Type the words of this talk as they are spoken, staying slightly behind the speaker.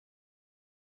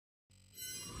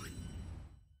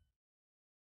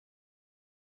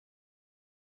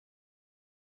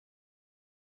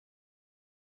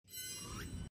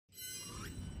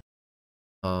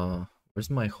Where's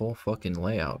my whole fucking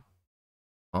layout?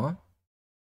 Huh?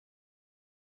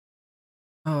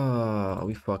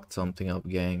 We fucked something up,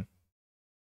 gang.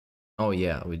 Oh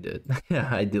yeah, we did. Yeah,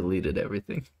 I deleted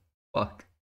everything. Fuck.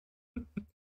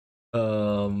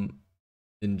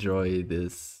 Enjoy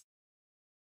this.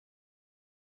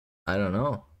 I don't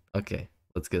know. Okay,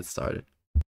 let's get started.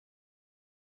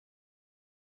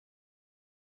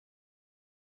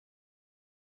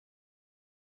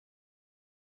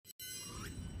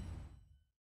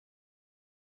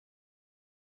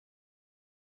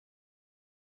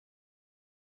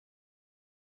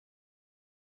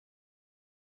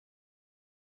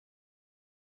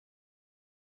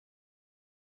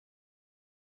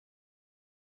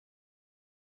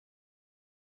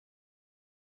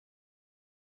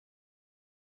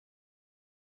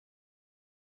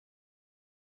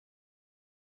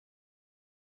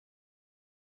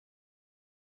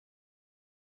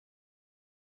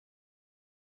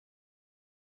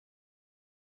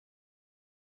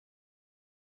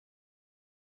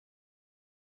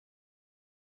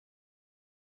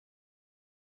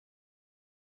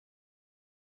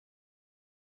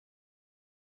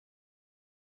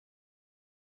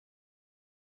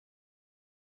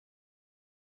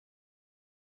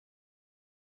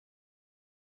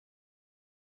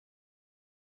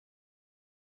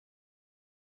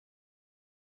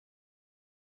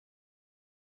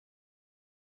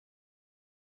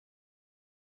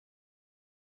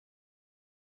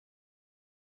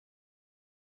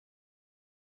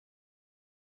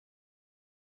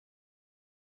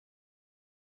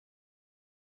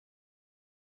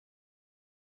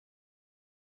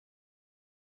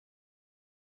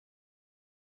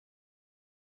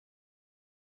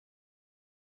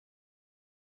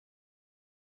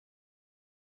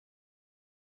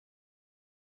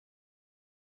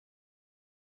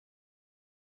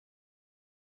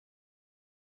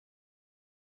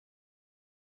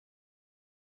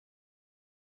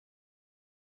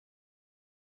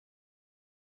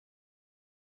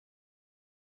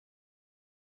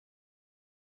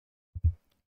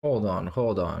 Hold on,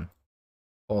 hold on.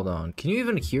 Hold on. Can you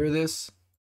even hear this?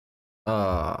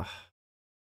 Let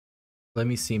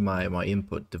me see my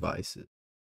input devices.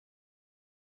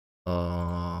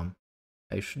 I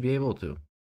should be able to.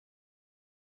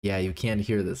 Yeah, you can't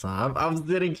hear this, huh? I'm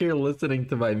sitting here listening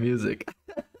to my music.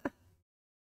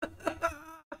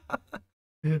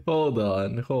 Hold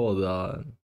on, hold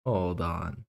on, hold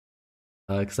on.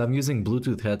 Because I'm using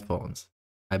Bluetooth headphones.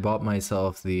 I bought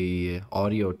myself the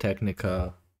Audio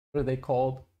Technica. What are they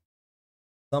called?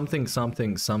 Something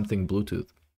Bluetooth.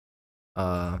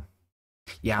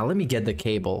 Yeah, let me get the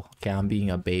cable. Okay, I'm being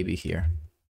a baby here.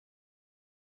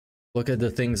 Look at the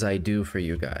things I do for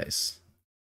you guys.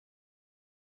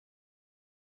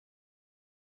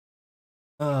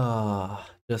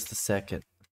 Just a second.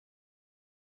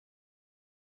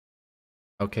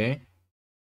 Okay.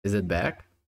 Is it back?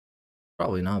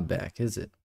 Probably not back, is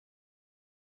it?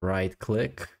 Right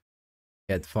click.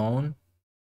 Headphone.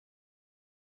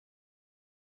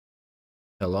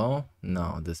 Hello?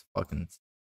 No, this is fucking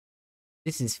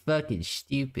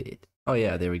stupid. Oh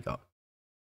yeah, there we go.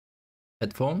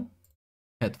 Headphone?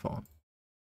 Headphone.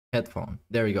 Headphone.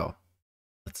 There we go.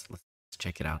 Let's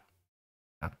check it out.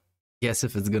 Guess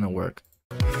if it's gonna work.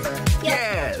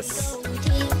 Yes!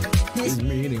 It's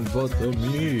meaningful to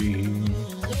me.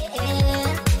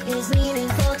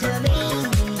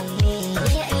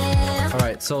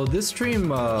 Alright, so this stream,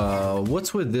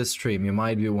 what's with this stream? You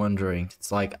might be wondering.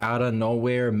 It's like out of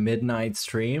nowhere midnight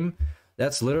stream.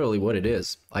 That's literally what it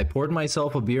is. I poured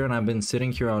myself a beer and I've been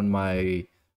sitting here on my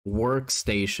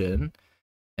workstation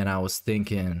and I was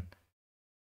thinking,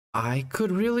 I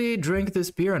could really drink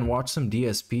this beer and watch some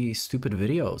DSP stupid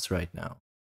videos right now.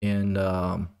 And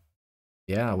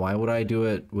yeah, why would I do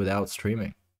it without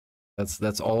streaming?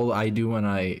 That's all I do when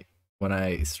I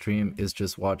stream is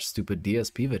just watch stupid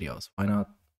DSP videos. Why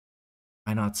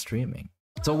not streaming?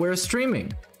 So we're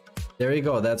streaming. There you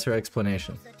go. That's your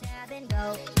explanation.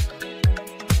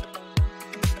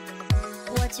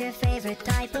 What's your favorite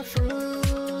type of food?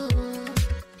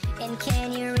 And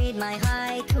can you read my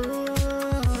haiku?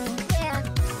 Yeah,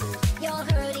 you're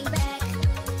hurting back,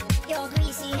 your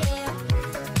greasy hair,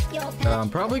 your I'm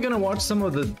probably gonna watch some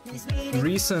of the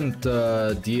recent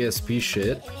DSP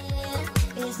shit.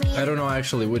 I don't know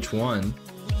actually which one.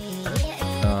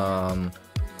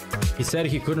 He said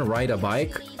he couldn't ride a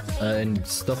bike and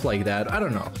stuff like that. I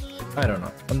don't know.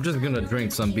 I'm just gonna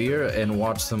drink some beer and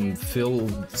watch some Phil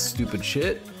stupid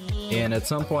shit. And at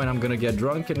some point I'm gonna get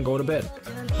drunk and go to bed.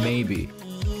 Maybe.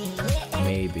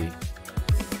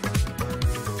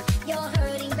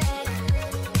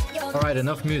 All right,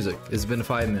 enough music. It's been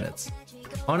 5 minutes.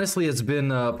 Honestly, it's been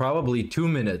probably 2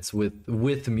 minutes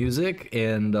with music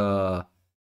and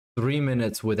 3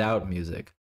 minutes without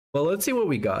music. Well, let's see what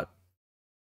we got.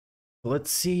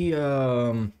 Let's see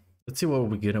what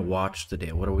we're gonna watch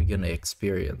today. What are we gonna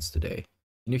experience today?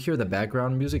 Can you hear the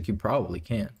background music? You probably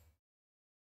can.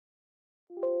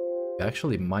 You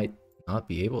actually might not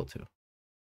be able to.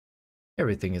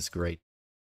 Everything is great.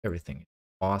 Everything is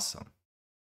awesome.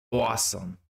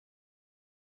 Awesome.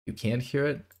 You can't hear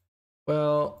it?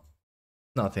 Well,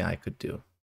 nothing I could do.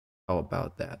 How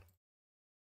about that?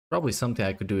 Probably something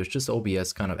I could do is just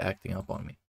OBS kind of acting up on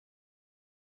me.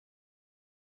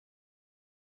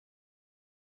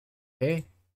 Okay.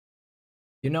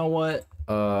 You know what?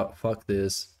 Fuck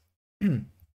this.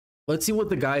 Let's see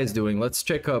what the guy is doing. Let's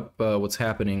check up what's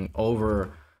happening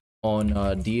over on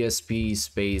DSP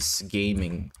Space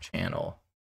Gaming channel.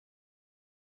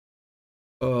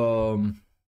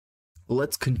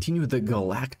 Let's continue the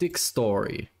galactic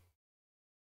story.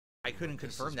 I couldn't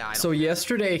confirm that. So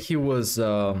yesterday he was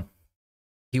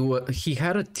he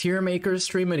had a tier maker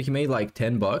stream and he made like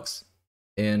 $10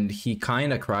 and he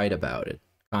kind of cried about it.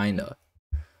 Kinda.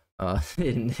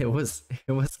 It was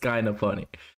kind of funny.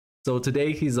 So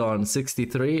today he's on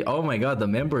 63. Oh my god, the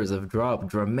members have dropped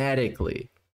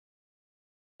dramatically.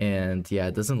 And yeah,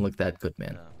 it doesn't look that good,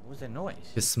 man. What was that noise?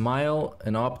 His smile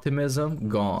and optimism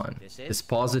gone. His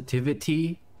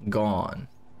positivity gone.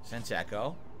 Sense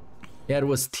echo. Yeah, it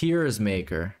was Tears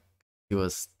Maker. He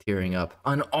was tearing up.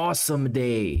 An awesome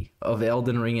day of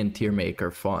Elden Ring and Tear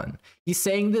Maker fun. He's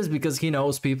saying this because he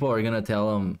knows people are gonna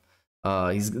tell him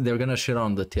they're gonna shit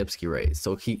on the tips he raised.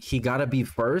 So he gotta be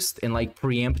first and like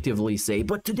preemptively say,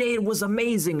 but today it was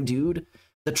amazing, dude.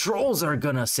 The trolls are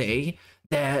gonna say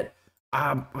that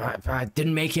I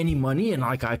didn't make any money and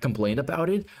like I complained about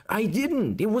it. I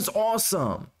didn't. It was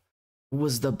awesome. It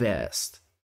was the best.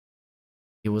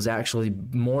 It was actually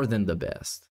more than the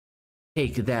best.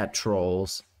 Take that,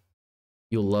 trolls.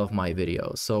 You'll love my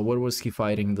videos. So what was he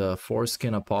fighting? The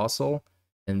Foreskin Apostle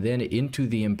and then into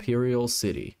the Imperial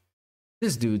City.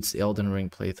 This dude's Elden Ring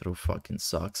playthrough fucking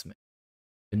sucks, man.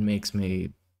 It makes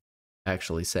me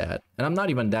actually sad. And I'm not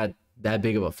even that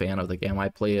big of a fan of the game. I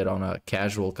play it on a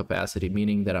casual capacity,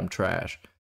 meaning that I'm trash.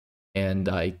 And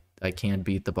I can't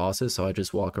beat the bosses, so I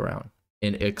just walk around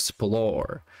and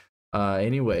explore.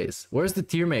 Anyways, where's the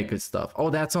tier maker stuff?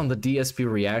 Oh, that's on the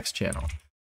DSP Reacts channel.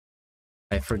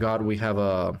 I forgot we have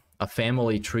a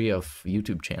family tree of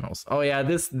YouTube channels. Oh yeah,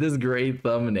 this great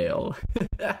thumbnail.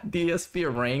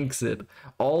 DSP ranks it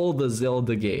all the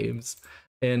Zelda games.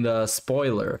 And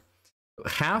spoiler,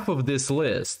 half of this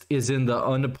list is in the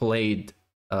unplayed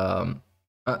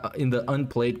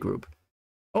group.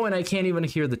 Oh, and I can't even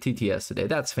hear the TTS today.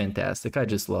 That's fantastic. I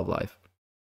just love life.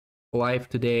 Life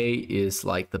today is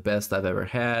like the best I've ever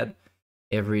had.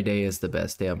 Every day is the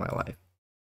best day of my life.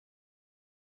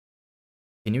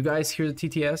 Can you guys hear the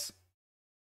TTS?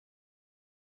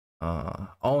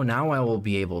 Oh, now I will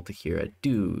be able to hear it.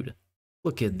 Dude,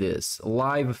 look at this.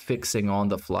 Live fixing on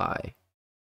the fly.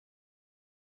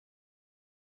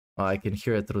 I can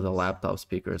hear it through the laptop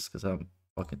speakers because I'm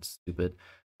fucking stupid.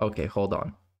 Okay, hold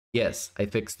on. Yes, I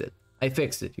fixed it. I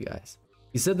fixed it, you guys.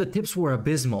 He said the tips were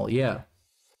abysmal. Yeah,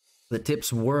 the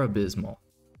tips were abysmal.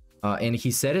 And he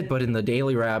said it, but in the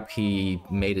daily wrap, he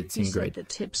made it seem great. The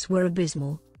tips were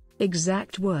abysmal.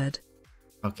 Exact word.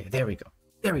 Okay, there we go.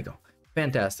 There we go.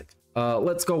 Fantastic.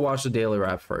 Let's go watch the daily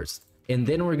wrap first. And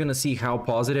then we're going to see how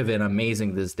positive and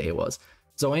amazing this day was.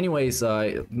 So anyways,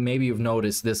 maybe you've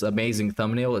noticed this amazing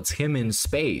thumbnail. It's him in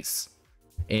space.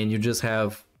 And you just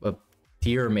have a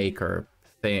tier maker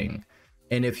thing.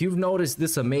 And if you've noticed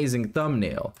this amazing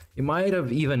thumbnail, you might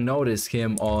have even noticed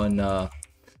him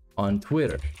on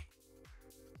Twitter.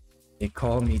 They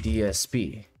call me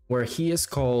DSP. Where he is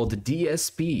called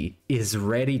DSP is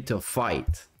ready to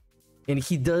fight. And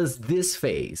he does this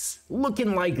face,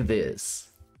 looking like this.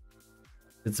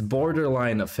 It's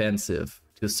borderline offensive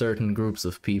to certain groups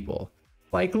of people.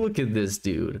 Like, look at this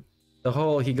dude.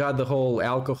 He got the whole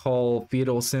alcohol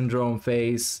fetal syndrome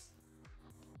face.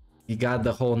 He got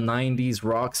the whole 90s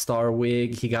rock star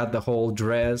wig. He got the whole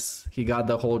dress. He got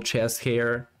the whole chest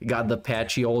hair. He got the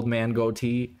patchy old man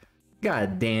goatee.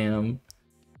 God damn.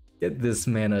 Get this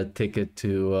man a ticket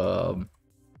to,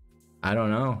 I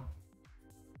don't know.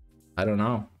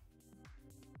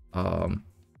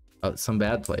 Some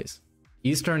bad place.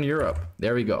 Eastern Europe.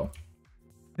 There we go.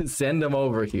 Send him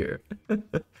over here.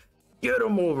 Get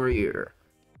him over here.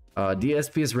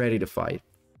 DSP is ready to fight.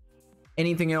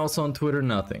 Anything else on Twitter?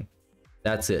 Nothing.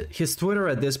 That's it. His Twitter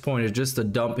at this point is just a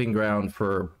dumping ground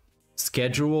for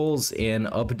schedules and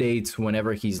updates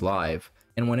whenever he's live.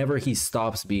 and whenever he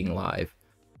stops being live.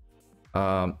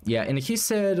 Yeah, and he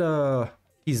said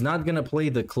he's not gonna play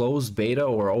the closed beta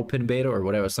or open beta or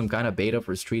whatever, some kind of beta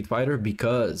for Street Fighter,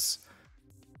 because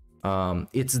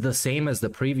it's the same as the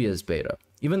previous beta.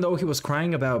 Even though he was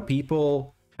crying about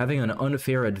people having an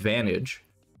unfair advantage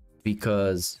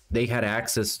because they had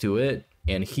access to it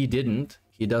and he didn't,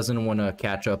 he doesn't want to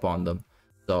catch up on them.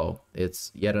 So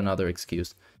it's yet another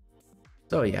excuse.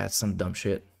 So yeah, it's some dumb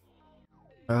shit.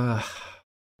 So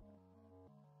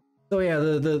yeah,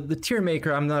 the tier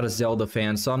maker, I'm not a Zelda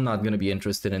fan, so I'm not gonna be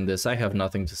interested in this. I have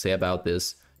nothing to say about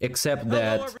this, except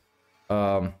that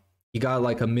you got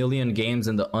like 1 million games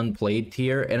in the unplayed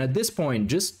tier, and at this point,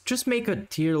 just make a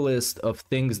tier list of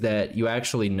things that you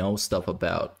actually know stuff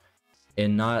about,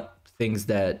 and not things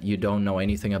that you don't know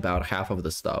anything about half of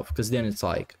the stuff, because then it's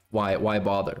like, why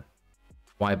bother?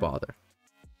 Why bother?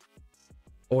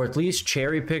 Or at least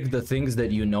cherry pick the things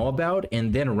that you know about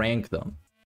and then rank them.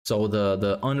 So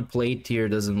the unplayed tier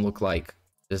doesn't look like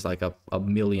there's like a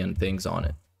million things on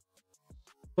it.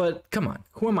 But come on,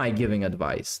 who am I giving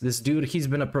advice? This dude, he's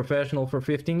been a professional for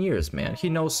 15 years, man. He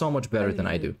knows so much better than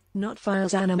I do. Not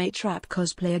Files Anime Trap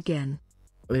cosplay again.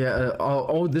 Yeah,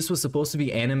 oh, this was supposed to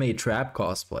be anime trap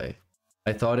cosplay.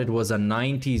 I thought it was a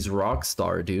 90s rock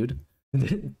star, dude.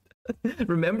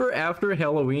 Remember after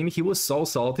Halloween, he was so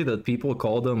salty that people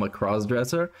called him a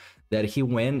crossdresser that he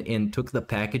went and took the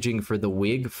packaging for the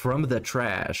wig from the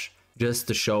trash just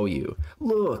to show you.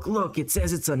 Look, it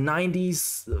says it's a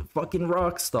 90s fucking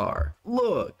rock star.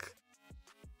 Look.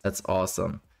 That's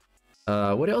awesome.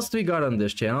 What else do we got on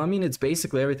this channel? I mean, it's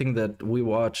basically everything that we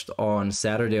watched on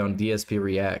Saturday on DSP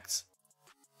Reacts.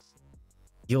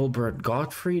 Gilbert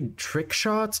Gottfried trick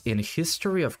shots in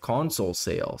history of console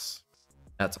sales.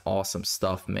 That's awesome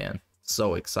stuff, man.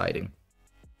 So exciting.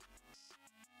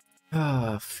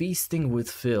 Feasting with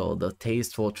Phil, the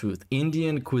tasteful truth.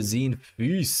 Indian cuisine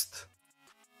feast.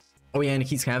 Oh yeah, and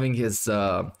he's having his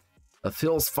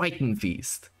Phil's fighting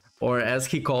feast. Or as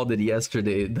he called it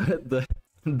yesterday,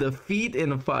 the feet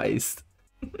in feist.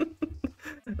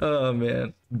 Oh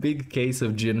man, big case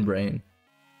of gin brain.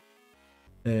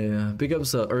 Yeah, big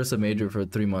ups Ursa Major for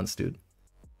 3 months, dude.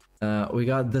 We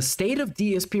got the state of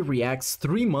DSP Reacts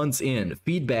 3 months in,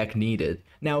 feedback needed.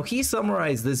 Now, he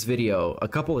summarized this video a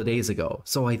couple of days ago,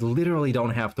 so I literally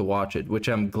don't have to watch it, which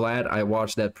I'm glad I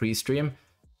watched that pre-stream.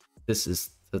 This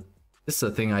is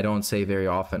a thing I don't say very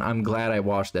often. I'm glad I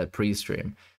watched that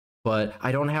pre-stream. But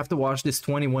I don't have to watch this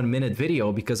 21-minute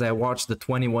video because I watched the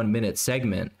 21-minute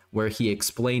segment where he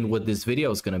explained what this video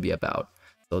is going to be about.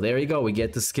 So there you go, we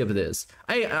get to skip this.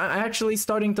 I actually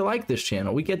starting to like this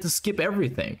channel. We get to skip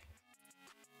everything.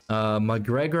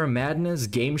 McGregor Madness,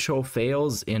 game show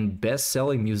fails, and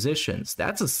best-selling musicians.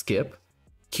 That's a skip.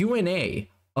 Q&A,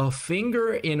 a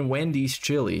finger in Wendy's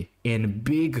chili, and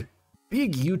big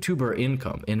YouTuber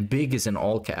income. And big is in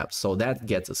all caps, so that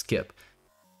gets a skip.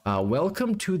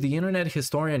 Welcome to the Internet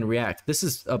Historian React. This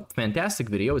is a fantastic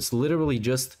video. It's literally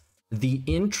just the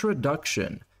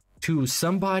introduction to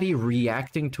somebody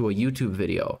reacting to a YouTube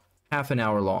video. Half an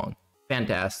hour long.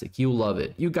 Fantastic. You love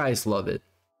it. You guys love it.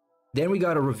 Then we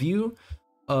got a review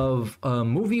of a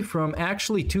movie from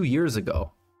actually 2 years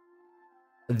ago.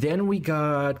 Then we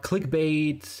got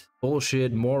clickbait,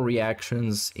 bullshit, more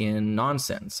reactions in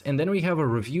nonsense. And then we have a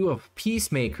review of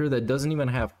Peacemaker that doesn't even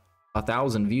have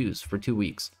 1,000 views for 2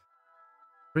 weeks.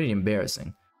 Pretty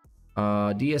embarrassing.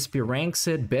 DSP ranks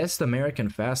it best American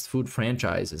fast food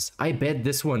franchises. I bet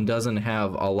this one doesn't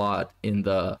have a lot in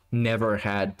the never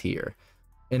had tier.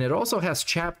 And it also has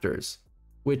chapters,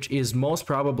 which is most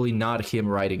probably not him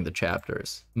writing the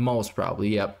chapters. Most probably,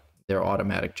 yep, they're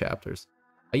automatic chapters.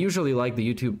 I usually like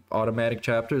the YouTube automatic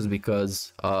chapters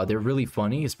because they're really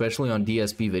funny, especially on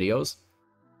DSP videos.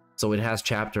 So it has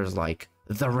chapters like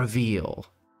the reveal,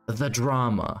 the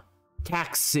drama,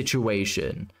 tax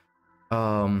situation,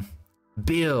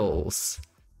 bills,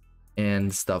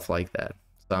 and stuff like that.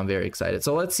 So I'm very excited.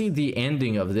 So let's see the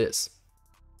ending of this.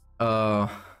 Oh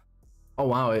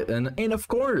wow, and of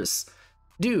course,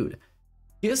 dude,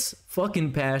 his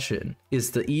fucking passion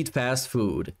is to eat fast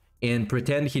food and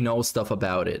pretend he knows stuff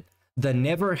about it. The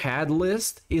never had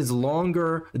list is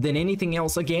longer than anything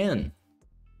else again.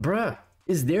 Bruh,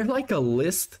 is there like a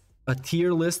list, a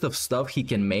tier list of stuff he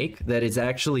can make that is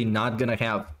actually not gonna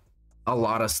have a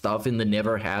lot of stuff in the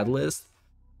never had list?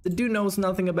 The dude knows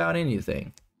nothing about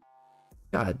anything.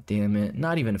 God damn it,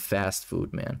 not even fast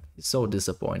food, man. It's so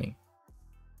disappointing.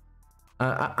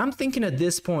 I'm thinking at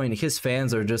this point, his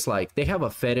fans are just like, they have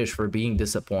a fetish for being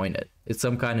disappointed. It's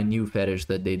some kind of new fetish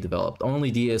that they developed.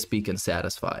 Only DSP can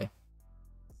satisfy.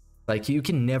 Like, you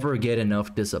can never get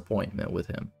enough disappointment with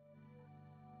him.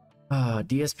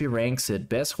 DSP ranks it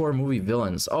best horror movie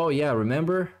villains. Oh yeah,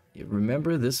 remember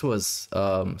this was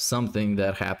something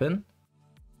that happened,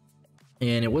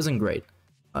 and it wasn't great.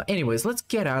 Anyways, let's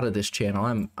get out of this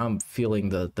channel. I'm feeling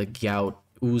the gout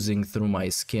oozing through my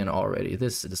skin already.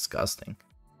 This is disgusting.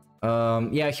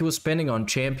 Yeah, he was spending on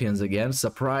champions again.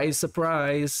 Surprise,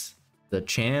 surprise. The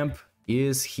champ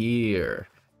is here.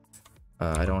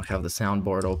 I don't have the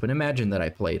soundboard open. Imagine that I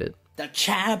played it. The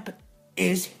champ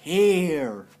is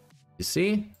here. You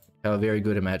see? I have a very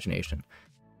good imagination.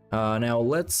 Now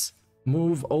let's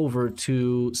move over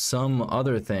to some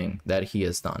other thing that he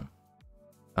has done.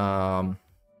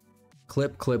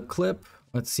 Clip.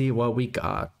 Let's see what we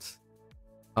got.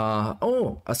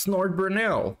 Oh, a Snort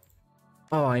Burnell.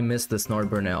 Oh, I missed the Snort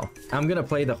Burnell. I'm gonna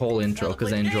play the whole intro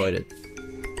because I enjoyed it.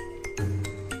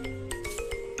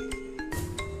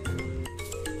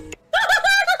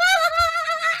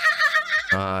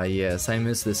 Yes, I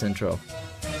missed this intro.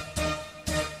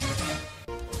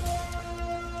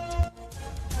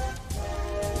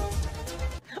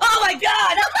 Oh my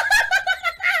god!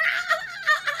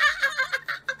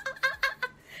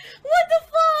 What the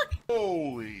fuck?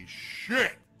 Holy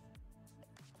shit!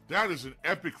 That is an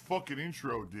epic fucking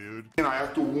intro, dude. And I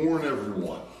have to warn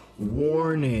everyone.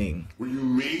 Warning. What you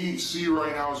may see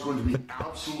right now is going to be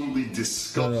absolutely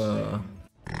disgusting.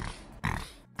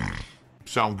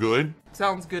 Sound good?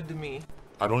 Sounds good to me.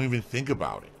 I don't even think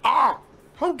about it. Ah!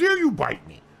 How dare you bite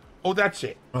me? Oh, that's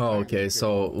it. Oh, okay,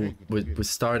 so we're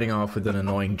starting off with an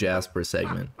annoying Jasper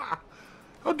segment.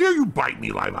 How dare you bite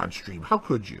me live on stream? How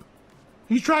could you?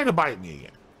 He's trying to bite me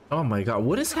again. Oh my god,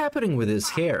 what is happening with his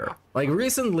hair? Like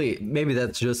recently, maybe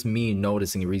that's just me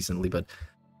noticing recently, but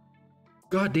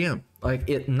god damn, like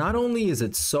it not only is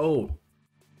it so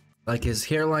like his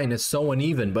hairline is so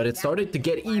uneven, but it started to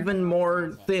get even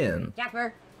more thin.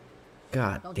 Jasper!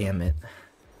 God damn it.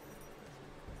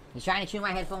 He's trying to chew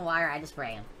my headphone wire, I had to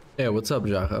spray him. Yeah, what's up,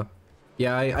 Jaka?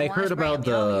 Yeah, I heard about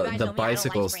the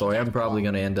bicycle story. I'm probably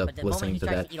gonna end up listening to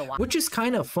that, which is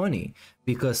kind of funny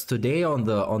because today on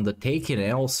the Taken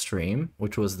L stream,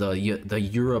 which was the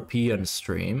European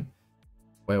stream,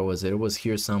 where was it? It was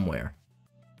here somewhere.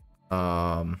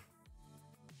 God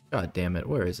damn it,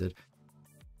 where is it?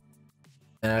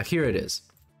 Here it is.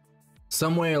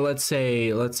 Somewhere, let's say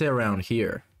around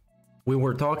here. We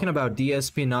were talking about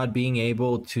DSP not being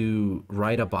able to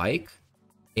ride a bike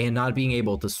and not being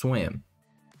able to swim.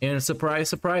 And surprise,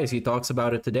 surprise, he talks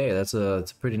about it today. It's a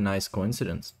pretty nice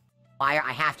coincidence. Wire,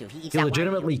 I have to. He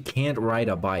legitimately can't ride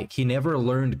a bike. He never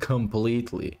learned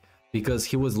completely because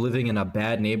he was living in a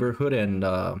bad neighborhood and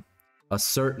a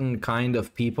certain kind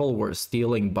of people were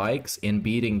stealing bikes and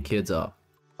beating kids up.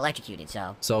 Electrocuted,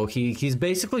 so. So he's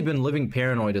basically been living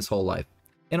paranoid his whole life.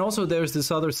 And also there's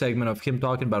this other segment of him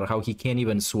talking about how he can't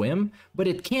even swim, but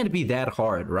it can't be that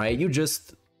hard, right? You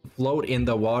just float in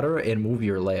the water and move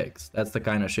your legs. That's the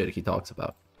kind of shit he talks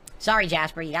about. Sorry,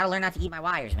 Jasper, you gotta learn not to eat my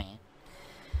wires, man.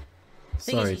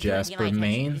 Sorry, Jasper,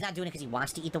 man. He's not doing it because he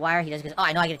wants to eat the wire. He does it because, oh,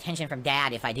 I know I get attention from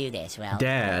Dad if I do this. Well,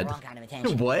 Dad? Wrong kind of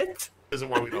attention. What? Isn't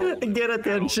why we don't Get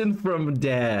attention from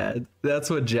Dad. That's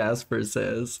what Jasper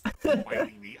says.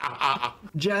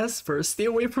 Jasper, stay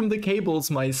away from the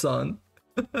cables, my son.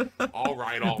 All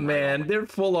right. Man, they're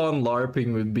full on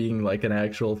LARPing with being like an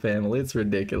actual family. It's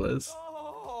ridiculous.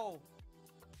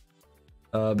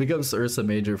 Becomes Ursa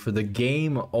Major for the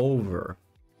game over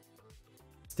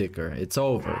sticker. It's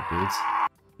over, dudes.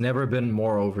 Never been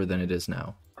more over than it is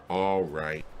now. All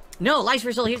right. No, life's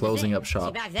for still here. Closing up shop.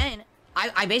 See, back then,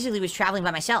 I basically was traveling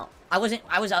by myself. I was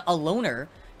a loner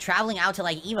traveling out to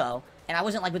like Evo, and I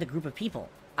wasn't like with a group of people.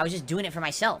 I was just doing it for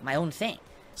myself, my own thing.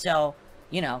 So,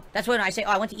 you know, that's when I say,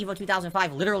 oh, I went to Evo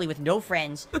 2005 literally with no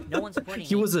friends, no one supporting me.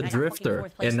 He was a drifter,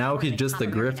 and now he's just a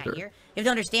grifter. You have to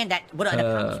understand that what an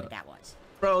accomplishment that was.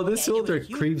 Bro, this filter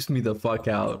creeps me the fuck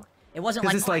out. It wasn't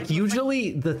like, like, it's like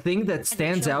usually the thing that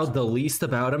stands out the least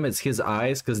about him is his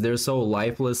eyes because they're so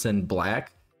lifeless and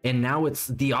black. And now it's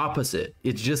the opposite.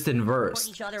 It's just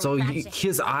inverse. So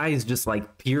his eyes just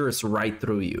like pierce right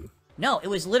through you. No, it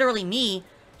was literally me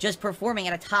just performing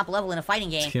at a top level in a fighting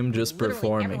game. It's him just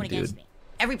performing, dude.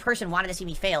 Every person wanted to see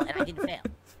me fail, and I didn't fail.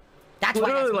 That's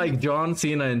literally why like John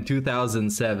Cena in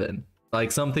 2007.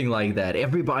 Like something like that.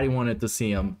 Everybody wanted to see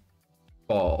him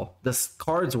fall. The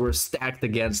cards were stacked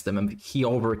against him, and he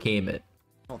overcame it.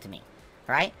 To me,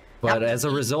 right? But as a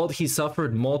result, he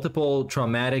suffered multiple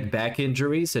traumatic back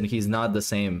injuries, and he's not the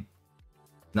same.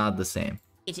 Not the same.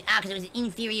 It's because it was an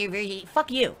inferior version. Fuck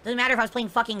you. Doesn't matter if I was playing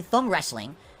fucking thumb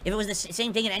wrestling. If it was the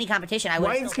same thing in any competition, I would.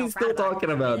 Why is he still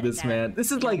talking about this, man?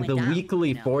 This is like the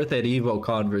weekly 4th at Evo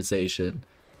conversation.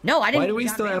 No, I didn't. Why do we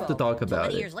still have to talk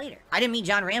about it? Years later, I didn't meet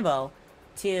John Rambo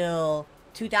till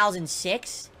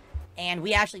 2006, and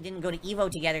we actually didn't go to Evo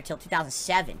together till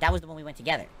 2007. That was the one we went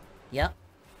together. Yep.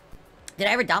 Did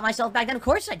I ever doubt myself back then? Of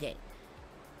course I did.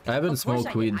 I haven't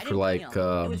smoked weed for like it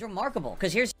was remarkable,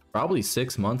 because here's probably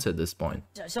 6 months at this point.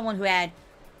 someone who had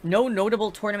no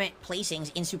notable tournament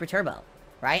placings in Super Turbo,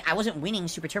 right? I wasn't winning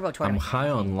Super Turbo I'm tournaments. high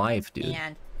on life, dude.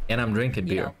 And I'm drinking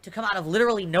You beer. know, to come out of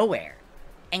literally nowhere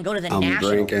and go to the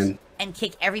Nationals and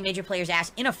kick every major player's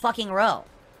ass in a fucking row,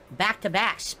 back to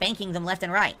back, spanking them left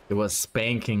and right. It was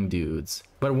spanking dudes.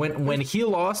 But when he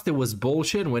lost, it was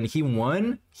bullshit. When he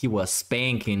won, he was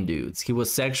spanking dudes. He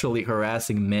was sexually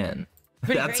harassing men.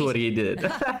 That's what he did.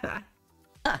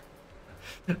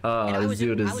 Oh, this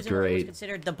dude is great. Was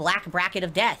considered the black bracket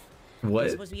of death. What? It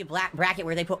was supposed to be a black bracket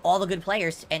where they put all the good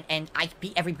players, and I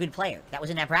beat every good player that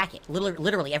was in that bracket.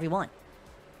 Literally every one.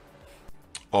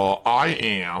 I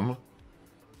am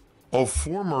a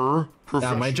former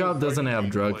professional. My job doesn't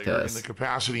have drug tests. In the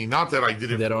capacity, not that I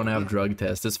did it. They don't have drug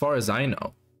tests, as far as I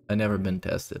know. I've never been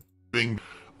tested.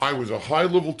 I was a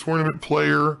high-level tournament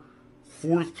player,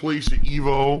 4th place at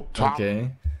Evo, top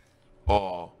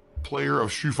player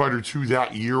of Street Fighter 2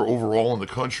 that year overall in the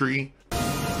country.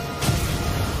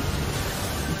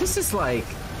 This is like,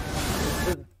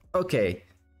 okay,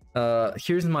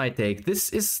 here's my take. This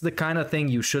is the kind of thing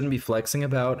you shouldn't be flexing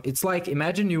about. It's like,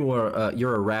 imagine you're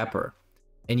a rapper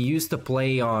and you used to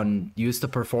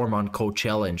perform on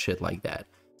Coachella and shit like that.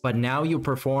 But now you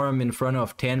perform in front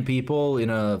of 10 people in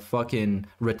a fucking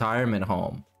retirement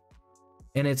home.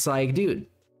 And it's like, dude,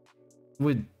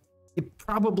 you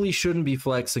probably shouldn't be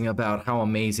flexing about how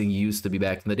amazing you used to be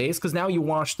back in the days, because now you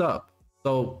washed up.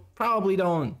 So probably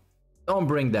don't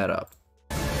bring that up.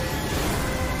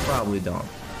 Probably don't.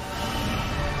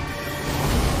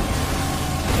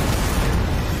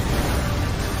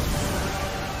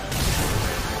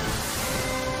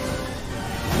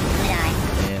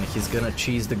 And he's gonna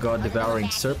cheese the god-devouring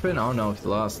serpent. Oh no, he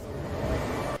lost.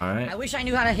 Alright. I wish I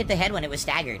knew how to hit the head when it was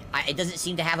staggered. It doesn't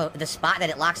seem to have the spot that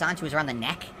it locks onto is around the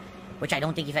neck, which I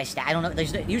don't think if I don't know.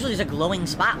 Usually there's a glowing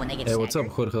spot when they get staggered. Hey, what's up,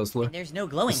 Hood Hustler? There's no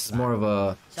glowing This is spot. more of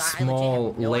a So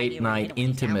small no late night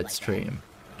intimate like stream.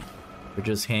 We're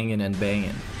just hanging and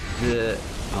banging.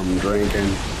 I'm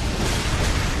drinking.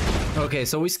 Okay,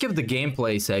 so we skipped the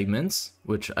gameplay segments,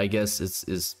 which I guess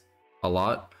is a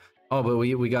lot. Oh, but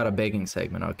we got a begging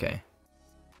segment. Okay,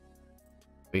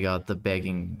 we got the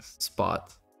begging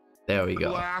spot. There we go.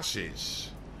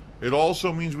 Glasses. It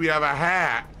also means we have a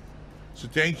hat. So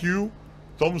thank you.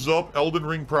 Thumbs up. Elden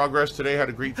Ring progress today. Had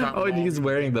a great time. Oh, and he's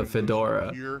wearing the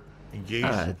fedora. Here, engaged,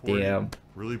 Ah, damn.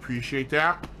 Really appreciate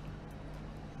that.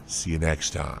 See you next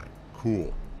time.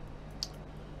 Cool.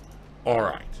 All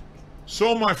right.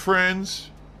 So, my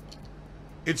friends,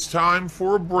 it's time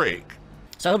for a break.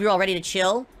 So I hope you're all ready to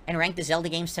chill and rank the Zelda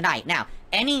games tonight. Now,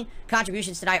 any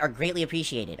contributions tonight are greatly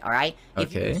appreciated, alright?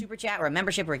 If you do a super chat or a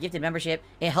membership or a gifted membership,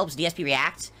 it helps DSP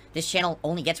Reacts. This channel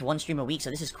only gets one stream a week, so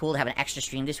this is cool to have an extra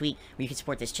stream this week where you can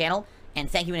support this channel. And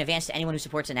thank you in advance to anyone who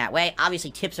supports in that way.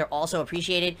 Obviously, tips are also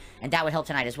appreciated, and that would help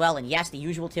tonight as well. And yes, the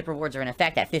usual tip rewards are in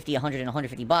effect at 50, 100, and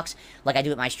 150 bucks. Like I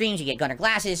do at my streams, you get Gunner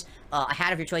glasses, a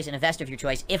hat of your choice, and a vest of your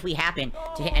choice if we happen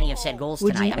to hit any of said goals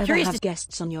Would tonight. you I'm ever curious have to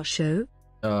guests on your show?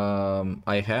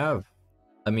 I have.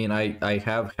 I mean, I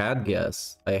have had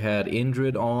guests. I had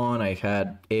Indrid on, I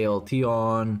had ALT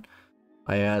on,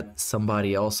 I had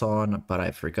somebody else on, but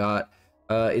I forgot.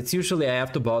 It's usually I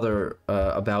have to bother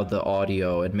about the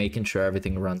audio and making sure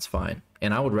everything runs fine.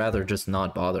 And I would rather just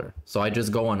not bother. So I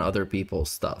just go on other people's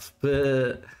stuff.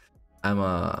 I'm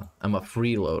a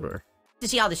freeloader. to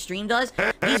see how the stream does.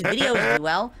 These videos do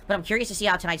well, but I'm curious to see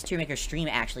how tonight's Tier Maker stream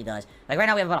actually does. Like right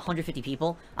now we have about 150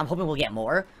 people. I'm hoping we'll get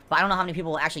more, but I don't know how many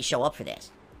people will actually show up for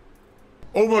this.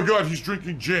 Oh my god, he's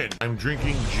drinking gin. I'm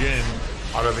drinking gin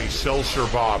out of a seltzer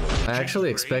bottle. I actually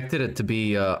expected it to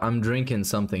be, I'm drinking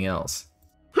something else.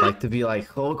 Like to be like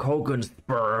Hulk Hogan's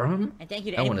sperm. And thank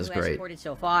you to that one anyone is who has great. supported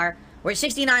so far. We're at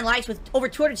 69 likes with over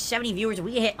 270 viewers. If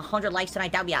we hit 100 likes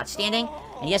tonight, that would be outstanding.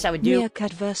 And yes, I would do.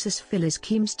 Meerkat versus Phyllis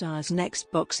Keemstar's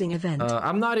next boxing event.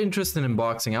 I'm not interested in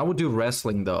boxing. I would do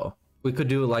wrestling though. We could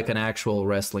do like an actual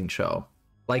wrestling show.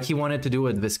 Like he wanted to do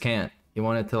with Viscant. He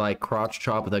wanted to like crotch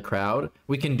chop the crowd.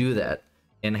 We can do that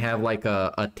and have like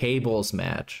a tables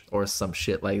match or some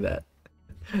shit like that.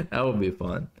 That would be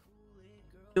fun.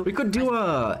 We could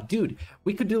do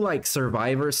we could do like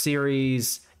Survivor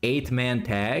Series 8-man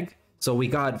tag. So we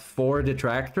got 4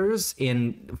 detractors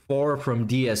in 4 from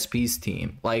DSP's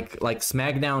team. Like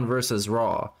SmackDown versus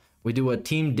Raw. We do a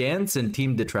team dance and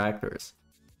team detractors.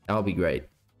 That would be great.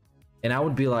 And I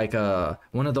would be like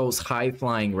one of those high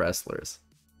flying wrestlers.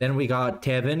 Then we got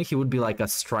Tevin, he would be like a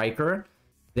striker.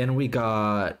 Then we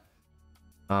got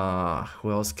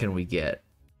who else can we get?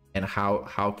 And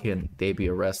how can they be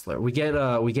a wrestler? We get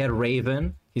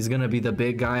Raven. He's gonna be the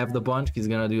big guy of the bunch. He's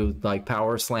gonna do like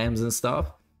power slams and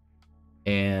stuff.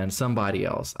 And somebody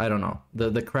else, I don't know.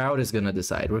 The crowd is gonna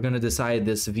decide. We're gonna decide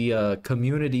this via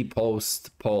community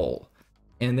post poll.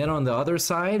 And then on the other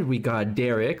side, we got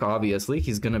Derek. Obviously,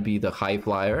 he's gonna be the high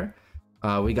flyer.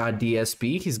 We got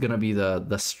DSP. He's gonna be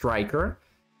the striker.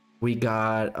 We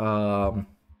got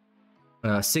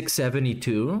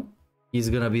 672. He's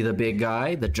gonna be the big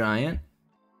guy, the giant.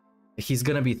 He's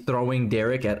gonna be throwing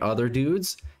Derek at other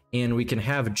dudes. And we can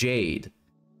have Jade.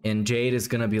 And Jade is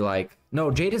gonna be like,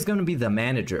 no, Jade is gonna be the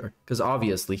manager, because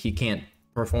obviously he can't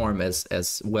perform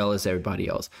as well as everybody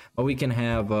else. But we can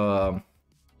have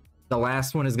the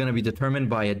last one is gonna be determined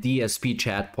by a DSP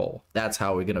chat poll. That's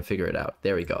how we're gonna figure it out.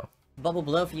 There we go. Bubble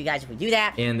below for you guys if we do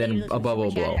that. And then a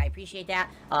bubble blow. I appreciate that.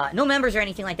 No members or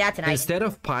anything like that tonight. Instead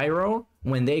of pyro,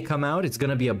 when they come out, it's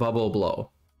gonna be a bubble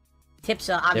blow. Tips,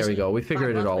 obviously. There we go. We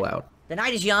figured it all out. The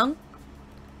night is young.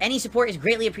 Any support is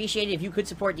greatly appreciated. If you could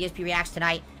support DSP Reacts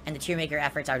tonight and the tier maker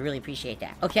efforts, I would really appreciate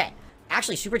that. Okay.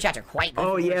 Actually, super chats are quite good.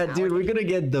 Oh yeah, dude, we're gonna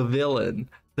get the villain.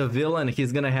 The villain,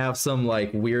 he's gonna have some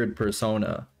like weird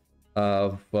persona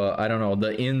of I don't know,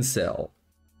 the incel.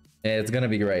 It's gonna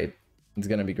be great. It's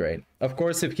gonna be great. Of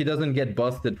course, if he doesn't get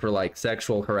busted for like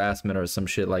sexual harassment or some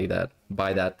shit like that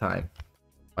by the time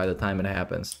it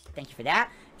happens. Thank you for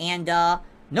that. And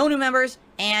no new members,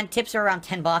 and tips are around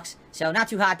 $10, so not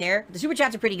too hot there. The super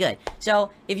chats are pretty good.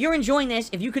 So if you're enjoying this,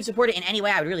 if you could support it in any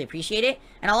way, I would really appreciate it.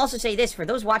 And I'll also say this for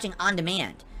those watching on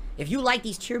demand: if you like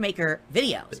these cheer maker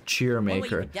videos,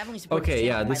 okay,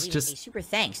 yeah, this just super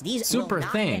thanks. These super will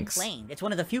not thanks. get claimed. It's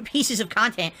one of the few pieces of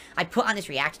content I put on this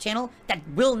React channel that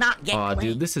will not get claimed.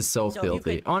 Dude, this is so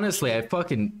filthy. Honestly, I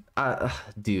fucking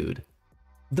dude,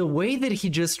 the way that he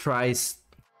just tries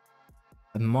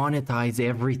monetize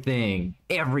everything,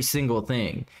 every single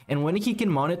thing, and when he can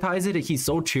monetize it, he's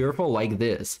so cheerful like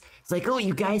this. It's like, oh,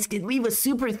 you guys can leave us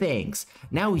super thanks.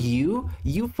 Now you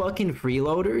fucking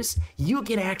freeloaders, you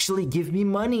can actually give me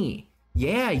money.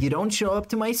 Yeah, you don't show up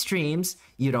to my streams,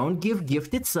 you don't give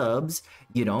gifted subs,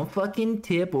 you don't fucking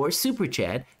tip or super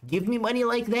chat. Give me money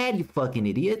like that, you fucking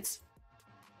idiots.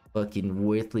 Fucking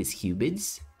worthless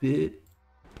humans. You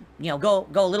know, go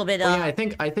a little bit. Yeah, I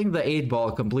think the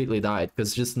 8-ball completely died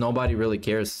because just nobody really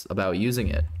cares about using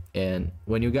it. And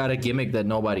when you got a gimmick that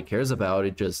nobody cares about,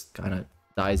 it just kind of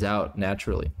dies out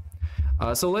naturally.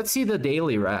 So let's see the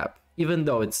daily wrap. Even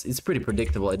though it's pretty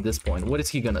predictable at this point, what is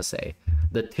he gonna say?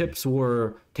 The tips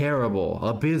were terrible,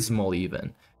 abysmal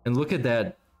even. And look at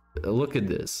that. Look at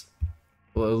this.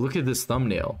 Well, look at this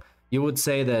thumbnail. You would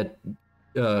say that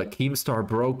Keemstar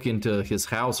broke into his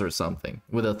house or something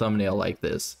with a thumbnail like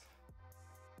this.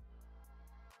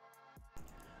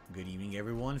 Good evening,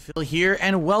 everyone. Phil here,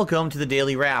 and welcome to the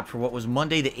Daily Wrap for what was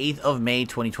Monday, the 8th of May,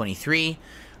 2023.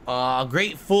 A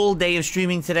great full day of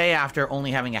streaming today after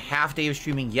only having a half day of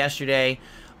streaming yesterday.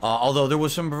 Although there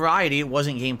was some variety, it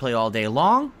wasn't gameplay all day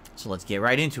long. So let's get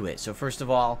right into it. So first of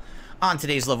all, on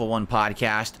today's Level 1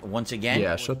 podcast, once again,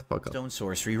 yeah, shut the fuck up. Stone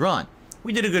Sorcery Run.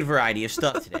 We did a good variety of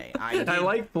stuff today. I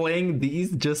like playing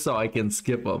these just so I can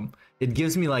skip them. It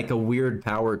gives me like a weird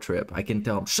power trip. I can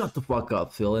tell them, shut the fuck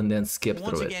up, Phil, and then skip through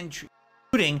it. Once again,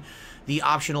 including the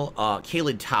optional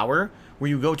Kaled Tower, where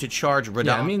you go to charge Radon.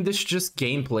 Yeah, I mean, this is just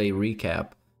gameplay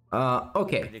recap.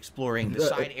 Okay. Exploring the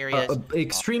side areas.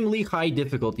 Extremely high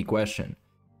difficulty question.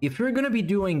 If you're going to be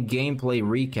doing gameplay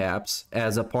recaps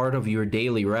as a part of your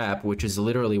daily wrap, which is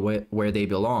literally where they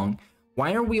belong,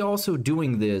 why are we also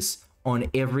doing this on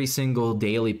every single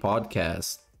daily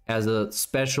podcast as a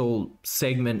special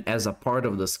segment as a part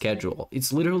of the schedule?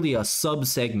 It's literally a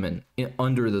sub-segment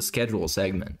under the schedule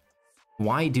segment.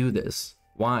 Why do this?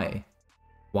 Why?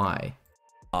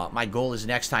 My goal is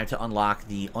next time to unlock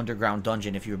the underground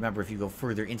dungeon. If you remember, if you go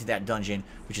further into that dungeon,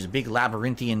 which is a big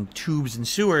labyrinthian tubes and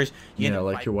sewers, you end up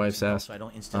like your wife's ass. So I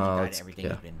don't instantly die to everything.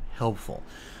 Has been helpful.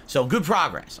 So good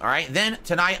progress. All right. Then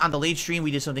tonight on the late stream,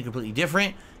 we did something completely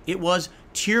different. It was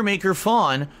tier maker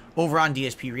fun over on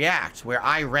DSP Reacts, where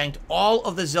I ranked all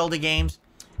of the Zelda games.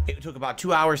 It took about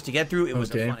 2 hours to get through. It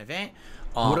was a fun event.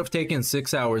 Would have taken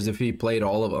 6 hours if he played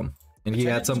all of them. And he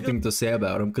had something to say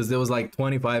about him, because there was like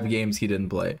 25 games he didn't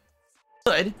play.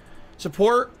 Good.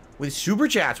 Support with super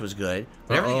chats was good,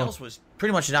 but everything else was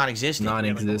pretty much non-existent.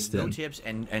 Non-existent. No tips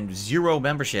and 0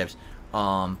 memberships.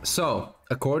 So,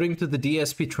 according to the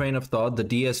DSP train of thought, the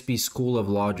DSP school of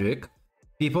logic,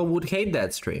 people would hate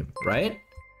that stream, right?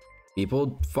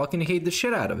 People fucking hate the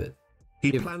shit out of it.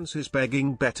 He plans his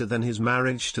begging better than his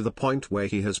marriage to the point where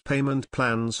he has payment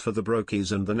plans for the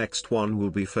brokies, and the next one will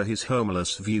be for his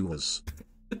homeless viewers.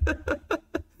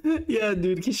 Yeah,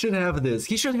 dude, he should have this.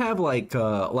 He should have like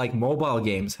mobile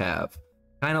games have.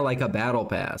 Kind of like a battle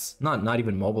pass. Not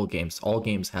even mobile games. All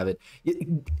games have it.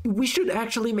 We should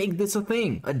actually make this a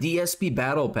thing. A DSP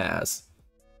battle pass.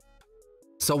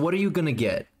 So what are you gonna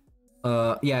get?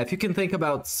 Yeah, if you can think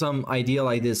about some idea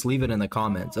like this, leave it in the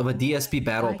comments of a DSP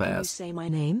battle pass. Can you say my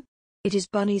name? It is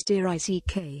Bunny's Dear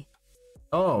ICK.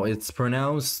 Oh, it's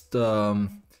pronounced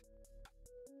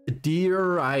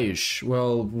Dear Reich.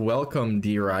 Well, welcome,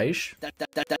 Dear Reich.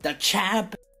 The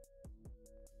chap.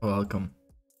 Welcome.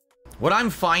 What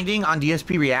I'm finding on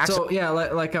DSP Reacts... So, yeah,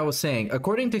 like I was saying,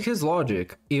 according to his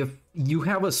logic, if you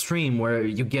have a stream where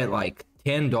you get like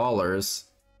 $10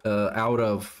 out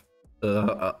of,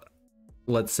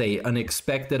 let's say, an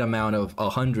expected amount of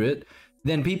 100,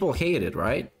 then people hate it,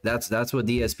 right? That's what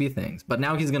DSP thinks. But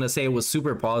now he's gonna say it was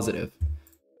super positive.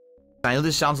 I know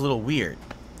this sounds a little weird,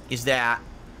 is that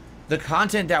the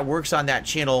content that works on that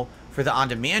channel for the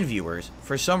on-demand viewers,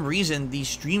 for some reason, these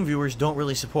stream viewers don't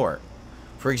really support.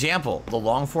 For example, the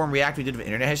long-form react we did of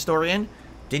Internet Historian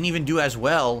didn't even do as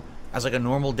well as like a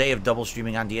normal day of double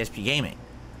streaming on DSP Gaming.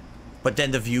 But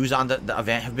then the views on the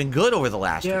event have been good over the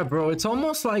last year. Yeah, bro, it's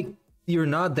almost like you're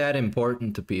not that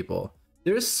important to people.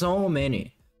 There's so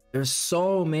many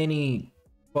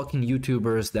fucking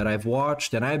YouTubers that I've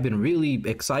watched and I've been really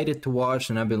excited to watch,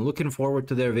 and I've been looking forward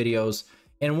to their videos.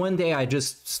 And one day I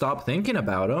just stopped thinking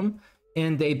about them,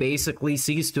 and they basically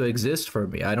cease to exist for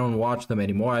me. I don't watch them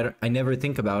anymore. I never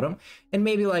think about them. And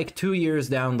maybe like 2 years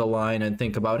down the line and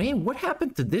think about, hey, what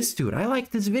happened to this dude? I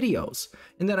like his videos.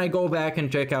 And then I go back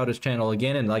and check out his channel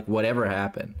again, and like whatever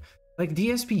happened. Like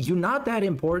DSP, you're not that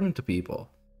important to people.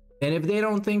 And if they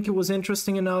don't think it was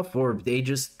interesting enough, or they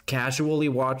just casually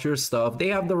watch your stuff, they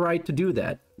have the right to do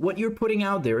that. What you're putting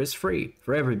out there is free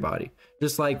for everybody,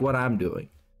 just like what I'm doing.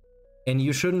 And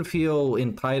you shouldn't feel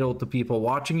entitled to people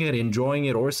watching it, enjoying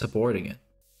it, or supporting it.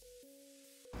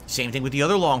 Same thing with the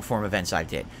other long-form events I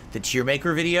did. The tier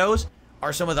maker videos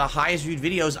are some of the highest viewed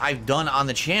videos I've done on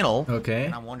the channel. Okay.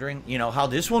 And I'm wondering, you know, how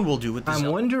this one will do with this.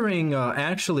 I'm wondering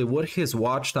actually what his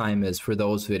watch time is for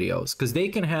those videos, because they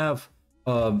can have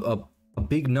a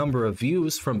big number of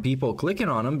views from people clicking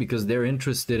on them because they're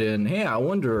interested in, hey, I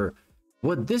wonder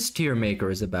what this tier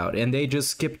maker is about, and they just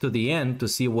skip to the end to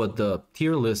see what the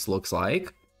tier list looks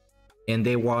like, and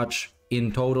they watch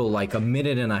in total like 1.5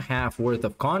 minutes worth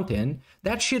of content.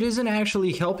 That shit isn't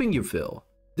actually helping you, Phil.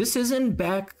 This isn't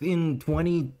back in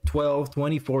 2012,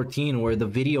 2014 where the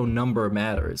video number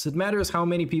matters. It matters how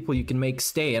many people you can make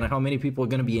stay and how many people are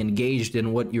going to be engaged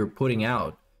in what you're putting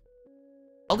out.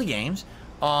 All the games,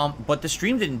 but the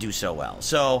stream didn't do so well.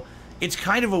 So it's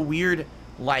kind of a weird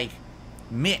like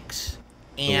mix.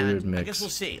 And I guess we'll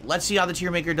see. Let's see how the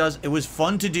tier maker does. It was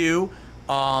fun to do.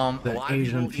 The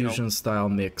Asian fusion style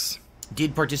mix.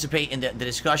 Did participate in the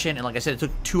discussion, and like I said, it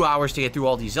took 2 hours to get through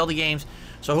all these Zelda games.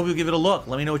 So I hope you'll give it a look.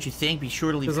 Let me know what you think. Be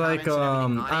sure to leave comments.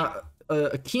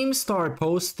 Like Keemstar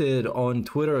posted on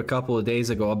Twitter a couple of days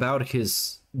ago about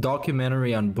his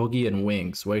documentary on Boogie and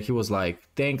Wings, where he was like,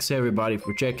 "Thanks everybody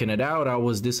for checking it out. I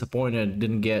was disappointed it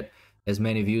didn't get as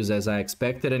many views as I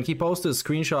expected," and he posted a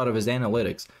screenshot of his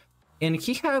analytics. And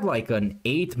he had like an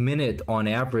 8-minute on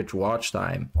average watch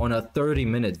time on a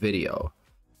 30-minute video.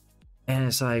 And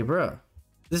it's like, bruh,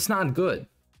 this is not good.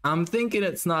 I'm thinking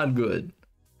it's not good.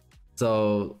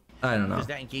 So, I don't know.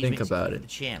 Think about it. The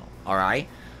channel, all right?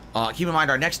 Keep in mind,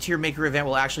 our next tier maker event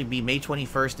will actually be May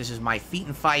 21st. This is my Feet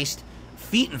and Feist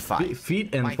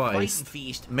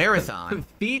marathon.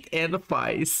 Feet and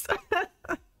Feist.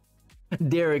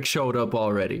 Derek showed up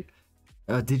already.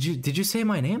 Did you say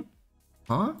my name?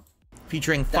 Huh?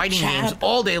 Featuring fighting games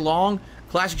all day long.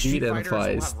 Classic Street Fighter.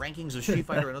 We'll have rankings of Street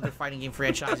Fighter and other fighting game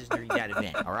franchises during that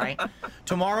event. All right.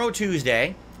 Tomorrow,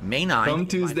 Tuesday, May 9th. Come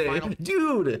Tuesday,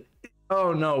 dude.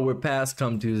 Oh no, we're past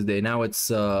Come Tuesday. Now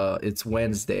it's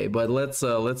Wednesday. But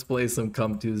let's play some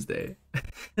Come Tuesday.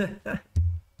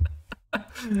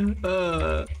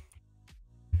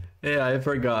 Yeah, I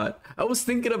forgot. I was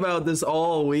thinking about this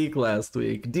all week last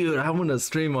week. Dude, I want to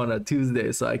stream on a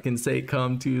Tuesday so I can say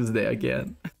Come Tuesday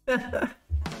again.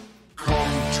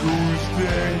 Come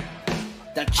Tuesday.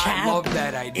 The chap I love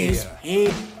that idea. is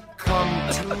here.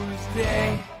 Come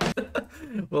Tuesday.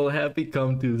 Well, happy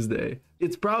Come Tuesday.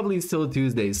 It's probably still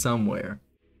Tuesday somewhere.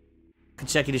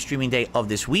 Consecutive streaming day of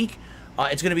this week.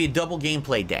 It's going to be a double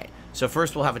gameplay day. So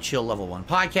first we'll have a chill level 1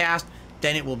 podcast.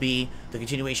 Then it will be the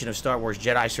continuation of Star Wars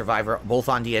Jedi Survivor, both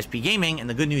on DSP Gaming. And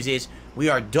the good news is we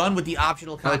are done with the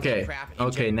optional content crap.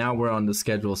 Okay, now we're on the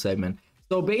schedule segment.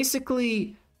 So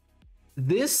basically,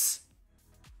 this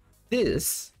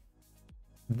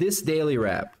daily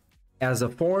wrap, as a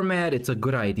format, it's a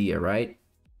good idea, right?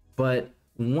 But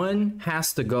one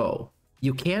has to go.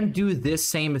 You can't do this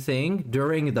same thing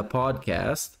during the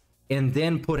podcast and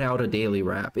then put out a daily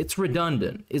wrap. It's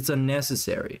redundant. It's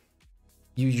unnecessary.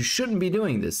 You shouldn't be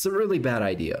doing this. It's a really bad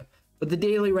idea. But the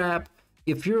daily wrap,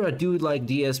 if you're a dude like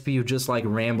DSP who just like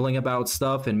rambling about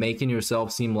stuff and making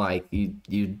yourself seem like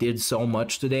you did so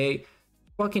much today,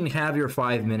 fucking have your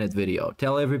 5-minute video.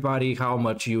 Tell everybody how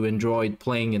much you enjoyed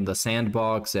playing in the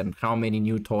sandbox and how many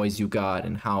new toys you got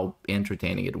and how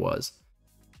entertaining it was.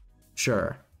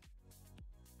 Sure.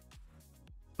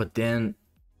 But then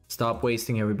stop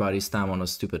wasting everybody's time on a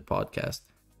stupid podcast.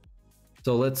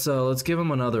 So let's give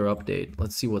him another update.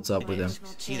 Let's see what's up with him.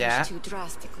 See that? Too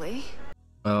drastically.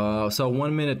 So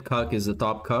 1 minute cuck is the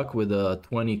top cuck with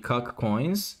 20 cuck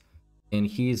coins, and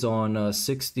he's on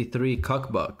 63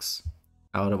 cuck bucks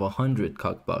out of 100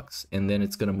 cuck bucks, and then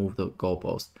it's gonna move the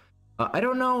goalpost. I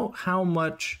don't know how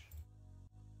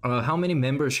many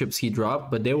memberships he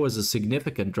dropped, but there was a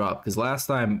significant drop, because last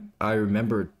time I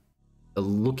remember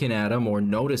looking at him or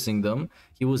noticing them,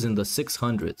 he was in the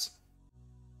 600s.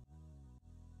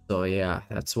 So yeah,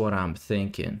 that's what I'm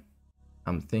thinking.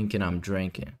 I'm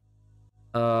drinking.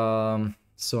 So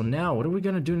now what are we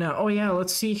gonna do now? Oh yeah,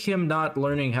 let's see him not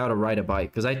learning how to ride a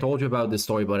bike, because I told you about this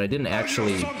story, but I didn't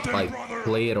actually like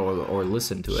play it or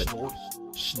listen to it.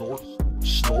 Snort,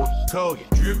 snort, Kogan,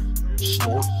 drip,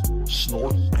 snort,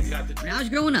 snort. When I was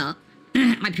growing up,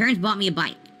 my parents bought me a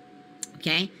bike.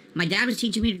 Okay? My dad was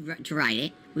teaching me to ride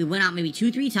it. We went out maybe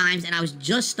 2-3 times, and I was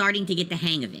just starting to get the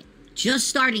hang of it.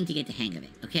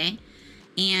 Okay?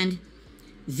 And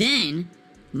then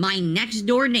my next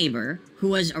door neighbor, who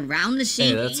was around the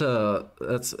same age,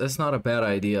 that's not a bad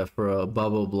idea for a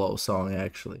Bubble Blow song,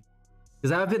 actually.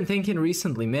 Because I've been thinking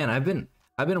recently, man, I've been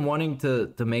wanting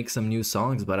to make some new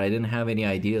songs, but I didn't have any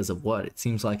ideas of what. It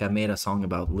seems like I made a song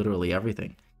about literally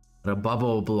everything. But a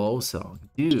Bubble Blow song,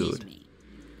 dude.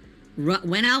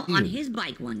 Went out on his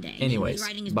bike one day. Anyways, he was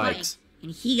riding his bikes. bike,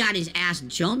 and he got his ass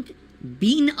jumped,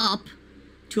 beaten up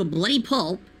to a bloody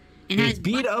pulp, and He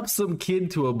beat up some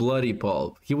kid to a bloody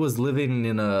pulp. He was living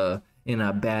in a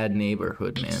bad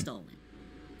neighborhood, man. Stolen.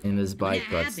 And his bike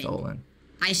got happened, stolen.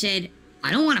 I said,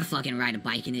 I don't want to fucking ride a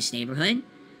bike in this neighborhood.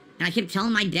 And I kept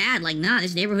telling my dad, like, nah,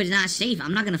 this neighborhood's not safe.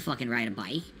 I'm not gonna fucking ride a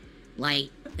bike. Like,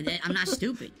 I'm not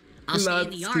stupid. I'll stay in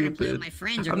the yard and play with my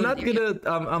friends. Or I'm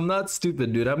not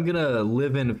stupid, dude. I'm gonna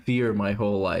live in fear my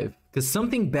whole life. Because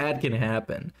something bad can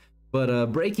happen. But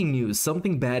breaking news,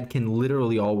 something bad can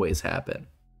literally always happen.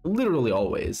 Literally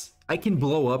always. I can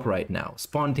blow up right now.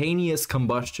 Spontaneous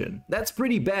combustion. That's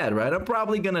pretty bad, right? I'm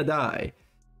probably gonna die.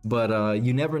 But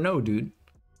you never know, dude.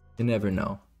 You never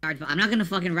know. I'm not gonna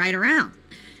fucking ride around.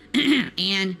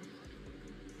 And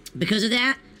because of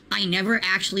that, I never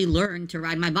actually learned to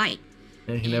ride my bike.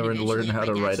 And he never learned how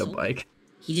to ride a bike.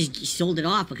 He just sold it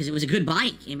off because it was a good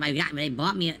bike, and they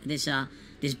bought me this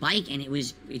bike, and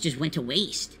it just went to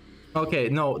waste. Okay,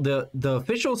 no, the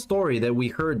official story that we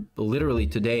heard literally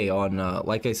today on,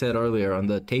 like I said earlier, on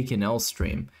the Taken L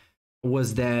stream,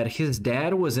 was that his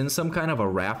dad was in some kind of a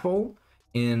raffle,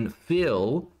 and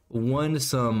Phil won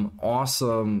some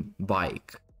awesome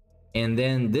bike. And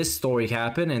then this story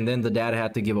happened, and then the dad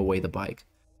had to give away the bike.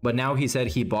 But now he said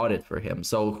he bought it for him,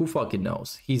 so who fucking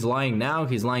knows? He's lying now,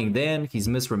 he's lying then, he's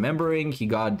misremembering, he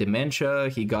got dementia,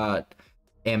 he got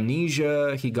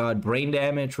amnesia, he got brain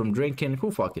damage from drinking,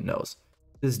 who fucking knows?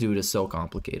 This dude is so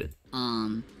complicated.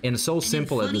 And so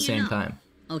simple at the same time.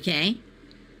 Okay,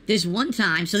 this one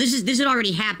time, so this had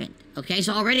already happened. Okay,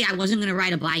 so already I wasn't gonna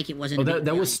ride a bike. It wasn't. Oh,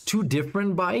 that was 2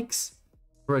 different bikes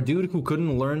for a dude who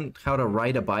couldn't learn how to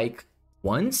ride a bike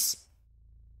once.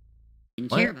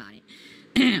 Didn't care about it.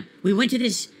 We went to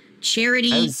this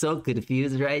charity. I'm so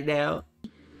confused right now.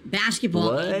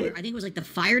 Basketball game. I think it was like the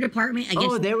fire department.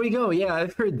 Oh, there we go. Yeah,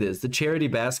 I've heard this. The charity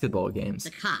basketball games.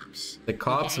 The cops. The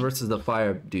cops versus the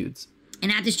fire dudes.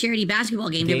 And at this charity basketball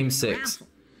game, Game 6.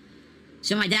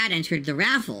 So my dad entered the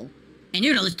raffle, and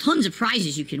you know, there's tons of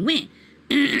prizes you can win.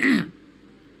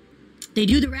 They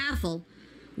do the raffle.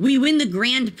 We win the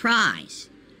grand prize.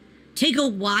 Take a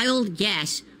wild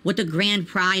guess what the grand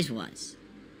prize was.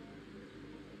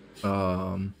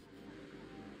 A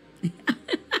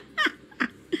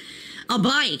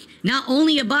bike. Not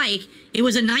only a bike, it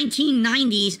was a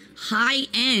 1990s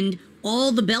high-end,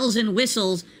 all the bells and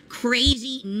whistles,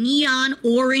 crazy neon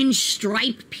orange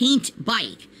stripe paint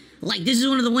bike. Like, this is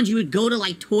one of the ones you would go to,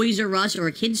 like, Toys R Us or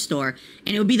a kid's store,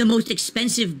 and it would be the most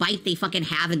expensive bike they fucking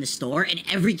have in the store, and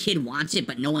every kid wants it,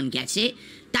 but no one gets it.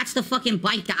 That's the fucking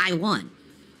bike that I won.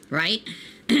 right?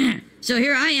 So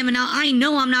here I am, and now I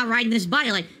know I'm not riding this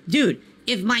bike. Like, dude,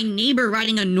 if my neighbor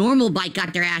riding a normal bike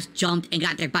got their ass jumped and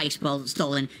got their bike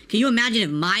stolen, can you imagine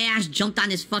if my ass jumped on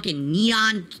this fucking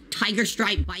neon tiger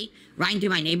stripe bike riding through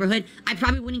my neighborhood? I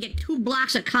probably wouldn't get 2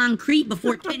 blocks of concrete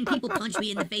before 10 people punch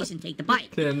me in the face and take the bike.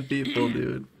 10 people,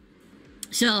 dude.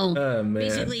 So, man.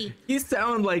 basically... He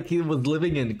sounded like he was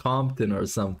living in Compton or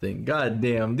something. God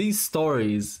damn, these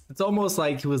stories. It's almost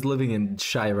like he was living in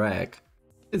Chirac.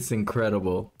 It's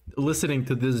incredible. Listening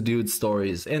to this dude's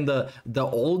stories. And the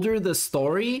older the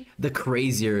story, the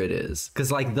crazier it is.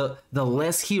 Because, like, the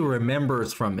less he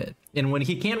remembers from it. And when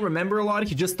he can't remember a lot,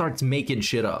 he just starts making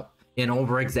shit up. And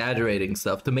over-exaggerating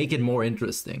stuff to make it more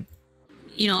interesting.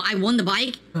 You know, I won the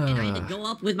bike, and I had to go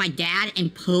up with my dad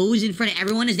and pose in front of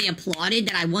everyone as they applauded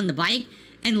that I won the bike.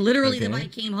 And literally the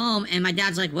bike came home, and my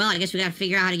dad's like, well, I guess we gotta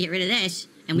figure out how to get rid of this.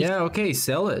 And we okay,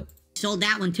 sell it. sold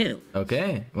that one too.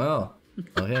 Okay, well,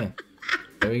 okay.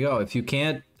 There you go. If you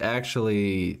can't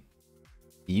actually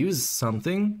use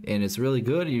something, and it's really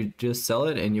good, you just sell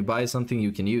it, and you buy something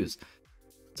you can use.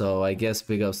 So I guess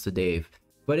big ups to Dave.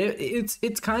 But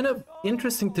it's kind of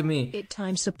interesting to me. It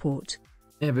time support.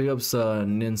 Yeah, big ups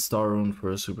Nin Starun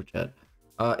for a super chat.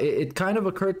 It kind of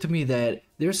occurred to me that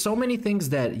there's so many things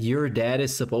that your dad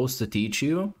is supposed to teach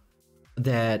you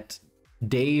that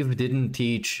Dave didn't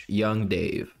teach young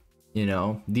Dave. You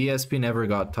know, DSP never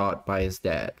got taught by his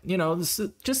dad. You know, this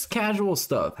is just casual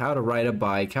stuff. How to ride a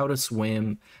bike, how to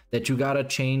swim, that you gotta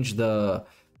change the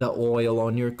oil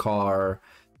on your car.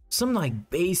 Some like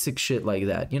basic shit like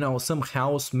that. You know, some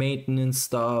house maintenance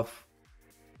stuff.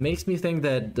 Makes me think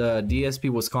that DSP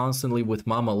was constantly with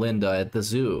Mama Linda at the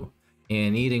zoo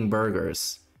and eating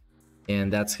burgers,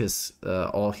 and that's his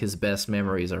all his best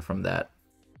memories are from that.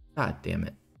 God damn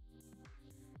it!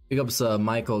 Big ups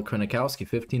Michael Kronikowski,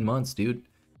 15 months, dude,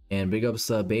 and big ups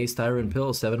Base Tyrant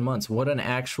Pill, 7 months. What an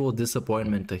actual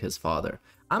disappointment to his father.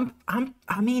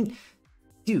 I mean,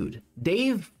 dude,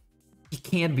 Dave, he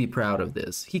can't be proud of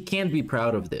this. He can't be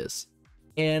proud of this.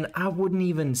 And I wouldn't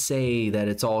even say that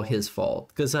it's all his fault,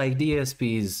 because like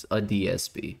DSP's a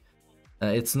DSP.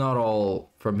 It's not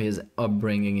all from his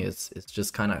upbringing. It's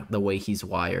just kind of the way he's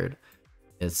wired.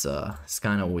 It's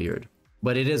kind of weird.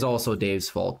 But it is also Dave's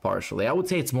fault partially. I would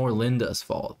say it's more Linda's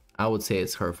fault. I would say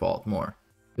it's her fault more,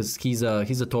 because he's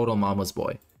a total mama's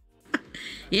boy.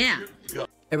 Yeah.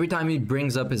 Every time he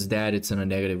brings up his dad, it's in a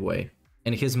negative way.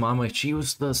 And his mama, she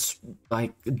used to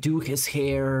like do his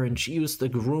hair, and she used to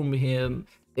groom him.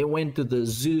 They went to the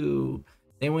zoo.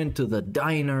 They went to the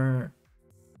diner.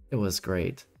 It was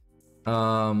great.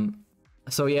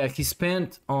 So yeah, he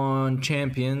spent on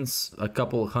champions a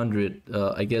couple hundred.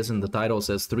 I guess in the title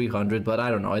says 300, but I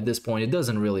don't know. At this point, it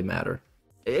doesn't really matter.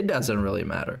 It doesn't really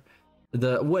matter.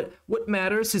 What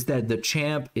matters is that the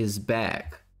champ is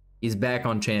back. He's back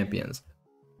on champions.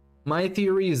 My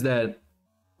theory is that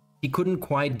he couldn't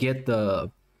quite get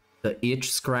the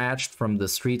itch scratched from the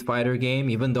Street Fighter game,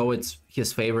 even though it's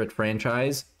his favorite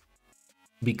franchise,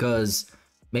 because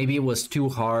maybe it was too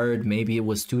hard, maybe it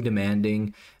was too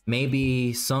demanding,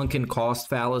 maybe sunken cost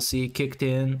fallacy kicked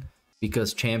in,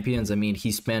 because Champions, I mean,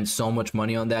 he spent so much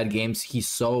money on that game. He's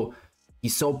so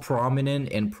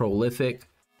prominent and prolific.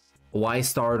 Why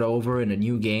start over in a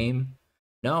new game?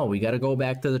 No, we got to go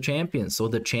back to the Champions. So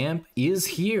the champ is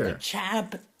here. The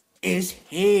champ is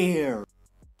here.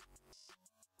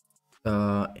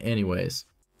 Anyways,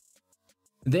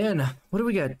 then what do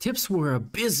we got? Tips were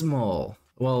abysmal.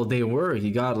 Well, they were.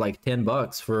 He got like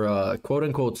 $10 for a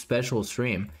quote-unquote special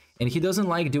stream, and he doesn't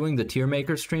like doing the tier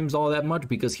maker streams all that much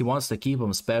because he wants to keep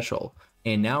them special.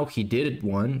 And now he did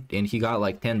one, and he got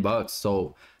like $10.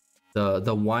 So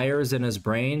the wires in his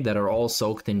brain that are all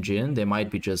soaked in gin, they might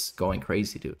be just going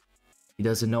crazy, dude. He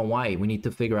doesn't know why. We need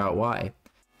to figure out why.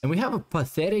 And we have a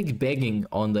pathetic begging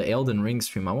on the Elden Ring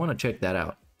stream. I want to check that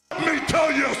out. Let me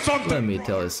tell you something. Let me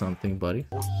tell you something, buddy.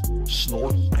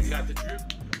 Snort. I got the drip.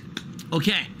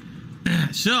 Okay,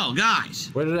 so guys,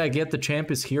 Where did I get the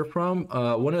champ is here from?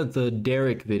 One of the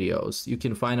Derek videos. You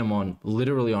can find him on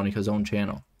literally on his own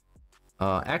channel.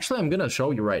 Actually, I'm gonna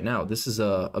show you right now. This is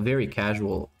a very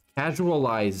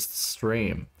casualized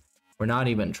stream. We're not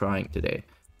even trying today.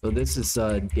 So this is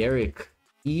Derek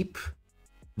Eep,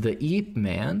 the Eep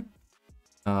man.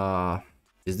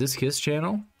 Is this his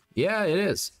channel? Yeah, it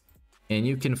is. And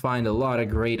you can find a lot of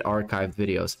great archived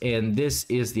videos. And this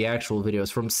is the actual videos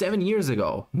from 7 years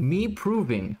ago. Me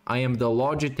proving I am the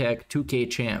Logitech 2K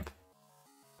champ.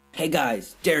 Hey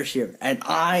guys, Darius here, and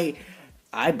I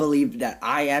believe that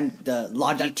I am the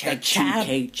Logitech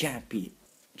 2K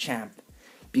champ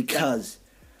because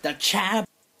the champ.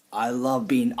 I love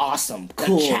being awesome,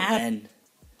 cool, and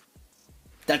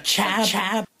The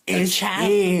champ is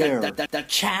here. The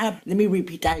champ. Let me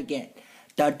repeat that again.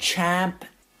 The champ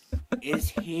is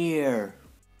here.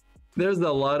 There's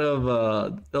a lot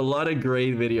of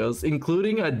great videos,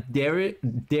 including a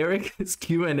Derek's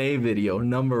Q&A video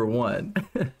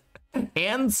 #1.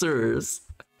 Answers.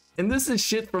 And this is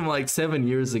shit from like 7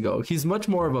 years ago. He's much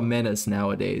more of a menace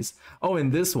nowadays. Oh,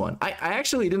 and this one. I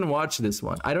actually didn't watch this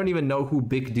one. I don't even know who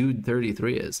Big Dude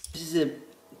 33 is.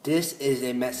 This is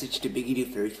a message to Big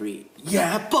Dude 33.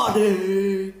 Yeah,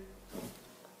 buddy.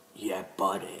 Yeah,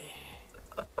 buddy.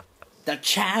 The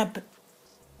champ.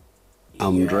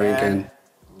 I'm drinking.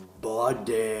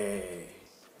 Buddy.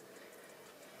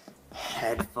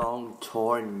 Headphone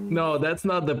torn. No, that's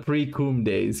not the pre-Coom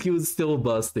days. He was still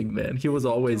busting, man. He was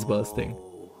always busting.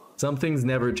 Some things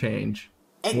never change.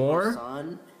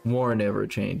 War never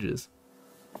changes.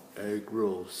 Egg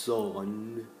roll,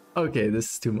 son. Okay,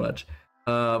 this is too much.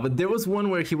 But there was one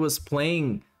where he was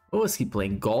playing... What was he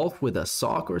playing? Golf with a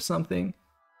sock or something?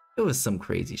 It was some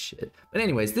crazy shit. But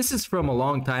anyways, this is from a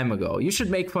long time ago. You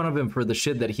should make fun of him for the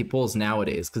shit that he pulls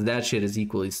nowadays, because that shit is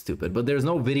equally stupid. But there's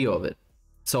no video of it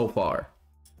so far.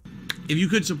 If you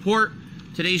could support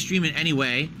today's stream in any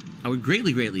way, I would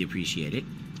greatly, greatly appreciate it.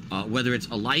 Whether it's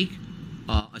a like,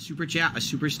 a super chat, a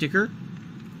super sticker,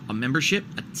 a membership,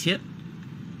 a tip,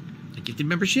 a gifted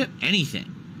membership, anything.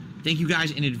 Thank you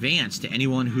guys in advance to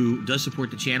anyone who does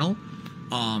support the channel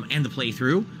and the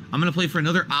playthrough. I'm going to play for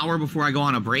another hour before I go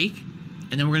on a break,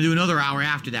 and then we're going to do another hour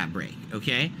after that break,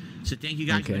 okay? So thank you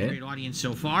guys for the great audience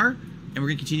so far. And we're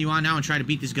going to continue on now and try to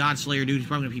beat this God Slayer dude. He's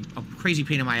probably going to be a crazy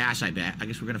pain in my ass, I bet. I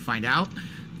guess we're going to find out.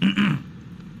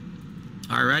 All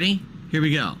right, ready? Here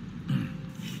we go.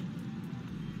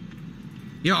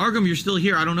 Yeah, Arkham, you're still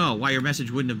here. I don't know why your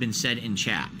message wouldn't have been said in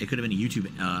chat. It could have been a YouTube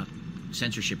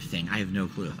censorship thing. I have no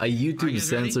clue. A YouTube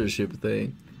censorship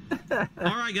thing. All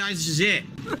right, guys, this is it.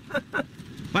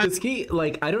 Because he,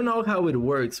 like, I don't know how it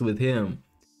works with him.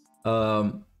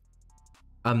 I'm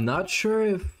not sure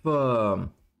if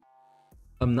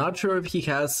he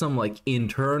has some like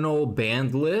internal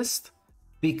banned list,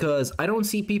 because I don't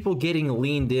see people getting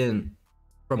leaned in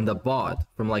from the bot,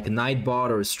 from like Nightbot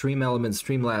or Stream Elements,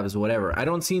 Streamlabs, whatever. I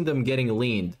don't see them getting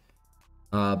leaned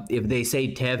if they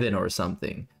say Tevin or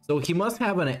something. So he must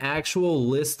have an actual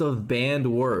list of banned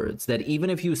words that even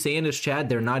if you say in his chat,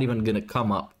 they're not even gonna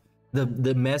come up.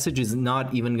 The message is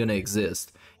not even gonna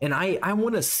exist. And I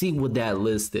want to see what that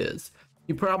list is.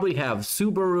 You probably have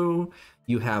Subaru,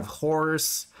 you have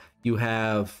Horse, you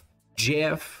have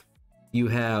Jeff, you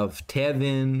have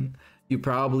Tevin, you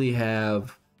probably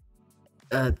have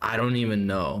I don't even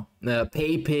know.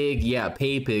 Paypig, yeah,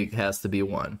 Paypig has to be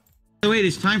one. By the way,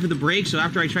 it's time for the break, so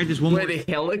after I tried this one more... Wait,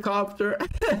 a helicopter?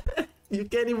 You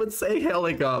can't even say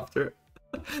helicopter.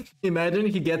 Imagine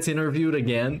he gets interviewed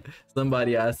again.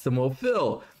 Somebody asks him, well,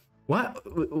 Phil,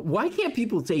 why can't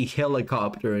people say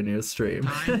helicopter in your stream?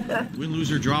 Win,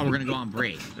 lose, or draw, we're gonna go on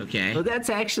break, okay? Well, that's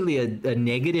actually a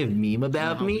negative meme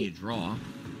about me. A draw,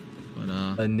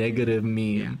 but a negative meme.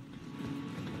 Yeah.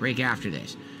 Break after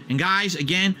this. And guys,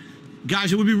 again,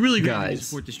 guys, it would be really great to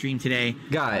support the stream today.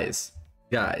 Guys,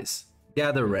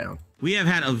 gather around. We have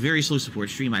had a very slow support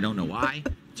stream. I don't know why.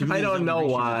 I don't know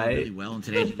why. Really well, and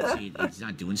today, as you can see, it's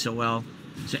not doing so well.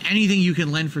 So anything you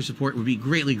can lend for support would be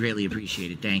greatly, greatly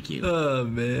appreciated. Thank you. Oh,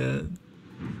 man.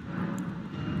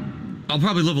 I'll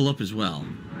probably level up as well.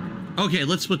 Okay,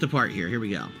 let's split the part here. Here we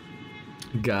go.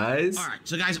 Guys. All right,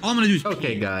 so guys, all I'm going to do is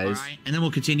okay, guys. All right, and then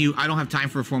we'll continue. I don't have time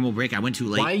for a formal break. I went too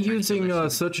late. Why using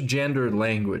such gendered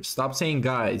language? Stop saying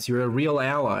guys. You're a real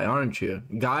ally, aren't you?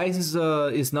 Guys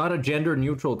is not a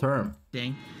gender-neutral term.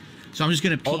 Dang. So I'm just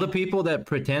gonna. All the people that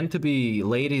pretend to be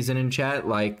ladies and in chat,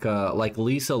 like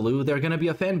Lisa Lou, they're gonna be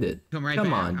offended. Come on, dude.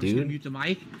 I'm just gonna mute the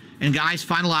mic. And guys,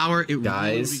 final hour. It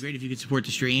really would be great if you could support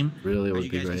the stream. Really would be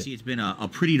great. You guys can see it's been a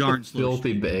pretty darn slow.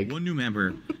 Filthy big. One new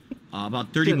member,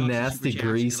 about 30 bucks. Nasty,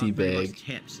 greasy bag.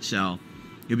 Tips. So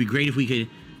it'd be great if we could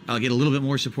get a little bit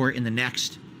more support in the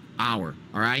next hour.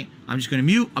 All right. I'm just gonna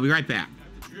mute. I'll be right back.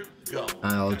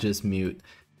 I'll just mute.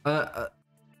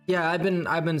 Yeah,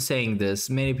 I've been saying this.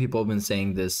 Many people have been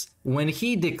saying this. When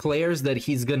he declares that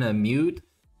he's gonna mute,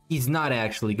 he's not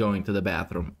actually going to the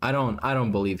bathroom. I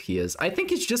don't believe he is. I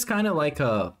think it's just kind of like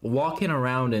a walking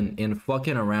around and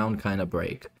fucking around kind of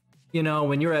break. You know,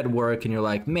 when you're at work and you're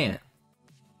like, man,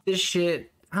 this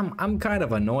shit, I'm kind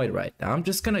of annoyed right now. I'm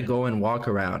just gonna go and walk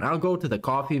around. I'll go to the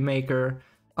coffee maker.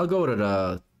 I'll go to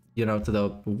the, you know, to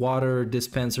the water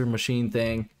dispenser machine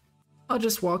thing. I'll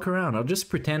just walk around. I'll just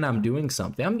pretend I'm doing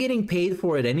something. I'm getting paid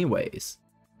for it anyways.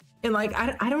 And like,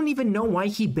 I don't even know why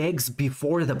he begs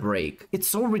before the break. It's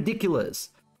so ridiculous.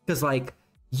 Because like,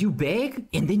 You beg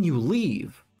and then you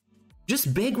leave.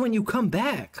 Just beg when you come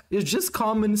back. It's just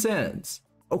common sense.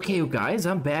 Okay, guys,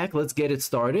 I'm back. Let's get it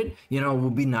started. You know, it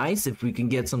would be nice if we can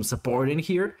get some support in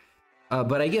here.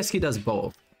 But I guess he does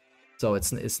both. So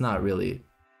it's not really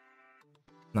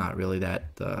that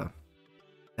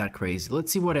that crazy.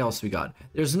 Let's see what else we got.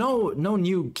 There's no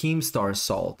new Keemstar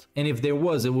Salt, and if there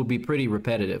was, it would be pretty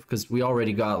repetitive because we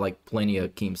already got like plenty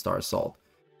of Keemstar Salt.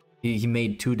 He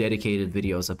made 2 dedicated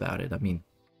videos about it. I mean,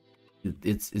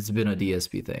 it's been a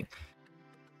DSP thing.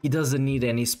 He doesn't need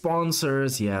any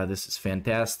sponsors. Yeah, this is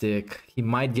fantastic. He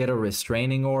might get a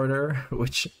restraining order,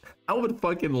 which I would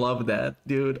fucking love that,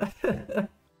 dude.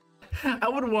 I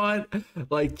would want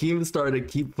like Keemstar to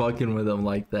keep fucking with him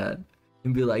like that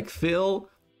and be like, Phil,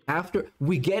 after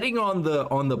we getting on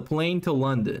the plane to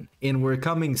London and we're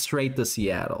coming straight to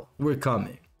Seattle. We're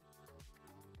coming.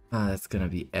 That's gonna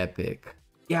be epic.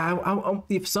 Yeah,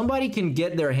 if somebody can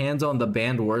get their hands on the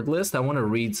banned word list, I want to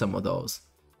read some of those.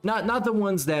 Not the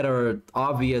ones that are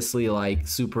obviously like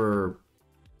super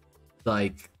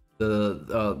like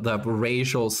the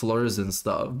racial slurs and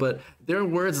stuff, but there are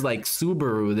words like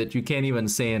Subaru that you can't even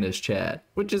say in his chat,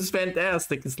 which is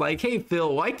fantastic. It's like, hey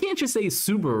Phil, why can't you say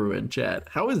Subaru in chat?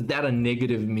 How is that a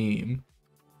negative meme?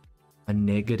 A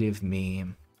negative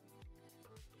meme.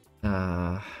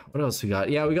 What else we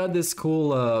got? Yeah, we got this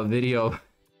cool video.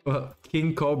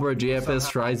 King Cobra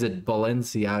JFS Tries It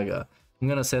Balenciaga. I'm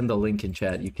gonna send the link in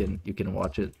chat. You can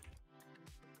watch it.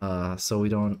 So we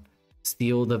don't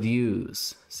steal the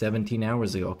views. 17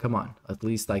 hours ago. Come on. At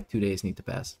least like 2 days need to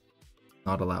pass.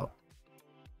 Not allowed.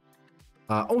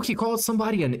 Oh, he called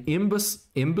somebody an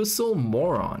imbecile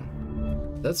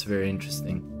moron. That's very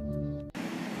interesting.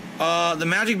 The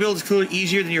magic build is clearly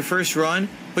easier than your first run,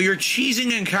 but you're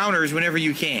cheesing encounters whenever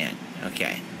you can.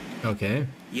 Okay. Okay.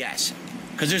 Yes.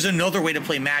 Because there's another way to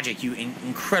play magic, you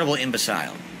incredible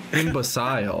imbecile.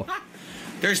 Imbecile.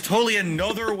 There's totally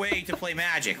another way to play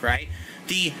magic, right?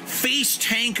 The face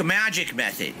tank magic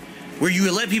method, where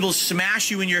you let people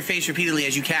smash you in your face repeatedly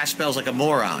as you cast spells like a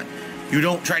moron. You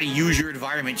don't try to use your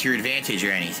environment to your advantage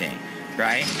or anything,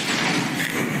 right?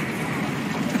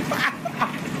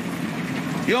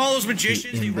 You know all those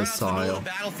magicians, they run out to the middle of the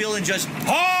battlefield and just,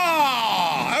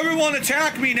 ah, everyone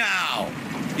attack me now.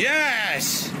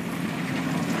 Yes.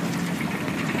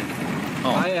 Oh,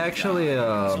 I actually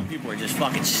some people are just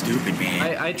fucking stupid,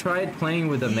 man. I tried playing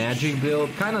with a magic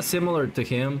build, kind of similar to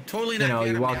him. Totally you know,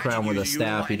 you walk around with a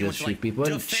staff, you just shoot people,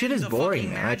 and shit is boring,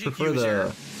 man. I prefer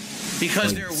the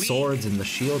because like, they're weak. Swords and the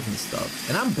shields and stuff,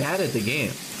 and I'm bad at the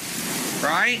game.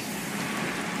 Right?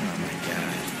 Oh my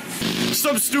god!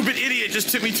 Some stupid idiot just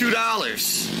tipped me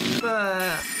 $2.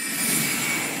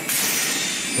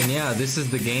 And yeah, this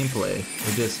is the gameplay.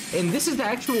 And this is the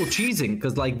actual cheesing,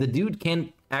 because like the dude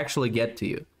can't actually get to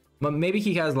you. But maybe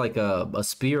he has like a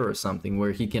spear or something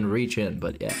where he can reach in,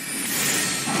 but yeah.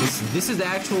 This is the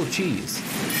actual cheese.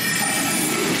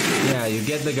 Yeah, you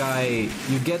get the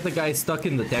guy stuck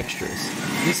in the textures.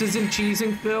 This isn't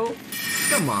cheesing, Phil?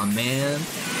 Come on, man.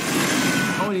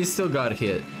 Oh, and he still got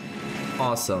hit.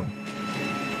 Awesome.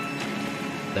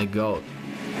 The GOAT.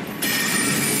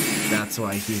 That's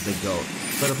why he's the GOAT.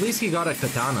 But at least he got a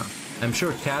katana. I'm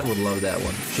sure Kat would love that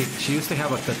one. She used to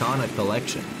have a katana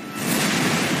collection.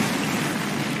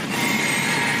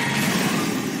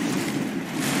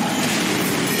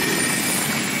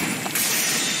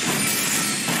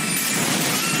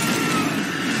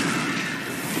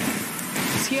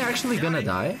 Is he actually gonna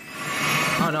die?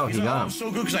 Oh no, he got him. So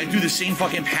good because I do the same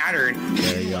fucking pattern.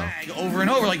 There you go. Over and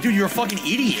over. Like, dude, you're a fucking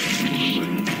idiot.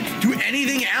 Do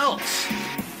anything else.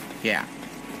 Yeah.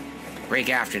 Break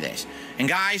after this. And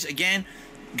guys, again,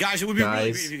 guys, it would be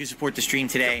really great if you could support the stream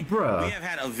today. Bruh. We have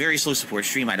had a very slow support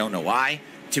stream. I don't know why.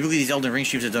 Typically, these Elden Ring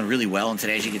streams have done really well, and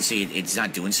today, as you can see, it's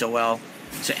not doing so well.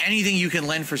 So anything you can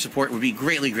lend for support would be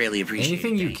greatly, greatly appreciated.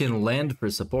 Anything you can lend for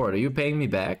support. Are you paying me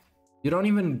back? You don't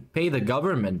even pay the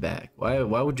government back. Why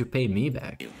would you pay me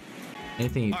back?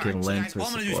 Anything you can lend for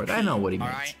support. I know what he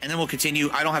means. All right, and then we'll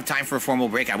continue. I don't have time for a formal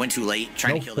break. I went too late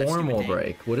trying to kill that stupid formal thing.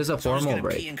 break. What is a formal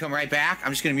break? Pee and come right back.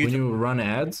 I'm just gonna mute when you run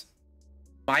ads.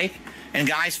 Mike and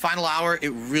guys, final hour. It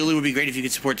really would be great if you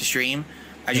could support the stream.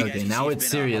 As you guys now see, it's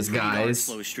serious, guys.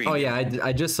 Oh yeah,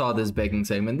 I just saw this begging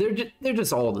segment. They're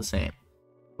just all the same,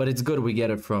 but it's good we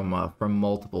get it from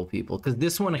multiple people because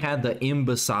this one had the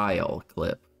imbecile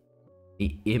clip.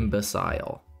 The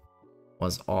imbecile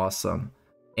was awesome.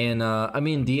 And I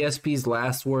mean, DSP's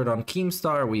last word on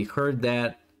Keemstar, we heard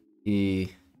that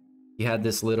he had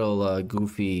this little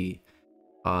goofy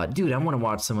dude. I want to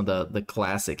watch some of the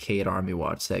classic Hate Army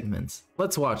Watch segments.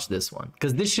 Let's watch this one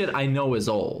because this shit I know is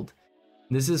old,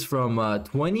 This is from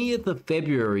 20th of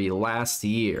February last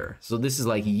year. So this is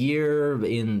like a year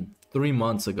in 3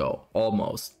 months ago,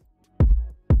 almost.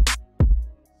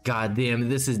 God damn,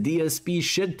 this is DSP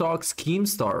Shit Talks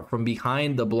Keemstar from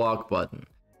behind the block button.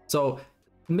 So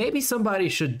maybe somebody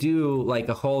should do like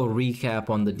a whole recap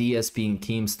on the DSP and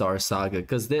Keemstar saga,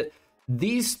 because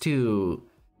these two,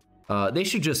 they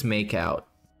should just make out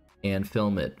and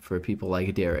film it for people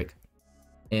like Derek,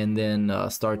 and then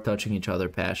start touching each other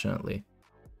passionately.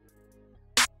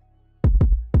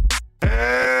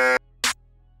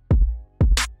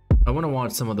 I want to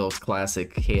watch some of those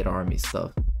classic Hate Army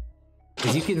stuff.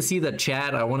 As you can see the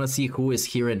chat, I want to see who is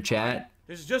here in chat.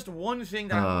 There's just one thing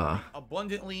that I want to make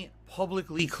abundantly,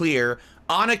 publicly clear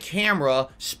on a camera,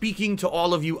 speaking to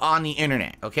all of you on the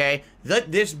internet, okay?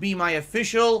 Let this be my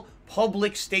official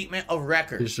public statement of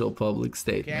record. Official public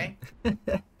statement. Okay?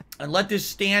 And let this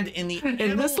stand in the...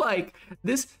 And this, like,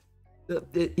 this...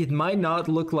 It might not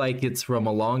look like it's from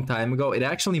a long time ago. It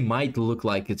actually might look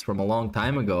like it's from a long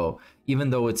time ago, even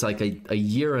though it's like a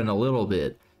year and a little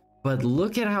bit. But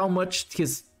look at how much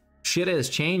his shit has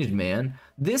changed, man.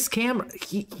 This camera,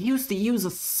 he used to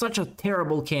use such a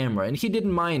terrible camera, and he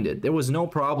didn't mind it. There was no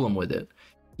problem with it.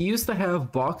 He used to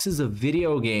have boxes of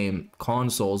video game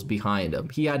consoles behind him.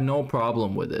 He had no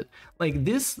problem with it. Like,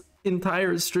 this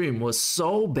entire stream was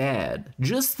so bad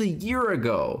just a year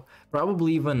ago.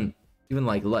 Probably even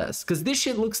like less, because this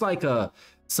shit looks like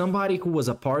somebody who was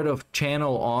a part of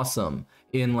Channel Awesome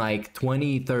in like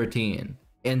 2013,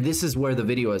 and this is where the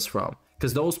video is from,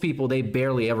 because those people, they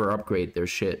barely ever upgrade their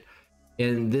shit,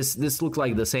 and this looks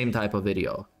like the same type of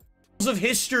video of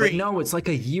history. But no, it's like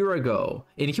a year ago,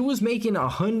 and he was making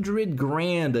 100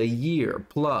 grand a year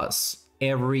plus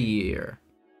every year.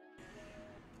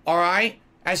 All right,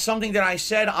 as something that I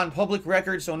said on public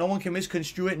record, so no one can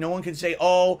misconstrue it. No one can say,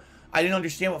 oh, I didn't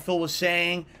understand what Phil was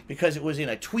saying because it was in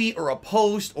a tweet or a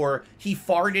post, or he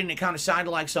farted and it kind of sounded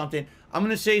like something. I'm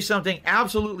going to say something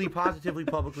absolutely positively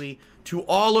publicly to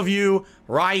all of you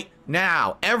right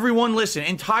now. Everyone listen,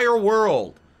 entire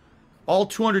world, all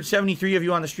 273 of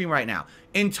you on the stream right now,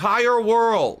 entire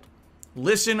world,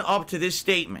 listen up to this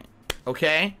statement,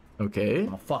 okay? Okay.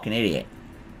 I'm a fucking idiot.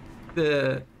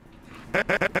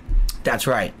 That's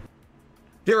right.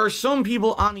 There are some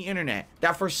people on the internet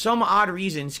that for some odd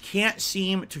reasons can't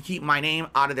seem to keep my name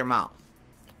out of their mouth.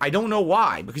 I don't know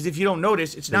why, because if you don't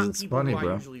notice, it's not people funny, who I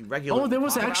bro. usually regularly Oh, there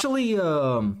was actually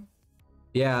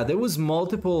yeah, there was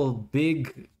multiple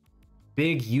big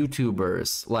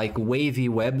YouTubers like Wavy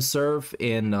Web Surf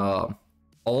in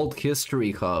Alt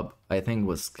History Hub, I think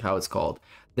was how it's called,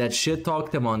 that shit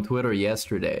talked him on Twitter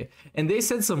yesterday, and they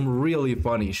said some really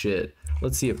funny shit.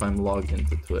 Let's see if I'm logged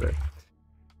into Twitter.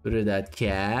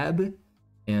 Twitter.cab,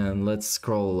 and let's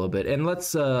scroll a little bit, and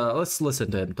let's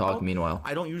listen to him talk. Meanwhile,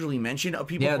 I don't usually mention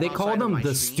people. Yeah, they from called outside of him my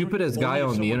the stream. stupidest Only guy if on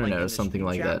the someone, internet in or the something stream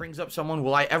like chat that. brings up someone,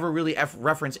 will I ever really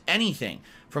reference anything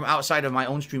from outside of my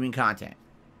own streaming content?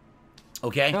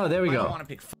 Okay. Oh, there we I don't go. wanna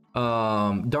pick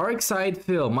Dark Side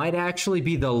Phil might actually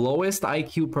be the lowest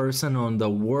IQ person on the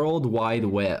World Wide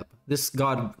Web. This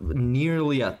got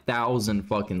nearly 1,000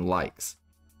 fucking likes,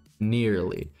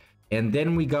 nearly. And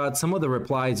then we got some of the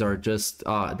replies are just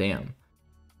damn.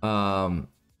 Then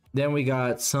we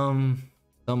got someone,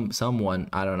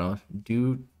 I don't know,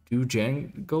 do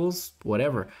jangles,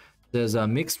 whatever. There's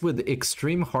mixed with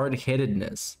extreme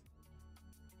hard-headedness.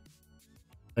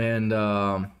 And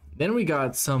then we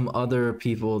got some other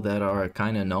people that are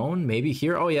kind of known, maybe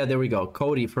here. Oh yeah, there we go.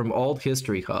 Cody from Alt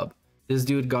History Hub. This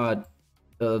dude got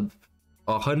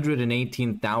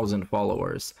 118,000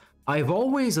 followers. I've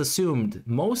always assumed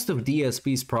most of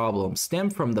DSP's problems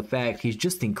stem from the fact he's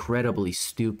just incredibly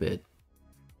stupid.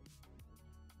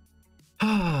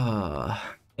 And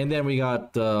then we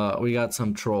got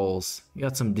some trolls. We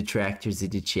got some detractors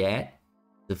in the chat.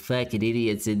 The fucking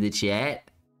idiots in the chat.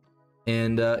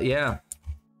 And yeah.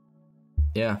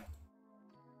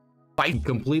 He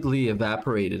completely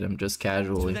evaporated him just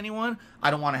casually. with anyone. I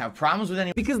don't want to have problems with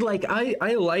anyone. Because like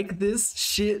I like this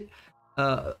shit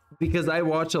because I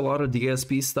watch a lot of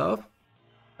DSP stuff,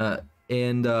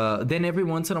 and then every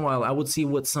once in a while I would see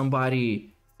what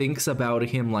somebody thinks about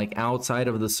him like outside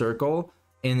of the circle,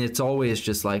 and it's always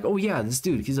just like, oh yeah, this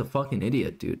dude, he's a fucking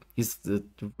idiot, dude. He's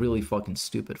really fucking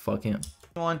stupid. Fuck him.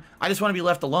 I just want to be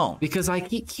left alone. Because like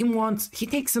he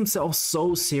takes himself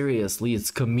so seriously.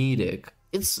 It's comedic.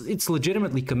 It's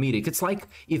legitimately comedic. It's like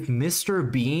if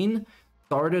Mr. Bean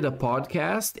started a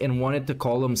podcast and wanted to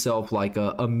call himself like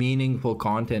a meaningful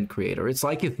content creator. It's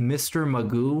like if Mr.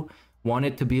 Magoo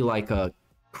wanted to be like a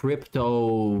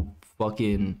crypto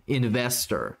fucking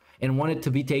investor and wanted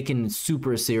to be taken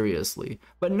super seriously.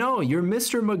 But no, you're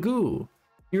Mr. Magoo.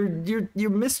 You're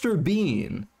Mr.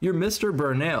 Bean. You're Mr.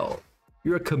 Burnell.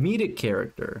 You're a comedic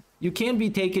character. You can't be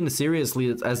taken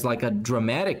seriously as like a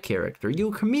dramatic character.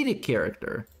 You're a comedic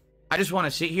character. I just want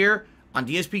to sit here on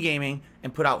DSP Gaming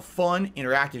and put out fun,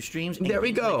 interactive streams. There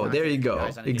we go. There you go.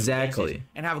 Exactly.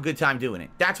 And have a good time doing it.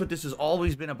 That's what this has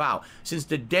always been about. Since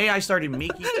the day I started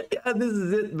making... Yeah, this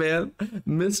is it, man.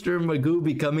 Mr. Magoo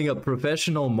becoming a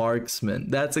professional marksman.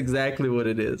 That's exactly what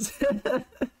it is.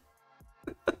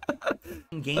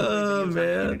 Oh, man. On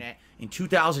the internet in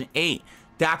 2008.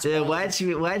 That's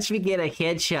watch me get a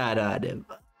headshot on him.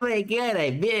 Oh my god,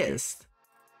 I missed.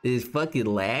 This fucking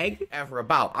lag? Ever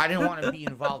about. I didn't want to be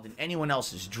involved in anyone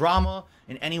else's drama,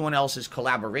 in anyone else's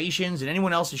collaborations, in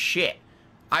anyone else's shit.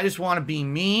 I just want to be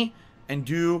me and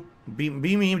be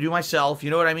me and do myself. You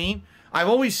know what I mean? I've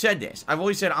always said this. I've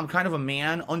always said I'm kind of a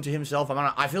man unto himself.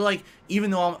 I feel like even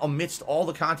though I'm amidst all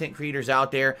the content creators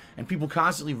out there and people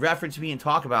constantly reference me and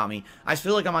talk about me, I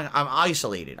feel like I'm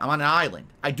isolated. I'm on an island.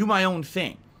 I do my own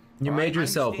thing. You made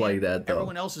yourself like that, though.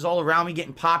 Everyone else is all around me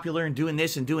getting popular and doing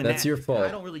this and doing that. That's your fault.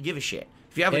 I don't really give a shit.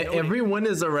 If you haven't noticed, everyone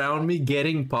is around me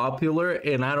getting popular,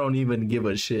 and I don't even give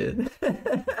a shit.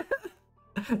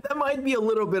 That might be a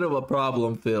little bit of a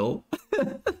problem, Phil.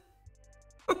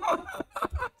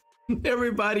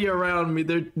 Everybody around me,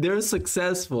 they're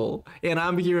successful, and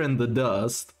I'm here in the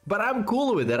dust. But I'm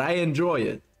cool with it. I enjoy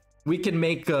it. We can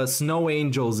make snow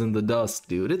angels in the dust,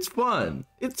 dude. It's fun.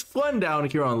 It's fun down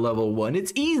here on level 1.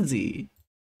 It's easy.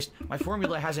 My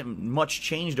formula hasn't much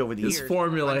changed over the years. This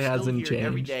formula hasn't changed.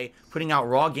 Every day, putting out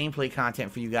raw gameplay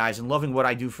content for you guys and loving what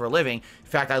I do for a living. In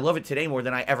fact, I love it today more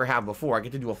than I ever have before. I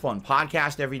get to do a fun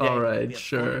podcast every day. All right,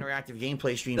 sure. Fun interactive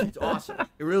gameplay streams. It's awesome.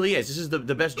 It really is. This is the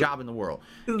best job in the world.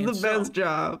 This is the best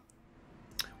job.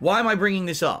 Why am I bringing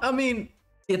this up? I mean,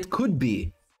 it could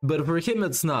be, but for him,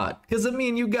 it's not. Because, I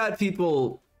mean, you got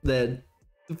people that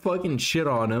fucking shit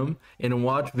on him and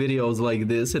watch videos like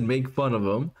this and make fun of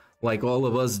him, like all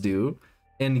of us do,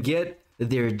 and get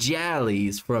their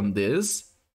jollies from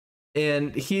this.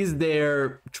 And he's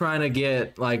there trying to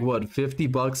get like what,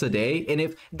 $50 a day. And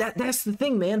if that's the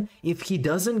thing, man, if he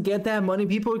doesn't get that money,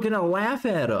 people are gonna laugh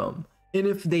at him. And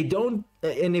if they don't,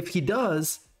 and if he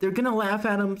does, they're gonna laugh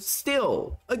at him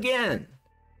still again.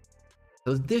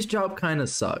 So this job kind of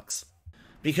sucks.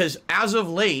 Because as of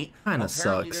late, kind of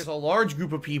sucks. There's a large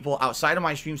group of people outside of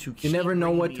my streams who you never know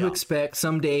what to expect.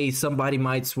 Someday somebody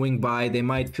might swing by, they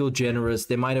might feel generous,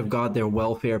 they might have got their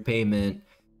welfare payment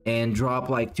and drop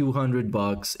like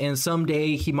 $200, and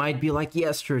someday he might be like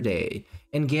yesterday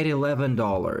and get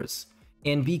 $11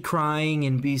 and be crying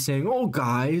and be saying, oh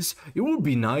guys, it would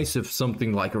be nice if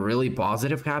something like really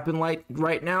positive happened like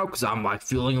right now, because I'm like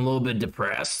feeling a little bit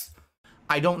depressed.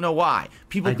 I don't know why.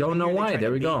 People. I don't know why.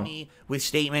 There we go. Me with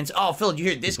statements. Oh, Phil, you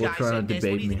hear this guy said this?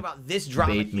 What do you think about this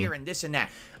drama here and this and that?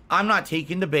 I'm not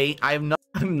taking the bait. I'm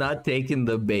not taking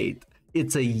the bait.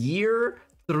 It's a year,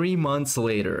 3 months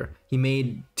later. He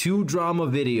made 2 drama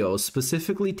videos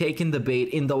specifically taking the bait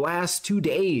in the last 2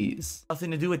 days.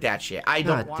 Nothing to do with that shit. I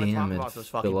don't want to talk about those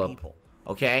fucking people.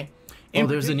 Okay. Oh,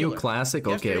 there's a new classic.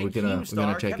 Okay, we're gonna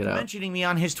check it out. Mentioning me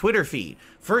on his Twitter feed.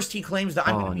 First, he claims that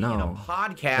I'm going to be in a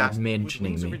podcast with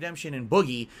Wings of Redemption and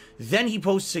Boogie. Then he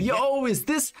posts again. Yo, has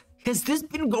this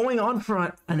been going on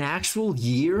for an actual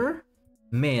year?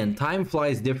 Man, time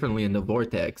flies differently in the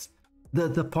Vortex.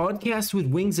 The podcast with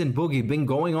Wings and Boogie been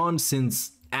going on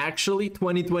since actually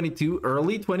 2022,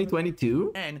 early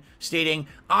 2022, and stating,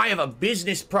 I have a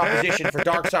business proposition for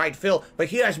Darkside Phil, but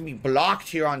he has me blocked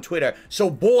here on Twitter. So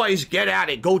boys, get at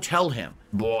it. Go tell him.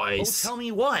 Boys, go tell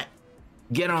me what.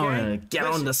 Get on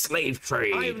the slave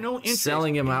trade. I have no interest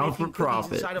selling him out for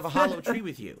profit inside of a hollow tree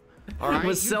with you. All right, I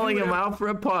was selling him out for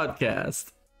a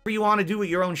podcast. Whatever you want to do with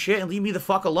your own shit and leave me the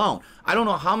fuck alone. I don't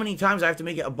know how many times I have to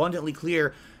make it abundantly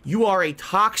clear. You are a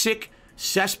toxic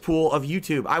cesspool of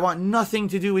YouTube. I want nothing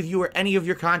to do with you or any of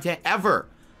your content ever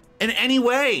in any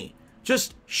way.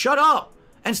 Just shut up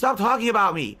and stop talking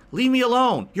about me. Leave me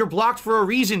alone. You're blocked for a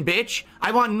reason, bitch.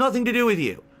 I want nothing to do with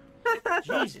you.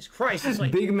 Jesus Christ. It's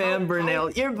like, big man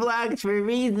Burnell, you're blocked for a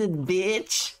reason,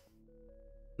 bitch.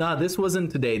 Nah, this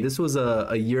wasn't today. This was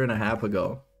a year and a half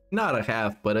ago. Not a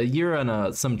half, but a year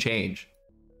and some change.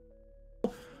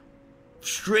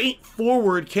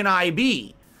 Straightforward can I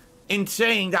be in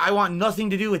saying that I want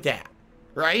nothing to do with that,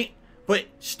 right? But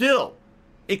still,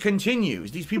 it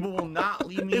continues. These people will not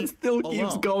leave me alone. It still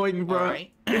keeps going, bro.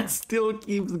 Right? It still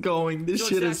keeps going. This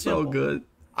shit is so good.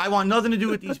 I want nothing to do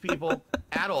with these people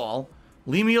at all.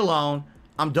 Leave me alone.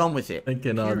 I'm done with it. I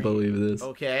cannot believe this.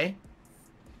 Okay?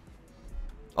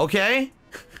 Okay?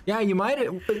 Yeah, you might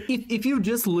have, if you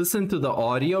just listened to the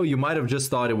audio, you might have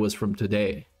just thought it was from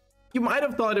today. You might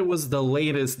have thought it was the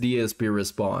latest DSP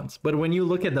response, but when you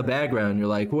look at the background, you're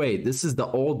like, wait, this is the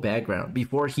old background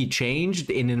before he changed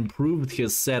and improved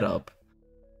his setup.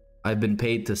 I've been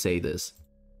paid to say this.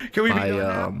 Can we be done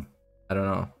now? I don't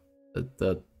know.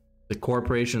 The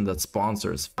corporation that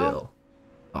sponsors Phil.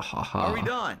 Are we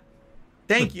done?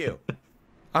 Thank you.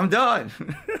 I'm done.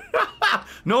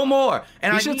 No more.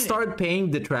 And we I should start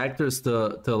paying detractors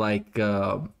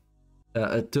to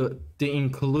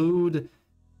include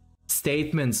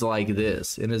statements like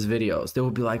this in his videos. They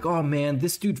will be like, oh man,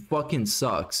 this dude fucking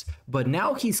sucks, but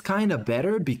now he's kind of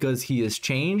better because he has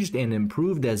changed and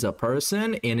improved as a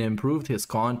person and improved his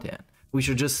content. We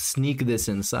should just sneak this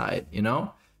inside, you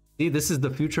know? See, this is the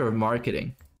future of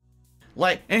marketing.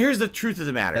 Like, and here's the truth of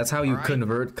the matter. That's how you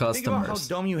convert customers. Think about how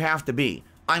dumb you have to be.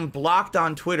 I'm blocked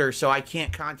on Twitter, so I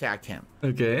can't contact him.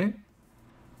 Okay.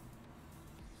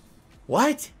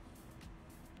 What?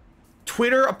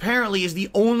 Twitter apparently is the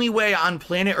only way on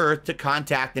planet Earth to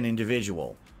contact an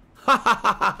individual.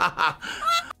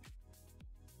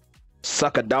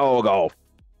 Suck a dog off.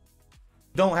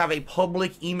 Don't have a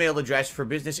public email address for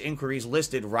business inquiries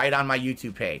listed right on my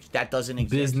YouTube page. That doesn't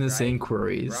exist. Business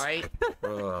inquiries. Right?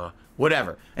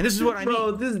 Whatever. And this is what I mean.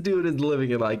 Bro, this dude is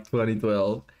living in like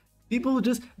 2012. People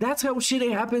just, that's how shit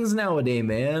happens nowadays,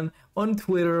 man. On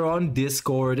Twitter, on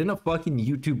Discord, in a fucking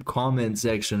YouTube comment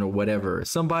section or whatever.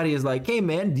 Somebody is like, hey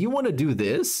man, do you want to do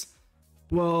this?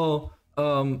 Well,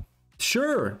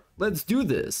 sure, let's do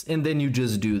this. And then you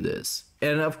just do this.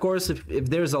 And of course, if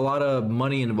there's a lot of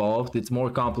money involved, it's more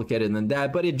complicated than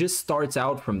that, but it just starts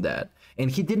out from that. And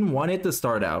he didn't want it to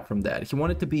start out from that. He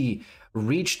wanted to be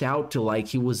reached out to like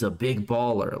he was a big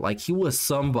baller, like he was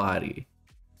somebody.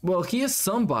 Well, he is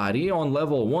somebody on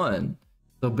level 1,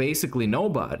 so basically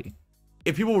nobody.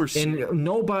 If people were and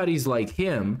nobody's like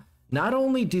him, not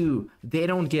only do they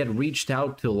don't get reached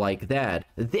out to like that,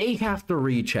 they have to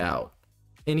reach out.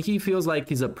 And he feels like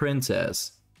he's a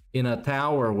princess in a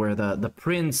tower where the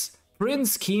Prince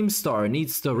Keemstar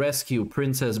needs to rescue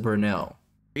Princess Burnell.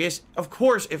 Yes, of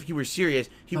course, if he were serious,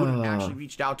 he would have actually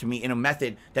reached out to me in a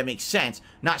method that makes sense,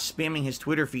 not spamming his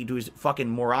Twitter feed to his fucking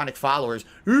moronic followers.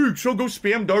 Hey, so go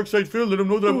spam Darkside Phil, let him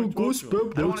know that I want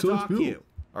to talk to you.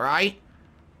 All right?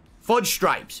 Fudge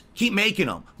stripes. Keep making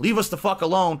them. Leave us the fuck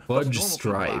alone. Fudge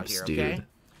stripes, here, okay? Dude.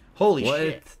 Holy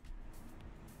shit.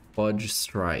 Fudge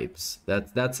stripes.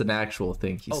 That's an actual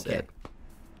thing he said.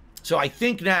 So I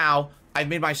think now I've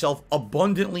made myself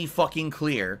abundantly fucking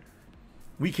clear.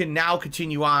 We can now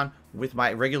continue on with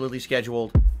my regularly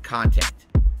scheduled content.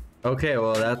 Okay,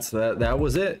 well that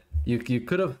was it. You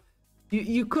could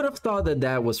have thought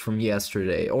that was from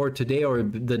yesterday or today or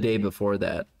the day before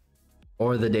that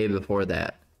or the day before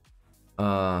that.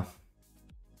 No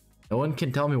one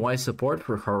can tell me why support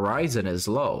for Horizon is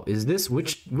low. Is this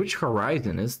which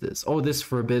Horizon is this? Oh, this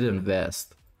Forbidden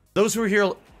West. Those who are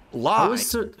here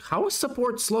live. How is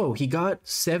support slow? He got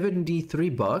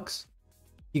 $73.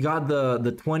 He got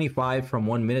the 25 from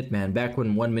 1 Minute Man back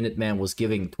when 1 Minute Man was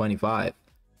giving 25.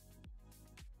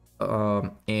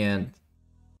 And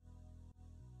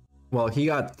well, he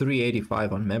got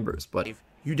 385 on members, but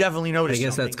you definitely noticed. I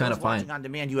guess that's kind of fine. On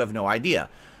demand, you have no idea.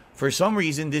 For some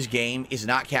reason, this game is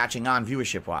not catching on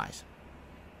viewership-wise.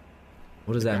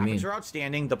 What does that mean? The graphics are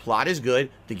outstanding. The plot is good.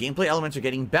 The gameplay elements are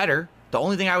getting better. The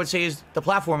only thing I would say is the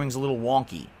platforming is a little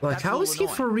wonky. Like, how is he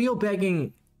for real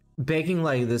begging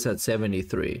like this at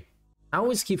 73?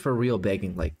 How is he for real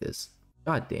begging like this?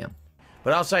 God damn.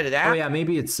 But outside of that, oh yeah,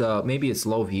 maybe it's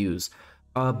low views.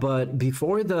 But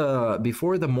before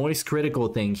the Moist Critical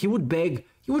thing, he would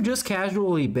just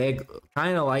casually beg,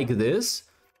 kind of like this,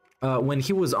 when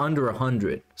he was under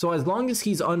 100. So as long as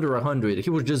he's under 100, he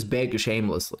would just beg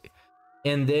shamelessly.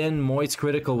 And then Moist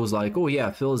Critical was like, oh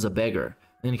yeah, Phil is a beggar.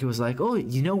 And he was like, oh,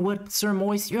 you know what, Sir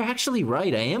Moist, you're actually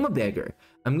right. I am a beggar.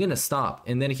 I'm gonna stop.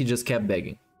 And then he just kept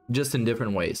begging, just in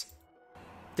different ways.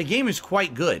 The game is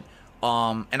quite good.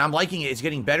 And I'm liking it. It's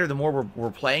getting better the more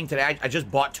we're playing today. I just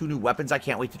bought 2 new weapons I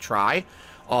can't wait to try.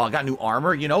 I got new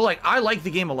armor. You know, like, I like the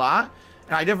game a lot.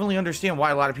 And I definitely understand why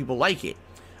a lot of people like it.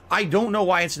 I don't know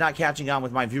why it's not catching on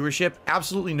with my viewership.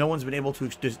 Absolutely no one's been able to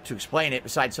explain it,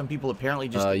 besides some people apparently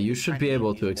just... you should be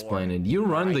able to explain it. You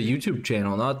run the YouTube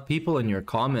channel, not people in your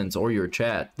comments or your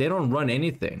chat. They don't run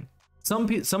anything. Some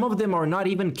of them are not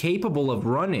even capable of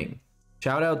running.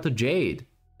 Shout out to Jade,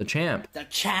 the champ. The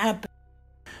champ.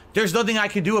 There's nothing I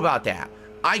can do about that.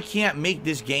 I can't make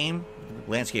this game...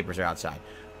 Landscapers are outside.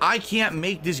 I can't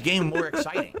make this game more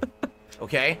exciting.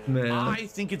 okay? Man. I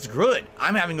think it's good.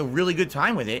 I'm having a really good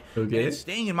time with it. Okay. And it's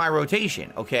staying in my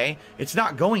rotation, okay? It's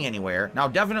not going anywhere. Now,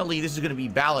 definitely, this is going to be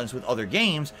balanced with other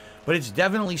games, but it's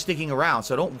definitely sticking around.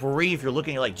 So don't worry if you're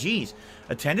looking like, geez,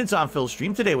 attendance on Phil's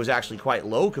stream today was actually quite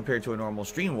low compared to a normal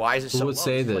stream. Why is it so low? Who would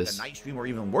say Is it this? like a night stream or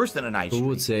even worse than a night stream? Who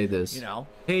would say this? You know?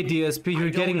 Hey, DSP,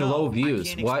 you're getting know. low I views.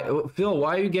 can't Why, Phil,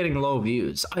 why are you getting low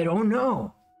views? I don't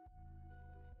know.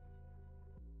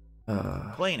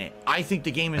 Playing it. I think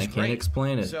the game is great. I can't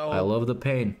explain it. So, I love the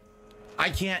pain. I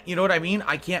can't, you know what I mean?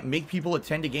 I can't make people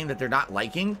attend a game that they're not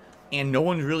liking, and no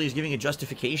one really is giving a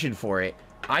justification for it.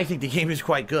 I think the game is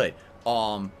quite good.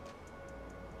 I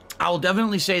will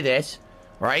definitely say this,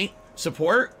 right?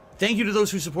 Support. Thank you to those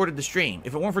who supported the stream.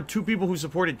 If it weren't for 2 people who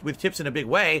supported with tips in a big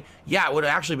way, yeah, it would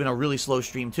have actually been a really slow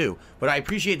stream too. But I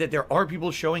appreciate that there are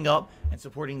people showing up and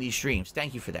supporting these streams.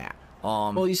 Thank you for that.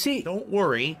 Well, you see, don't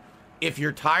worry. If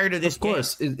you're tired of this of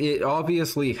course, it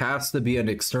obviously has to be an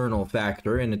external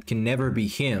factor, and it can never be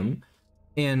him.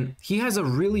 And he has a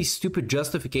really stupid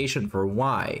justification for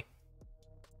why.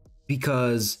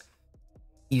 Because,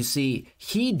 you see,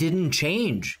 he didn't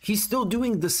change. He's still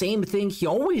doing the same thing he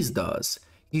always does.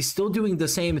 He's still doing the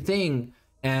same thing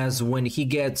as when he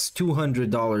gets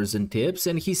 $200 in tips,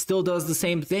 and he still does the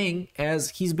same thing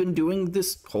as he's been doing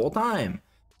this whole time.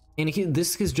 And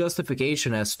this is his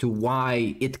justification as to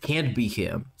why it can't be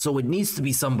him. So it needs to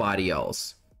be somebody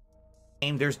else.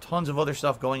 There's tons of other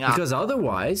stuff going on. Because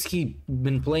otherwise, he'd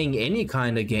been playing any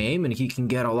kind of game, and he can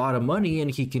get a lot of money, and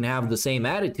he can have the same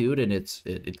attitude, and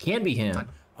it can't be him.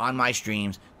 On my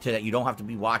streams, so that you don't have to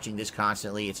be watching this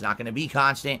constantly. It's not going to be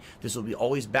constant. This will be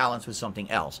always balanced with something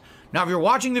else. Now, if you're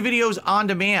watching the videos on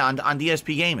demand on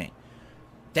DSP Gaming,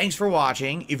 thanks for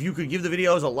watching. If you could give the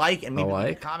videos a like and maybe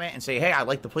a comment and say, hey, I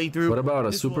like the playthrough. What about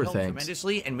a this super will help thanks?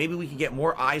 Tremendously, and maybe we can get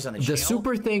more eyes on the channel. The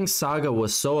super thanks saga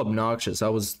was so obnoxious. I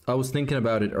was thinking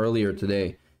about it earlier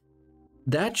today.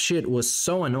 That shit was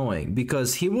so annoying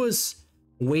because he was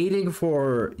waiting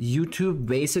for YouTube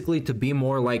basically to be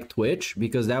more like Twitch,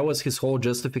 because that was his whole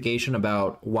justification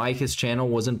about why his channel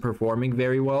wasn't performing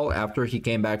very well after he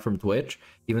came back from Twitch,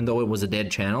 even though it was a dead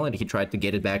channel and he tried to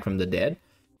get it back from the dead.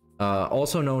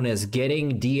 Also known as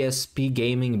getting DSP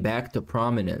Gaming back to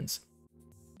prominence.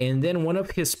 And then one of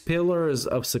his pillars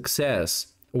of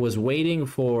success was waiting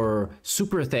for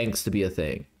super thanks to be a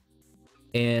thing.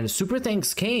 And super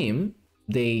thanks came,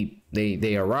 they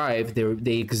arrived,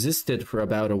 they existed for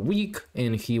about a week,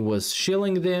 and he was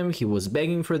shilling them, he was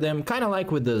begging for them, kind of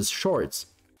like with the shorts,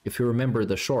 if you remember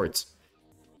the shorts.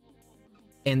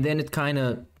 And then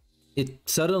it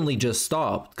suddenly just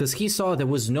stopped because he saw there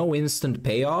was no instant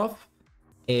payoff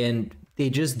and they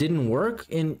just didn't work,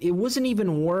 and it wasn't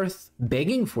even worth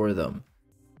begging for them.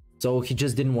 So he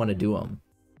just didn't want to do them.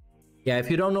 Yeah,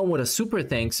 if you don't know what a super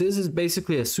thanks is, it's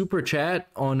basically a super chat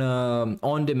on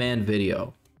on-demand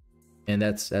video. And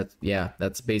that's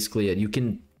basically it. You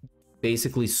can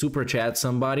basically super chat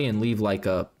somebody and leave like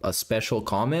a special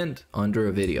comment under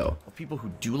a video. People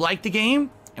who do like the game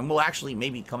and will actually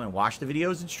maybe come and watch the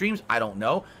videos and streams, I don't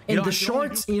know. And the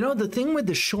shorts, you know, the thing with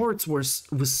the shorts was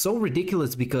so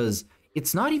ridiculous because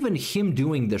it's not even him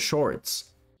doing the shorts.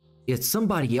 It's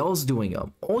somebody else doing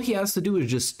them. All he has to do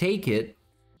is just take it,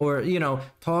 or, you know,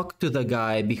 talk to the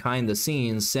guy behind the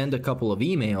scenes, send a couple of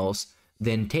emails,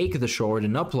 then take the short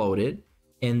and upload it,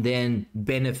 and then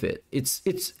benefit.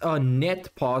 It's a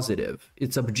net positive.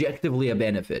 It's objectively a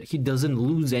benefit. He doesn't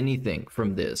lose anything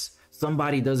from this.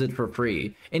 Somebody does it for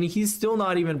free, and he's still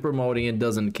not even promoting and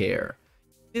doesn't care.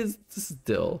 This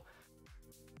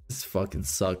fucking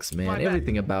sucks, man.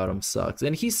 Everything about him sucks,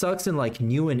 and he sucks in like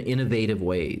new and innovative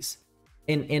ways.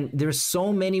 And there's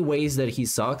so many ways that he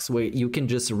sucks where you can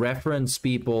just reference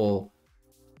people.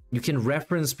 You can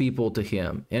reference people to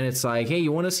him, and it's like, hey,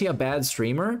 you want to see a bad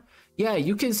streamer? Yeah,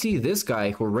 you can see this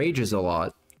guy who rages a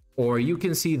lot, or you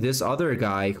can see this other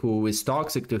guy who is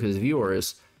toxic to his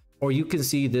viewers, or you can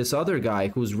see this other guy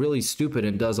who's really stupid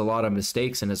and does a lot of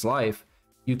mistakes in his life.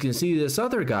 You can see this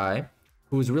other guy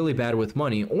who's really bad with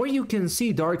money, or you can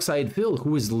see Darkside Phil,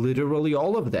 who is literally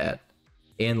all of that,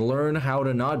 and learn how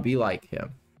to not be like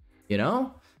him, you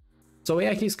know? So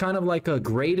yeah, he's kind of like a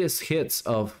greatest hits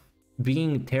of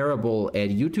being terrible at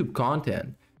YouTube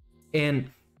content.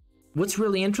 And what's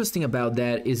really interesting about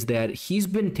that is that he's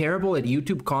been terrible at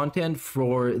YouTube content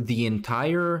for the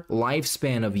entire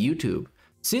lifespan of YouTube.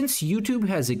 Since YouTube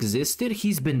has existed,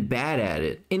 he's been bad at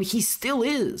it, and he still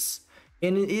is.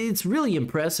 And it's really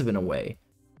impressive in a way.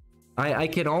 I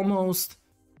can almost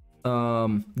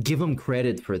give him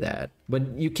credit for that, but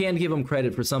you can't give him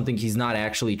credit for something he's not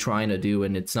actually trying to do,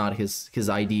 and it's not his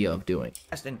idea of doing.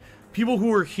 And people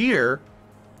who are here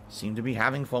seem to be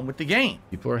having fun with the game.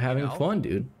 People are having fun,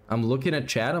 dude. I'm looking at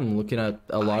chat. I'm looking at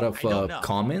a lot of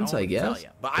comments, I guess.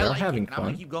 But they're I like having fun. fun.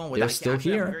 I'm gonna keep going with They're that. still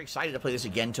Actually, here. I'm very excited to play this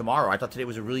again tomorrow. I thought today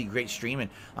was a really great stream, and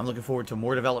I'm looking forward to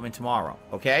more development tomorrow.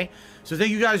 Okay? So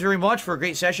thank you guys very much for a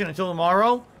great session. Until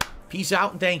tomorrow, peace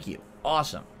out and thank you.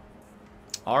 Awesome.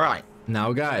 All right.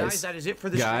 Now, guys. So guys, that is it for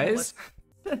the guys.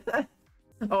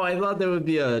 Oh, I thought there would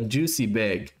be a juicy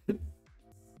bag.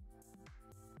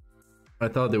 I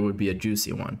thought there would be a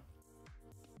juicy one.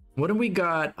 What do we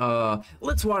got?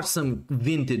 Let's watch some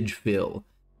vintage Phil.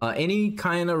 Any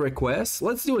kind of requests?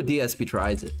 Let's do a DSP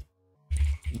Tries It.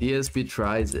 DSP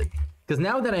Tries It. Because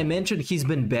now that I mentioned he's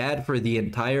been bad for the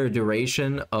entire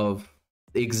duration of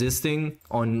existing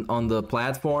on the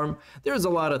platform, there's a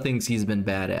lot of things he's been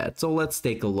bad at. So let's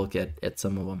take a look at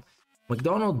some of them.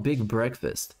 McDonald's Big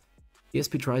Breakfast.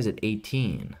 DSP Tries It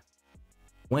 18.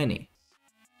 20.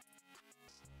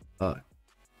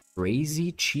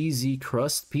 Crazy cheesy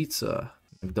crust pizza.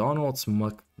 McDonald's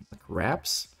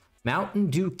McWraps. Mountain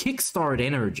Dew Kickstart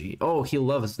Energy. Oh, he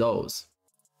loves those.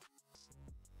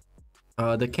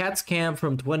 The Cats Camp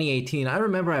from 2018. I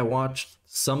remember I watched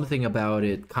something about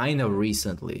it kind of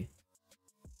recently.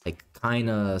 Like kind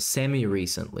of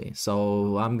semi-recently.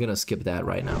 So I'm gonna skip that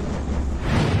right now.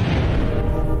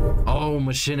 Oh,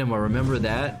 Machinima, remember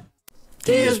that?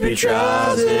 DSP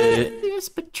Tries It.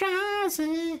 DSP Tries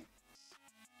It.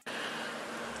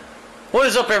 What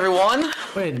is up, everyone?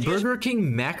 Wait, Burger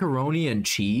King macaroni and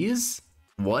cheese?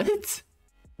 What?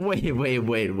 Wait.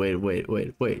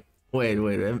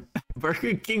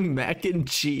 Burger King mac and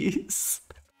cheese?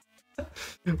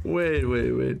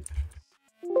 Wait.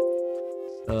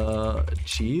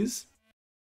 Cheese?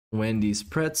 Wendy's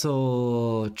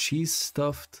pretzel, cheese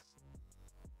stuffed.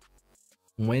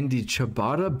 Wendy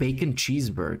ciabatta bacon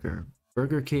cheeseburger.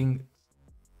 Burger King.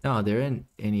 No, there ain't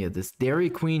any of this. Dairy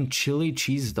Queen chili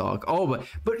cheese dog. Oh,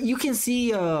 but you can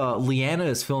see Leanna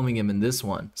is filming him in this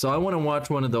one. So I want to watch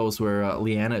one of those where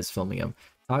Leanna is filming him.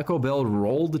 Taco Bell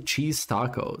rolled cheese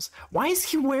tacos. Why is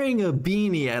he wearing a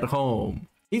beanie at home?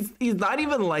 He's not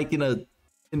even like in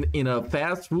a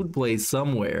fast food place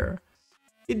somewhere.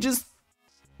 He's just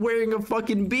wearing a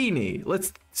fucking beanie.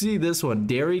 Let's see this one.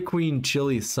 Dairy Queen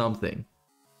chili something.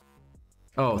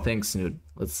 Oh, thanks, Snood.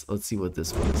 Let's see what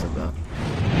this one is about.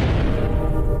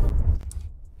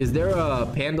 Is there a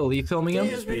Panda Lee filming him?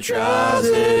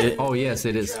 Oh, yes,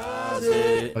 it is.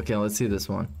 Okay, let's see this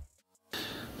one.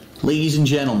 Ladies and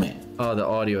gentlemen. Oh, the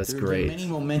audio is great. Many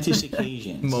momentous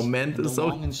occasions. Momentous. The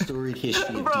long and storied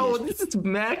history of Bro, DSP. this is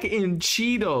mac and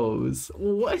Cheetos.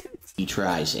 What? He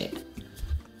tries it.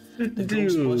 The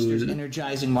Ghostbusters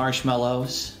energizing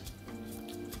marshmallows.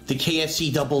 The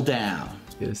KFC Double Down.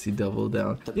 KFC Double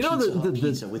Down. You know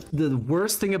the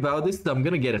worst thing about this is I'm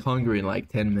gonna get hungry in like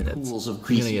 10 minutes. Pools of I'm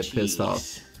greasy gonna get cheese. pissed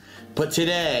off. But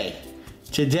today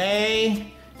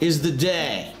is the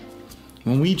day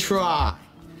when we try.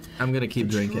 I'm gonna keep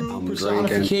drinking.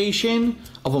 Personification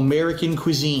of American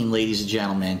cuisine, ladies and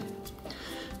gentlemen.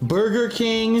 Burger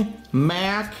King,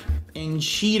 Mac, and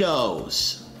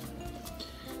Cheetos.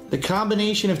 The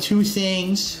combination of two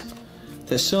things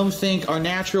that some think are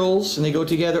naturals and they go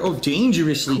together. Oh,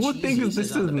 dangerously Who cheesy. thinks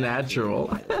this is natural?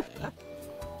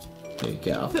 There you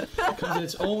go. It comes in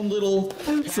its own little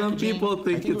Some people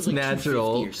think it's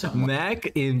natural. Mac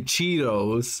and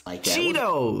Cheetos. Like that.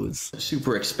 Cheetos!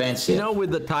 Super expensive. You know, with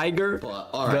the tiger, But,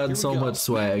 all right, here got we so go. much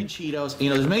swag. Cheetos.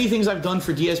 You know, there's many things I've done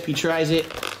for DSP Tries It.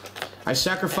 I've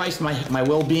sacrificed my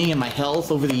well-being and my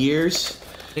health over the years.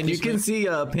 And you can see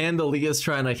Panda Lee is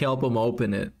trying to help him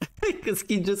open it. Because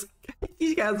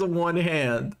he has one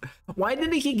hand. Why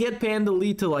didn't he get Panda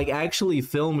Lee to like actually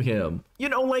film him? You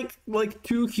know, like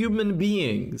two human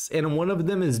beings. And one of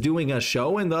them is doing a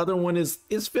show and the other one is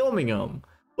filming him.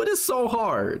 What is so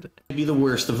hard? Be the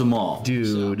worst of them all.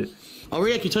 Dude. So,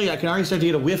 already I can tell you, I can already start to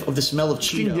get a whiff of the smell of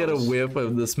Cheetos. You can get a whiff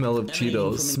of the smell of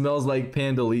Cheetos. Smells like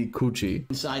Panda Lee coochie.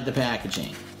 Inside the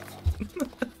packaging.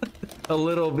 A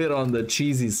little bit on the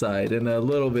cheesy side and a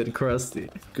little bit crusty.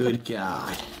 Good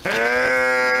God.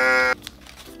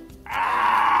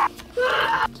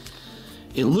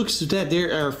 It looks that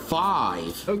there are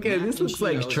 5. Okay, this looks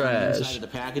like trash. Inside of the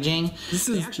packaging. This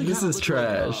is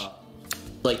trash.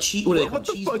 Like cheese. What are they called? What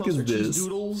the Cheese fuck puffs is or cheese this?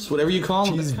 doodles, whatever you call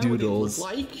them. Cheese That's kinda doodles.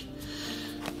 what they look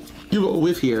like. Give it a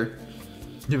whiff here.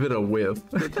 Give it a whiff.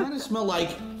 They kind of smell like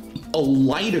a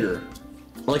lighter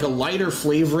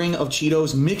flavoring of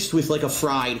Cheetos mixed with like a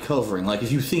fried covering. Like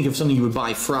if you think of something you would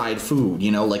buy fried food,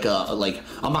 you know, like a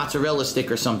mozzarella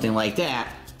stick or something like that.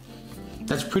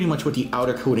 That's pretty much what the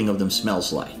outer coating of them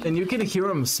smells like. And you can hear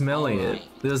him smelling it.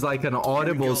 There's like an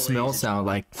audible smell sound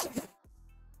like.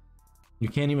 You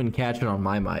can't even catch it on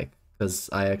my mic because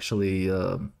I actually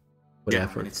put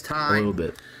effort. It's time. A little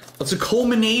bit. It's a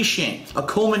culmination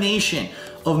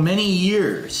of many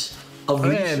years of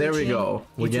yeah, there we go.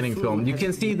 We're into getting food. filmed. You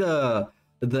can see the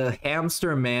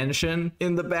hamster mansion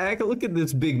in the back. Look at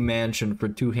this big mansion for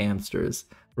 2 hamsters.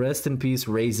 Rest in peace,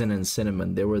 Raisin and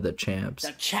Cinnamon. They were the champs.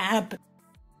 The champ.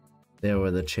 They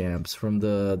were the champs from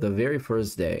the very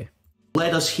first day.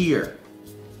 Let us hear.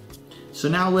 So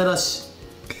now let us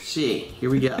see. Here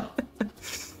we go.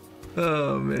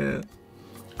 Oh man.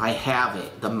 I have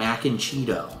it. The mac and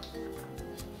Cheeto.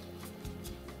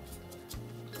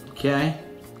 Okay.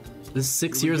 This is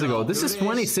 6 years ago. This is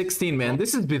 2016, man.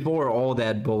 This is before all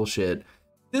that bullshit.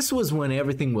 This was when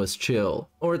everything was chill,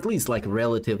 or at least like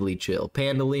relatively chill.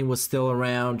 Pandaline was still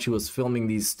around. She was filming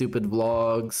these stupid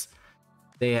vlogs.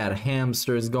 They had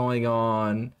hamsters going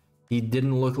on. He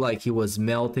didn't look like he was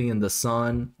melting in the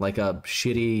sun, like a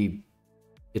shitty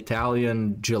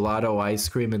Italian gelato ice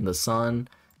cream in the sun.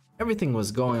 Everything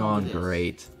was going on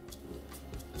great.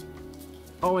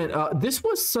 Oh, and this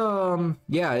was,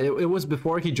 yeah, it was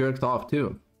before he jerked off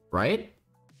too, right? I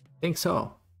think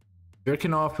so.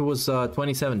 Jerking off, it was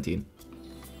 2017.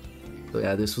 So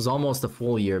yeah, this was almost a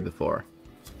full year before.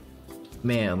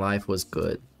 Man, life was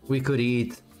good. We could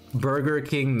eat Burger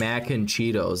King mac and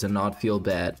Cheetos and not feel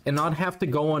bad. And not have to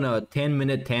go on a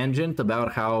 10-minute tangent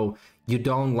about how you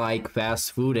don't like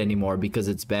fast food anymore because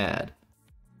it's bad.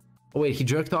 Oh wait, he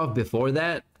jerked off before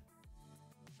that?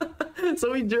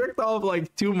 So he jerked off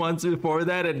like 2 months before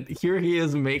that, and here he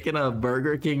is making a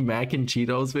Burger King mac and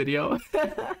Cheetos video.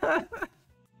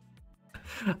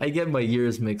 I get my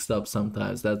years mixed up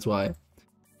sometimes, that's why.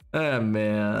 Oh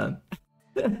man.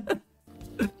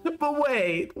 But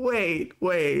wait,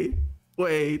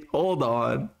 hold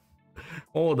on.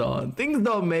 Things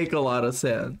don't make a lot of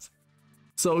sense.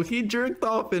 So he jerked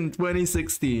off in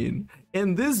 2016,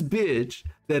 and this bitch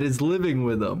that is living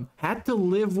with him had to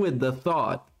live with the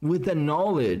thought, with the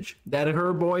knowledge that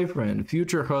her boyfriend,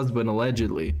 future husband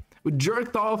allegedly,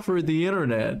 jerked off for the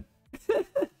internet.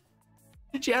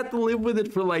 She had to live with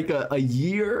it for like a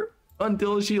year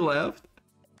until she left.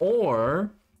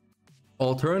 Or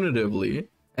alternatively,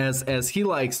 as he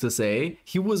likes to say,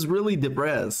 he was really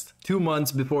depressed 2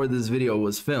 months before this video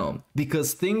was filmed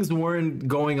because things weren't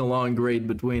going along great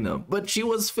between them. But she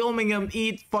was filming him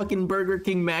eat fucking Burger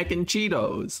King mac and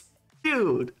Cheetos.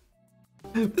 Dude,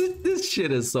 this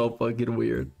shit is so fucking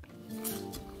weird.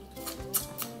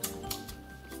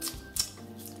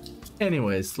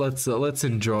 Anyways, let's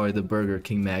enjoy the Burger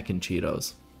King mac and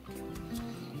Cheetos.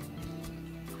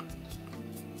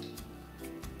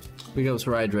 Big ups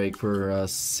Rye Drake for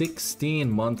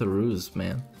 16 month-a-roos,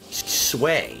 man.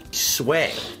 Sway.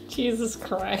 Jesus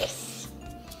Christ.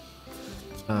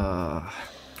 I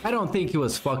don't think he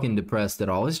was fucking depressed at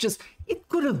all. It's just, it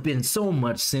could have been so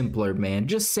much simpler, man.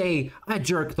 Just say, I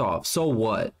jerked off, so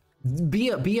what? Be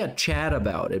a chat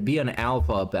about it. Be an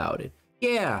alpha about it.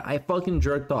 Yeah, I fucking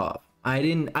jerked off. I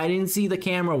didn't see the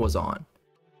camera was on.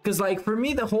 Cause like for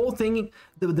me, the whole thing,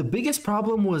 the biggest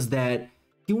problem was that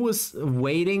he was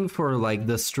waiting for like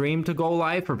the stream to go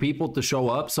live for people to show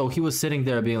up. So he was sitting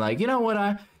there being like, you know what,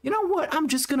 I'm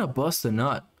just gonna bust a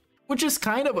nut, which is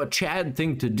kind of a Chad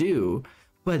thing to do.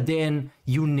 But then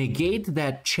you negate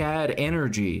that Chad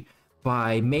energy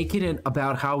by making it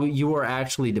about how you are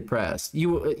actually depressed.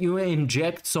 You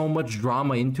inject so much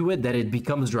drama into it that it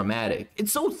becomes dramatic.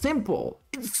 It's so simple.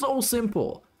 It's so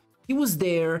simple. He was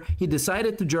there, he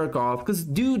decided to jerk off, because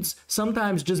dudes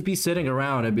sometimes just be sitting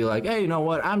around and be like, hey, you know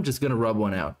what, I'm just gonna rub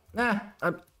one out.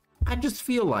 I just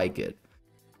feel like it.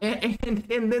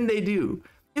 And then they do.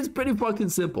 It's pretty fucking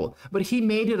simple. But he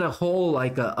made it a whole,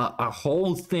 like a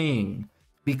whole thing,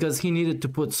 because he needed to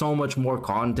put so much more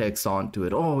context onto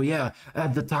it. Oh yeah,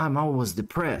 at the time I was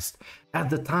depressed.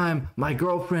 At the time my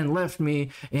girlfriend left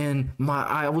me, and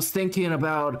I was thinking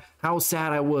about how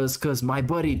sad I was because my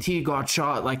buddy T got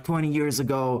shot like 20 years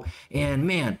ago, and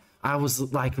man, I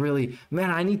was like, really, man,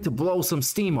 I need to blow some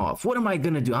steam off. What am I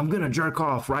gonna do? I'm gonna jerk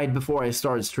off right before I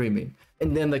start streaming.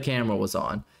 And then the camera was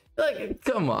on. Like,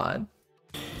 come on.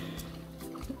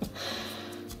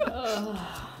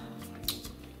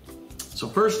 So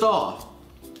first off,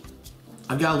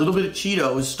 I've got a little bit of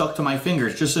Cheetos stuck to my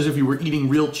fingers, just as if you were eating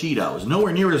real Cheetos.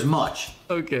 Nowhere near as much.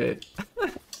 Okay.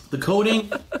 The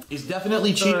coating is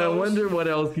definitely Cheetos. I wonder what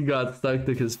else he got stuck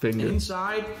to his finger.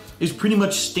 Inside is pretty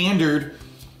much standard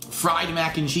fried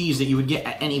mac and cheese that you would get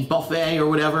at any buffet or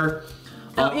whatever.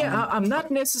 Yeah, I'm not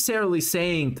necessarily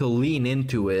saying to lean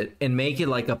into it and make it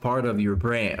like a part of your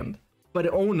brand, but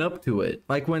own up to it.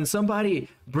 Like when somebody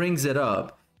brings it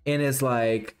up and it's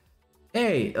like,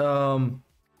 hey,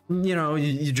 you know,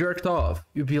 you jerked off.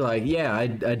 You'd be like, yeah, I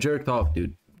jerked off,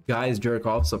 dude. Guys jerk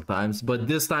off sometimes, but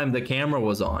this time the camera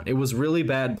was on. It was really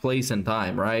bad place and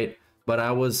time, right? But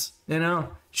I was, you know,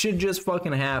 shit just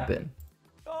fucking happened.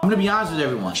 I'm gonna be honest with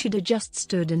everyone. Should have just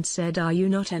stood and said, "Are you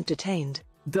not entertained?"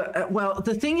 Well,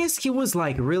 the thing is, he was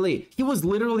like he was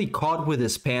literally caught with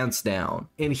his pants down,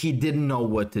 and he didn't know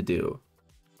what to do.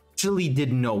 Actually,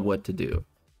 didn't know what to do,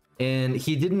 and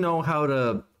he didn't know how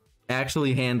to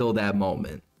actually handle that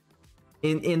moment.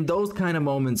 In those kind of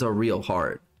moments are real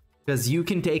hard, because you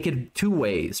can take it two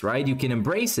ways, right? You can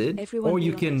embrace it, or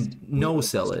you can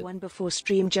no-sell it. One before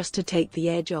stream just to take the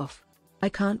edge off. I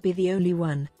can't be the only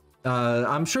one.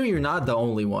 I'm sure you're not the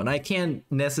only one. I can't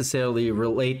necessarily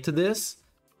relate to this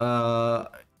all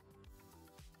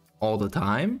the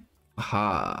time.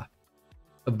 Aha.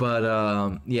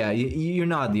 But yeah, you're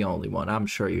not the only one. I'm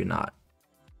sure you're not.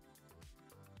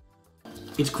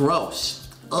 It's gross.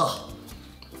 Ugh.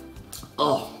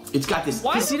 Oh, it's got this.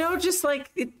 Because, you know, just like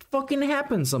it fucking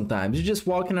happens sometimes. You're just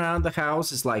walking around the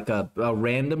house. It's like a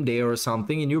random day or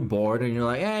something, and you're bored, and you're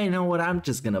like, hey, you know what? I'm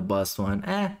just gonna bust one.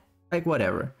 Like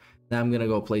whatever. Now I'm gonna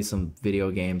go play some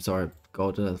video games or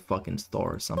go to the fucking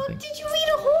store or something. Did you read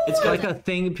a whole? It's like a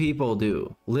thing people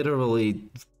do. Literally,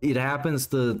 it happens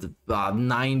to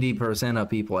 90% of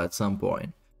people at some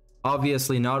point.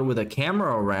 Obviously not with a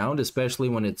camera around, especially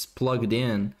when it's plugged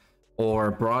in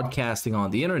or broadcasting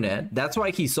on the internet. That's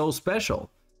why he's so special,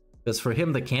 because for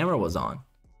him the camera was on.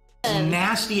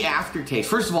 Nasty aftertaste.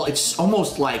 First of all, it's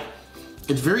almost like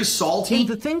it's very salty. And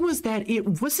the thing was that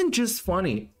it wasn't just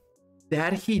funny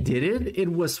that he did it,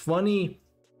 it was funny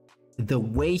the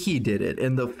way he did it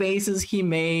and the faces he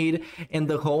made and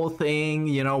the whole thing.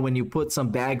 You know, when you put some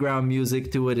background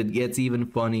music to it, it gets even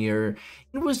funnier.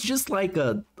 It was just like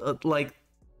it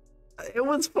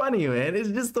was funny, man. It's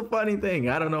just a funny thing.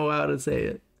 I don't know how to say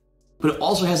it. But it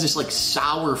also has this like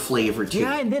sour flavor to it.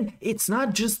 Yeah, and then it's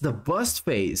not just the bust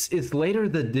face. It's later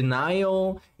the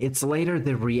denial. It's later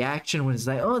the reaction when it's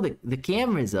like, oh, the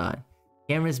camera's on.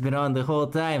 Camera's been on the whole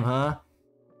time, huh?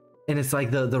 And it's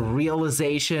like the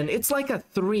realization. It's like a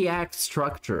 3-act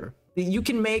structure. You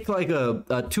can make like a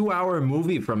 2-hour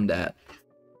movie from that,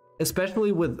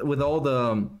 especially with all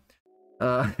the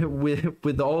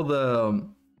with all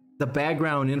the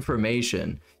background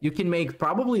information. You can make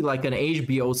probably like an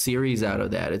HBO series out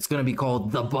of that. It's gonna be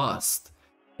called The Bust,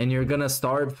 and you're gonna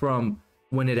start from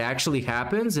when it actually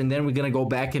happens, and then we're gonna go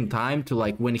back in time to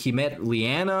like when he met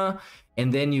Leanna,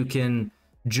 and then you can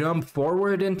jump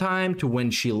forward in time to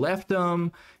when she left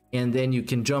him, and then you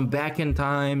can jump back in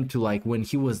time to like when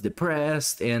he was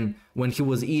depressed and when he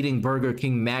was eating Burger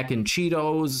King mac and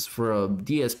Cheetos for a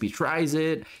DSP Tries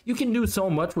It. You can do so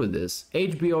much with this.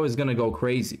 HBO is gonna go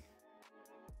crazy.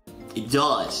 It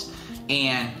does.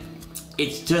 And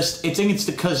it's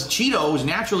because Cheetos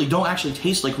naturally don't actually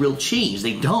taste like real cheese.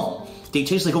 They don't. They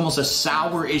taste like almost a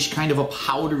sour-ish kind of a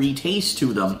powdery taste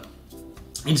to them.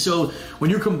 And so when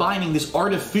you're combining this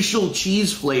artificial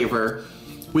cheese flavor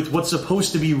with what's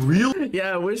supposed to be real...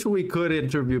 Yeah, I wish we could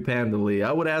interview Pandalee.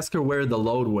 I would ask her where the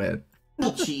load went.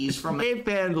 Cheese from... Hey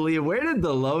Pandalee, where did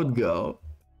the load go?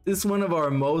 This is one of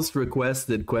our most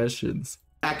requested questions.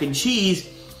 Mac and cheese.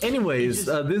 Anyways,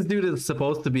 this dude is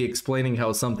supposed to be explaining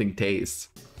how something tastes.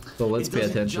 So let's pay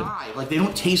attention. Like, they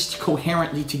don't taste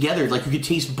coherently together. Like, you could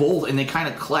taste both and they kind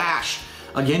of clash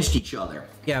against each other.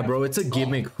 Yeah, bro, it's a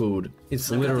gimmick food.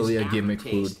 It's literally a gimmick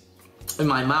food. In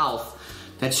my mouth,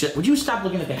 that shit. Would you stop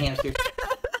looking at the hamster?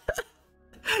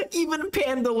 Even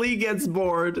Pandalee gets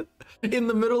bored in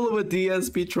the middle of a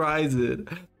DSP Tries It.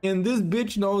 And this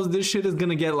bitch knows this shit is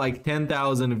gonna get like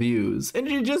 10,000 views. And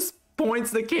she just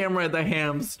points the camera at the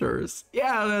hamsters.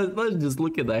 Yeah, let's just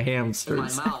look at the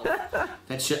hamsters. In my mouth.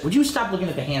 That shit. Would you stop looking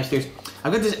at the hamsters?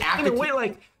 I've got this after. Wait,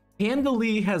 like,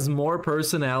 Pandalee has more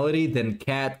personality than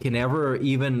Kat can ever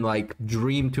even like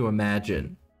dream to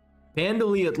imagine.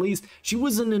 Pandalee, at least, she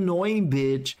was an annoying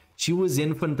bitch. She was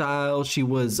infantile. She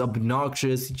was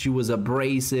obnoxious. She was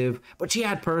abrasive, but she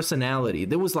had personality.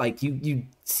 There was like, you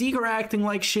see her acting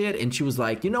like shit, and she was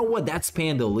like, you know what? That's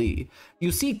Pandalee.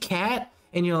 You see Kat,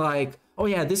 and you're like, oh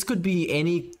yeah, this could be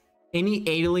any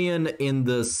alien in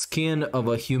the skin of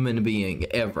a human being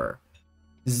ever.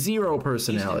 Zero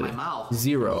personality.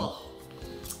 Zero.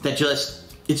 That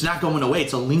just, it's not going away.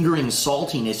 It's a lingering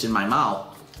saltiness in my mouth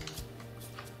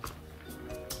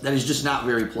that is just not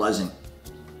very pleasant.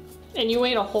 And you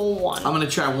ate a whole one. I'm gonna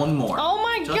try one more. Oh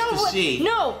my god! To see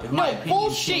no,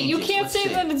 bullshit! changes. You can't Let's say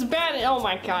see. that it's bad. Oh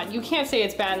my god! You can't say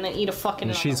it's bad and then eat a fucking.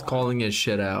 And she's calling his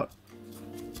shit out.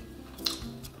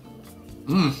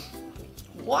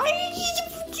 Why?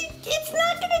 It's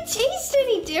not gonna taste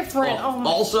any different. Oh my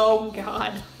also,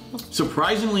 god!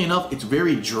 Surprisingly enough, it's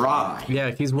very dry.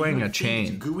 Yeah, he's wearing a chain.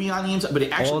 It's gooey on the inside, but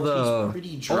it actually tastes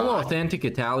pretty dry. All authentic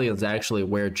Italians actually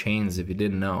wear chains, if you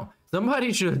didn't know.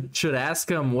 Somebody should ask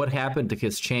him what happened to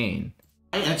his chain.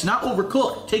 And it's not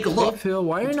overcooked. Take a look. Hey Phil,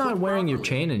 why are you not wearing your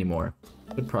chain anymore?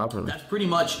 Put properly. That's pretty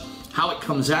much how it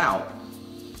comes out.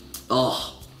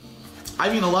 Ugh.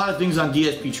 I've eaten a lot of things on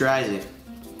DSP Tries It.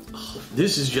 Ugh,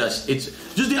 this is just, it's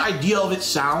just the idea of it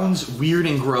sounds weird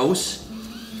and gross.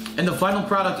 And the final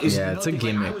product is, yeah, it's a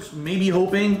gimmick. Like I was maybe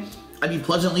hoping I'd be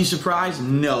pleasantly surprised.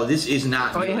 No, this is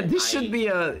not. Oh yeah, this should be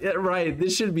a, right,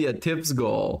 this should be a tips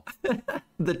goal.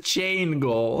 The chain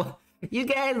goal. You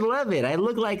guys love it. I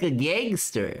look like a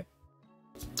gangster.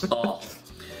 Oh.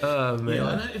 Oh man. You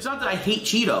know, it's not that I hate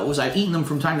Cheetos. I've eaten them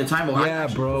from time to time. But yeah,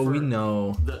 bro, we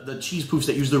know. The cheese poofs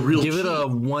that use the real cheese. Give it a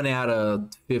 1 out of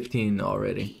 15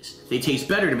 already. They taste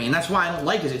better to me, and that's why I don't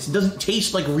like it. It doesn't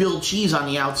taste like real cheese on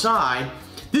the outside.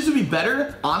 This would be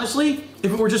better, honestly, if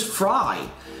it were just fried.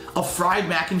 A fried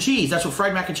mac and cheese. That's what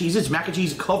fried mac and cheese is. Mac and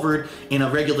cheese covered in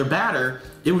a regular batter.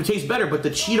 It would taste better, but the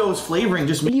Cheetos flavoring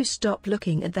just... Will you stop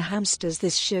looking at the hamsters?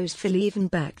 This shows Phil even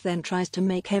back then tries to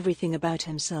make everything about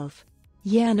himself.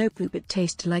 Yeah, no poop, it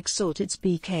tastes like salt, it's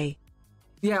BK.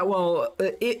 Yeah, well,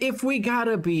 if we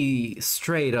gotta be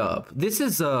straight up, this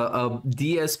is a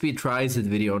DSP Tries It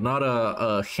video, not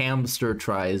a hamster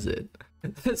tries it.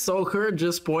 So her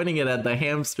just pointing it at the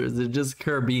hamsters is just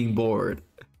her being bored.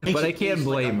 But I can't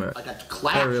blame her.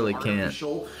 I really can't.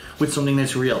 With something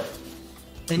that's real.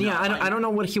 And yeah, I don't know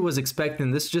what he was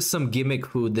expecting. This is just some gimmick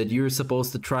food that you're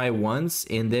supposed to try once,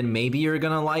 and then maybe you're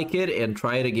gonna like it and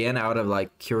try it again out of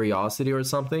like curiosity or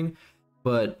something.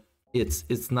 But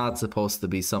it's not supposed to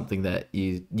be something that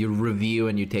you review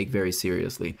and you take very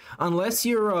seriously. Unless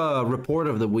you're a report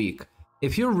of the week.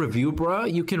 If you're a review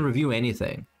bruh, you can review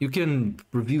anything. You can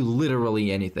review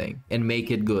literally anything and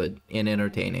make it good and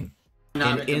entertaining.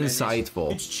 And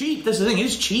insightful. It's cheap. That's the thing.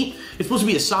 It's cheap. It's supposed to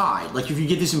be a side. Like if you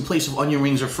get this in place of onion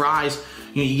rings or fries,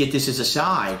 you know, you get this as a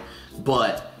side.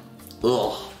 But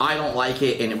ugh, I don't like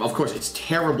it. And of course, it's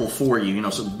terrible for you. You know,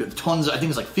 so tons. I think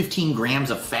it's like 15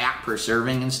 grams of fat per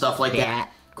serving and stuff like that.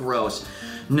 Gross.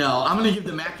 No, I'm gonna give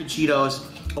the Mac and Cheetos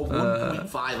a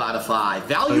 1.5 out of 5.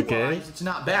 Value-wise, it's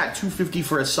not bad. $2.50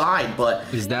 for a side, but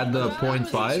is that the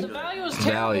 0.5? The value is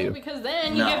terrible because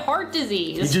then you get heart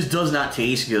disease. It just does not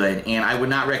taste good, and I would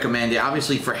not recommend it.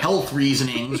 Obviously, for health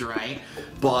reasonings, right?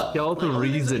 But health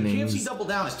reasonings. KFC Double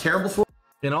Down is terrible for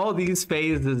in all these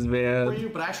phases, man. you,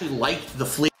 but I actually liked the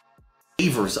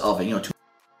flavors of it. You know, two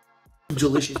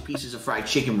delicious pieces of fried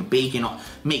chicken with bacon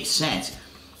makes sense.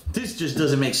 This just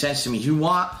doesn't make sense to me. You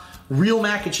want real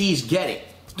mac and cheese? Get it.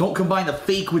 Don't combine the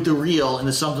fake with the real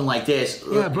into something like this.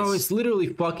 Yeah, bro, it's literally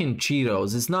fucking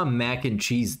Cheetos. It's not mac and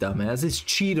cheese, dumbass. It's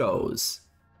Cheetos.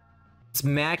 It's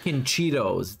mac and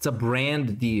Cheetos. It's a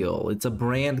brand deal. It's a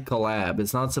brand collab.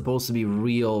 It's not supposed to be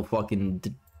real fucking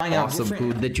awesome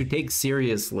food that you take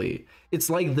seriously. It's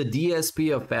like the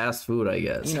DSP of fast food, I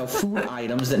guess. You know, food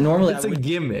items that normally it's a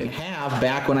gimmick. Have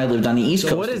back when I lived on the East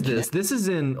Coast. What is this? This is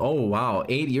in, oh wow,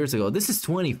 8 years ago. This is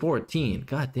 2014.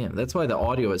 God damn, that's why the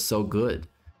audio is so good.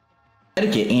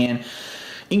 Connecticut, and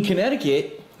in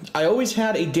Connecticut, I always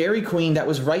had a Dairy Queen that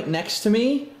was right next to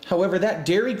me. However, that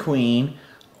Dairy Queen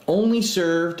only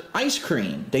served ice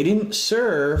cream. They didn't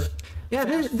serve. Yeah,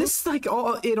 this like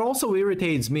it also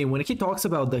irritates me when he talks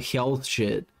about the health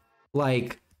shit.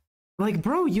 Like,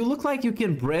 bro, you look like you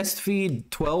can breastfeed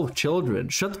 12 children.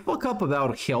 Shut the fuck up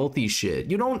about healthy shit.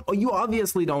 You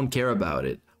obviously don't care about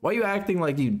it. Why are you acting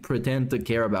like you pretend to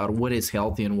care about what is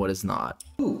healthy and what is not?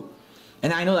 Ooh.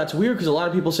 And I know that's weird because a lot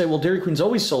of people say, well, Dairy Queen's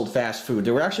always sold fast food.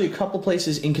 There were actually a couple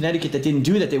places in Connecticut that didn't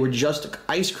do that. They were just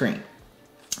ice cream.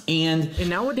 And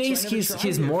nowadays so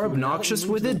he's more obnoxious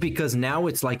with it because now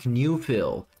it's like New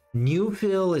Phil. New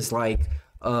Phil is like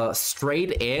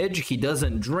straight edge. He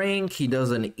doesn't drink. He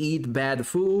doesn't eat bad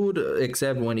food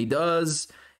except when he does.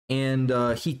 And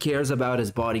he cares about his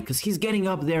body because he's getting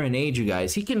up there in age, you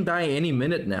guys. He can die any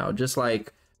minute now, just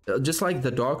like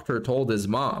the doctor told his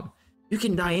mom. You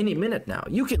can die any minute now.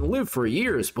 You can live for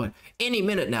years, but any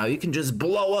minute now, you can just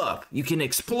blow up. You can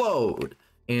explode.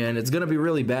 And it's going to be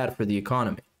really bad for the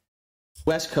economy.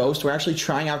 West Coast, we're actually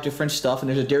trying out different stuff, and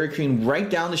there's a Dairy Queen right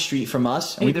down the street from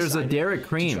us. And there's a Dairy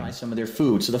Cream. Try some of their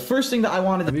food. So the first thing that I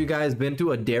wanted to... Have you guys been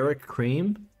to a Dairy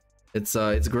Cream? It's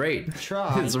great.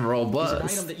 Try. It's robust.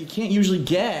 It's an item that you can't usually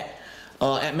get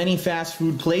at many fast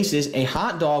food places. A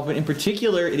hot dog, but in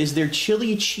particular, it is their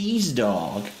chili cheese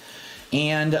dog.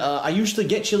 And I usually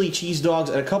get chili cheese dogs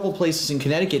at a couple places in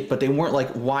Connecticut, but they weren't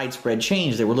like widespread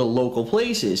chains. They were little local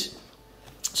places.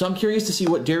 So I'm curious to see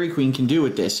what Dairy Queen can do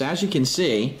with this. So as you can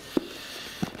see,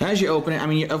 As you open it, I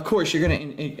mean, of course, you're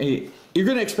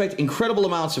gonna expect incredible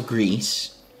amounts of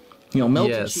grease. You know,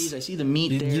 melted cheese. I see the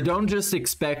meat there. You don't just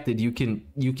expect it. You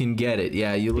can get it.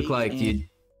 Yeah, you look like you.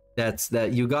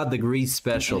 You got the grease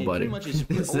special, buddy.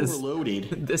 This is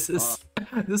overloaded. This is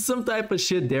some type of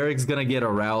shit Derek's gonna get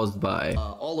aroused by.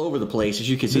 All over the place, as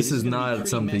you can see. This is not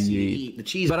something you eat. The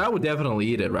cheese, but I would definitely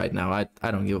eat it right now.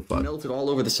 I don't give a fuck. Melted all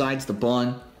over the sides of the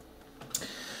bun.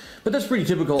 But that's pretty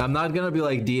typical. I'm not gonna be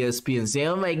like DSP and say,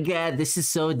 "Oh my god, this is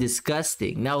so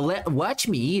disgusting." Now watch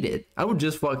me eat it. I would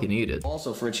just fucking eat it.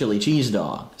 Also for a chili cheese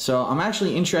dog. So I'm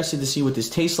actually interested to see what this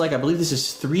tastes like. I believe this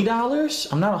is $3.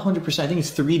 I'm not 100%. I think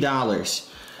it's $3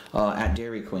 at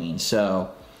Dairy Queen. So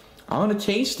I'm gonna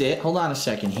taste it. Hold on a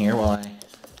second here while I.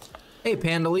 Hey,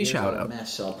 Panda Lee, shout out.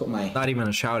 Mess, so I'll put my. Not even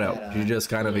a shout out. You just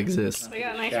kind of exist. I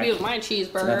got a nice view of my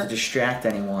cheeseburger. Not to distract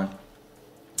anyone.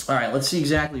 All right, let's see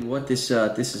exactly what this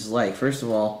is like. First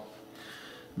of all,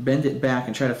 bend it back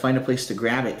and try to find a place to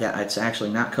grab it that it's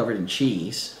actually not covered in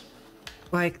cheese.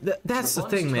 Like that's the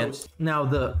thing, man. Now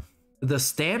the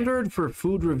standard for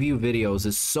food review videos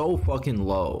is so fucking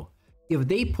low. If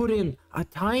they put in a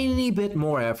tiny bit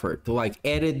more effort to like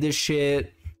edit this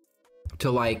shit,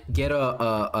 to like get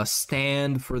a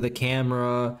stand for the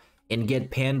camera and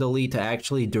get Panda Lee to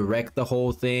actually direct the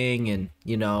whole thing, and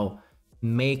you know,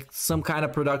 make some kind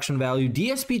of production value.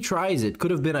 DSP Tries It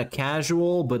could have been a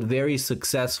casual but very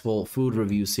successful food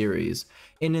review series,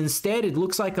 and instead it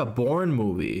looks like a Bourne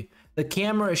movie. The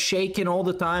camera is shaking all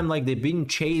the time like they're being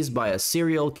chased by a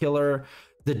serial killer.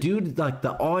 The dude, like,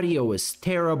 the audio is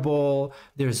terrible.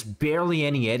 There's barely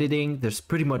any editing. There's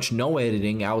pretty much no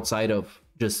editing outside of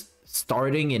just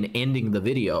starting and ending the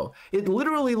video. It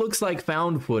literally looks like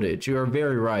found footage. You're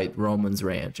very right, Roman's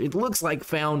Ranch. It looks like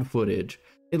found footage.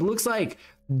 It looks like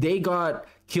they got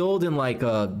killed in like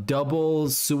a double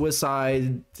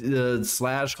suicide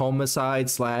slash homicide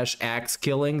slash axe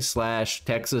killing slash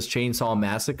Texas Chainsaw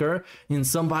Massacre, and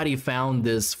somebody found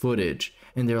this footage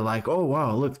and they're like, oh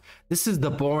wow, look, this is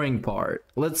the boring part.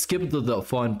 Let's skip to the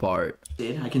fun part.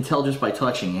 I can tell just by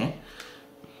touching it.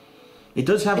 It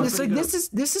does have. And it's like this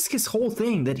is his whole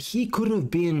thing, that he could have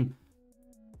been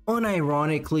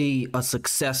unironically a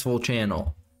successful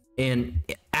channel and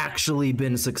actually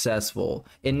been successful,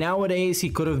 and nowadays he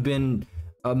could have been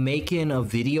making a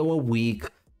video a week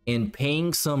and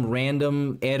paying some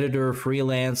random editor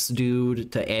freelance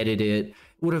dude to edit it.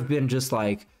 Would have been just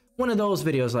like one of those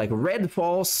videos like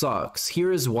Redfall sucks,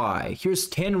 here's why, here's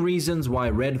 10 reasons why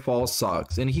Redfall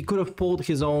sucks, and he could have pulled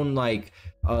his own like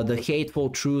the hateful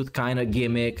truth kind of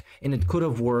gimmick, and it could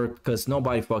have worked because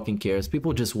nobody fucking cares.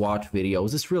 People just watch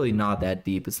videos. It's really not that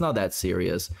deep. It's not that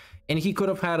serious. And he could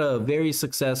have had a very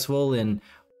successful and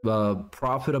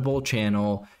profitable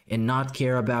channel and not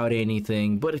care about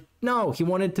anything. But no, he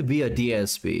wanted to be a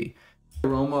DSP.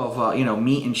 Aroma of you know,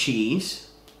 meat and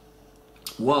cheese.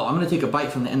 Whoa, I'm gonna take a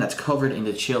bite from the end that's covered in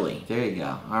the chili. There you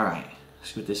go. All right,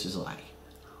 let's see what this is like.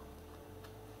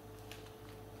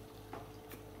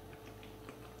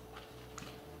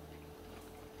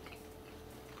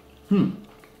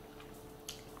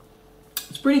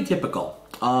 It's pretty typical.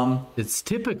 It's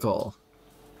typical.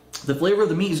 The flavor of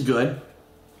the meat is good.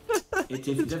 It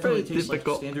definitely tastes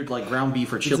typical. Like standard like ground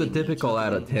beef or chili. It's a typical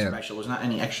out of 10. Special. There's not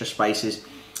any extra spices,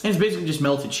 and it's basically just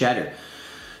melted cheddar.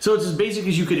 So it's as basic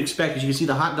as you could expect. As you can see,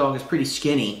 the hot dog is pretty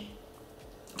skinny.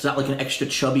 It's not like an extra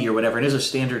chubby or whatever. It is a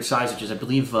standard size, which is, I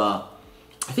believe, I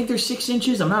think they're 6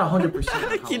 inches. I'm not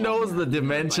 100%. He knows the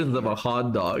dimensions of a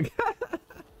hot dog.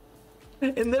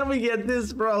 And then we get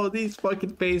this, bro, these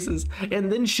fucking faces,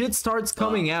 and then shit starts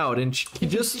coming out, and he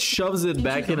just shoves it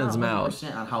back in his mouth.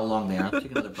 On how long they are. Take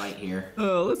another bite here.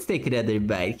 Oh, let's take another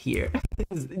bite here.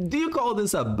 Do you call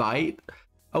this a bite?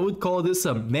 I would call this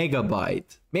a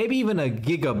megabyte, maybe even a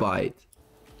gigabyte.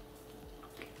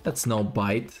 That's no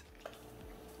bite.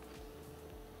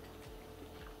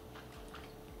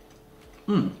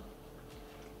 And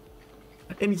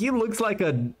he looks like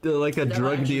a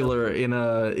drug dealer in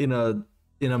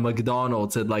a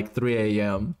McDonald's at like 3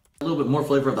 a.m. A little bit more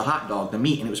flavor of the hot dog, the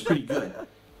meat, and it was pretty good.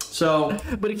 So,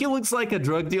 but he looks like a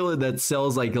drug dealer that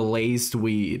sells like laced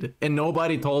weed, and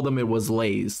nobody told him it was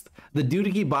laced. The dude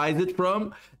he buys it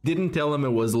from didn't tell him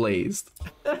it was laced.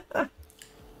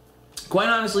 Quite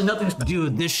honestly, nothing's.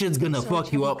 Dude, this shit's gonna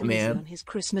fuck you up, man. On his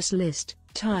Christmas list,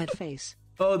 tired face.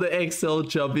 Oh, the XL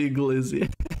chubby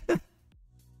glizzy.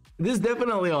 This is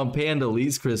definitely on Panda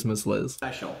Lee's Christmas list.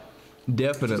 Special.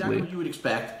 Definitely. Exactly what you would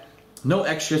expect. No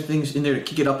extra things in there to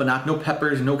kick it up a notch. No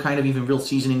peppers, no kind of even real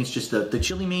seasoning. It's just the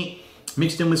chili meat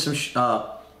mixed in with some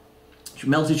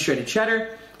melted shredded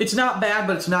cheddar. It's not bad,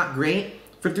 but it's not great.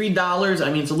 for $3.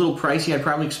 I mean, it's a little pricey. I'd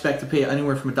probably expect to pay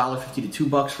anywhere from $1.50 to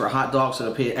 $2 for a hot dog, so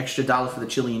I'll pay an extra $1 for the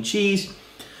chili and cheese.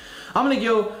 I'm gonna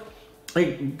go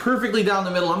like perfectly down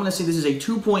the middle. I'm gonna say this is a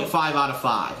 2.5 out of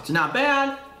 5. It's not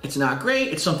bad. It's not great.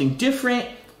 It's something different,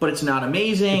 but it's not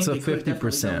amazing. It's a They could have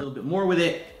definitely done 50%. a little bit more with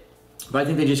it. But I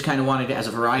think they just kind of wanted it as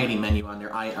a variety menu on their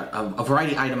a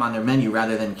variety item on their menu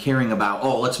rather than caring about,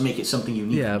 oh, let's make it something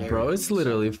unique. Yeah, bro, it's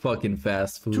literally fucking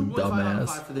fast food, 2.5 out of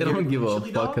 5 dumbass. for the They don't Dairy give Queen a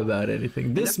chili fuck dog. about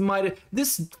anything.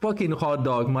 This fucking hot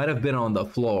dog might have been on the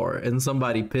floor and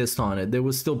somebody pissed on it. They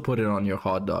would still put it on your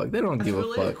hot dog. They don't give a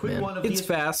really a fuck, quick man. one of It's DSP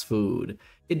fast food.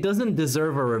 It doesn't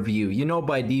deserve a review. You know,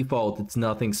 by default, it's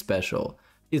nothing special.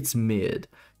 It's mid.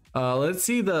 Let's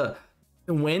see the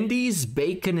Wendy's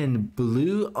bacon and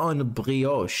blue on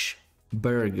brioche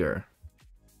burger.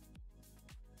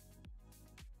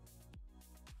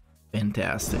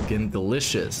 Fantastic and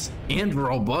delicious and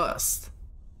robust.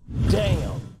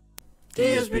 Damn.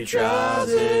 DSP Tries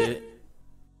It.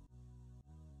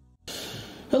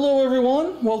 Hello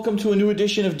everyone, welcome to a new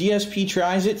edition of DSP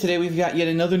Tries It. Today we've got yet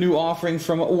another new offering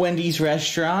from Wendy's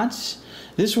restaurants.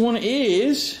 This one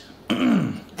is,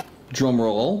 drum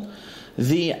roll,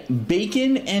 the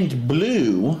bacon and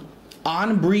blue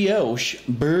on brioche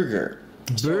burger.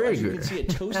 So as you can see, a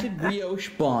toasted brioche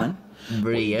bun.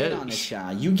 Brioche.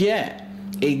 You get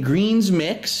a greens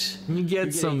mix. You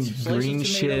get some a slice of green tomato,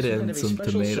 shit some kind and of a some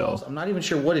special tomato. sauce. I'm not even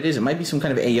sure what it is. It might be some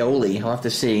kind of aioli. I'll have to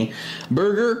see.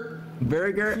 Burger.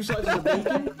 Two slices of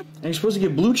bacon. And you're supposed to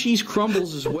get blue cheese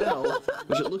crumbles as well,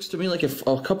 which it looks to me like a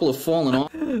couple have fallen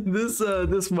off.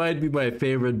 This might be my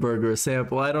favorite burger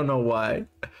sample. I don't know why.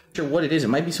 Sure what it is. It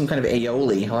might be some kind of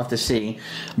aioli. I'll have to see.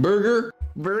 Burger.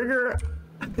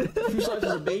 Two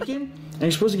slices of bacon. And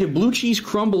you're supposed to get blue cheese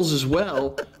crumbles as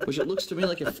well, which it looks to me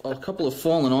like a couple have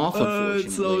fallen off, unfortunately.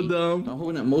 It's so dumb. I'm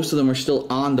hoping that most of them are still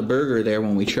on the burger there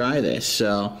when we try this,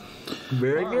 so...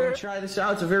 Burger? Try this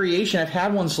out. It's a variation. I've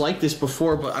had ones like this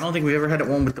before, but I don't think we've ever had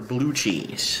one with the blue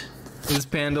cheese. Is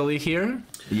Pandali here?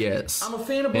 Yes. I'm a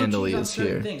fan of blue Pandali cheese on is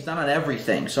certain here. things, not on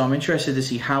everything, so I'm interested to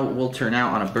see how it will turn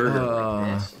out on a burger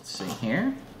like this. Let's see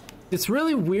here. It's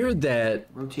really weird that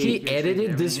he Rotate,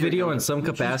 edited this everything. video in some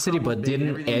capacity, but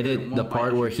didn't edit the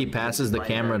part where he passes the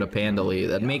camera to Pandali.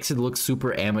 That makes it look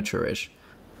super amateurish.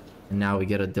 And now we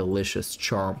get a delicious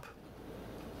chomp.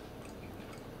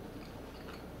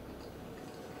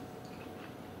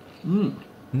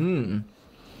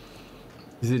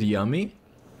 Is it yummy?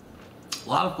 A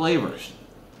lot of flavors.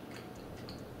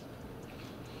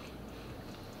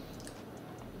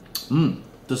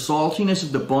 The saltiness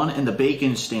of the bun and the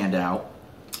bacon stand out.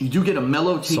 You do get a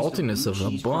mellow taste Saltiness of blue a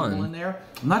cheese crumble bun. in there.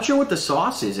 I'm not sure what the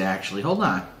sauce is actually. Hold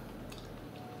on.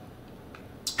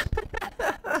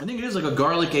 I think it is like a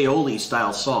garlic aioli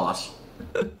style sauce.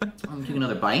 I'm gonna take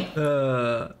another bite.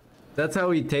 That's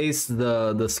how he tastes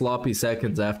the sloppy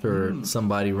seconds after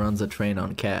somebody runs a train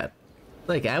on Cat.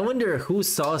 Like, I wonder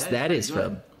whose sauce that is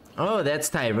from. Oh, that's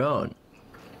Tyrone.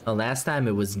 Oh, last time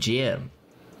it was Jim.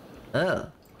 Oh,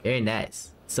 very nice.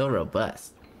 So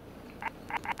robust.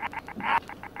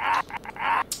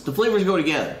 The flavors go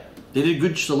together. They did a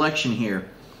good selection here.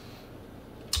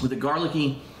 With the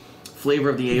garlicky flavor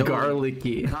of the aioli.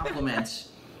 Garlicky.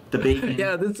 Complements the bacon.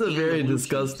 Yeah, this is a and very the blue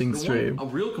disgusting cheese. stream. A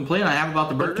real complaint I have about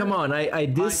the burger. But come on, I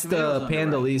dissed tomatoes on the right.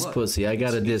 Pandali's Look, pussy. I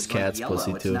gotta diss it's like Cat's yellow.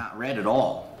 pussy It's too. not red at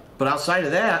all. But outside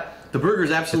of that, the burger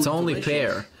is absolutely It's only delicious.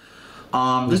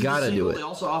 fair. This is gotta a single. do it. They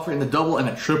also offer it in the double and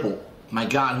a triple. My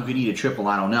God, who could eat a triple?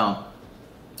 I don't know.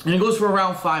 And it goes for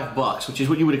around $5, which is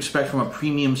what you would expect from a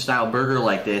premium style burger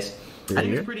like this. I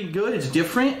think it's pretty good. It's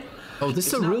different. Oh, this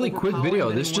is It's a not really quick overpowering video.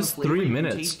 with This is any one just flavor. 3 You can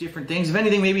minutes. taste different things. If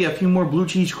anything, maybe a few more blue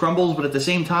cheese crumbles, but at the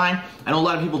same time, I know a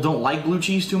lot of people don't like blue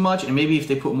cheese too much, and maybe if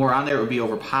they put more on there, it would be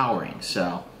overpowering. So,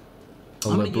 A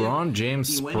I'm gonna give LeBron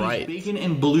James the Wendy's Sprite. bacon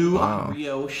and blue Wow. on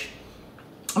brioche.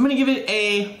 I'm gonna give it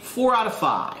a 4 out of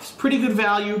 5. It's pretty good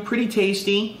value, pretty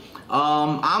tasty.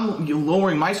 I'm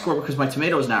lowering my score because my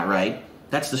tomato's not right.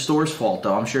 That's the store's fault,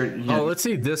 though. I'm sure. You know, Oh, let's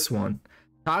see this one.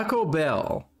 Taco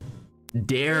Bell.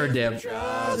 Daredevil.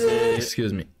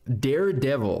 Excuse me.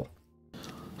 Daredevil.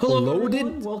 Hello, Loaded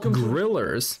everyone. Welcome to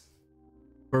grillers.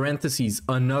 Parentheses,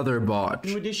 another botch.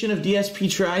 new edition of DSP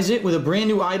Tries It with a brand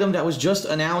new item that was just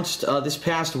announced this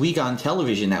past week on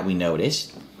television that we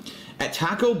noticed. At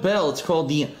Taco Bell, it's called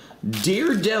the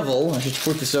Daredevil. I should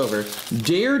put this over.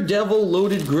 Daredevil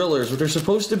loaded grillers, what they're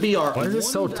supposed to be are. Why is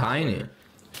this so $1 tiny?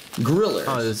 Grillers.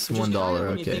 Oh, this is Which $1, kind of,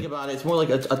 when you okay. think about it, it's more like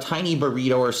a tiny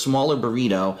burrito or a smaller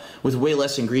burrito with way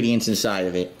less ingredients inside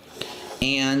of it.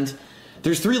 And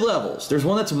there's 3 levels. There's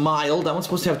one that's mild. That one's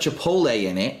supposed to have chipotle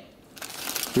in it.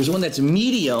 There's one that's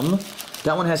medium.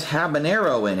 That one has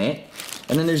habanero in it.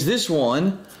 And then there's this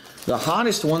one, the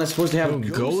hottest one that's supposed to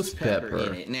have ghost pepper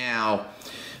in it. Now,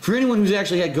 for anyone who's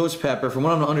actually had ghost pepper, from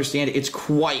what I'm understanding, it's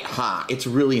quite hot. It's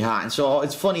really hot. And so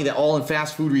it's funny that all in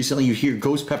fast food recently you hear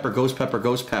ghost pepper, ghost pepper,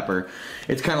 ghost pepper.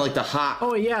 It's kind of like the hot...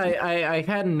 Oh, yeah, I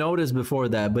hadn't noticed before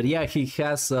that. But yeah, he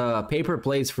has paper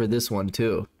plates for this one,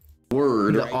 too.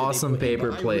 Word. The awesome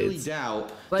paper plates. I really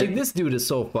doubt like, this dude is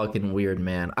so fucking weird,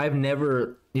 man. I've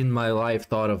never in my life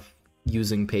thought of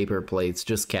using paper plates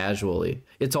just casually.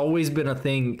 It's always been a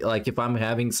thing, like if I'm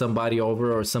having somebody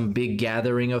over or some big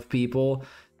gathering of people,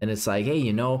 and it's like, hey,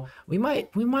 you know, we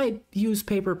might use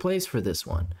paper plates for this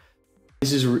one.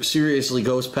 This is seriously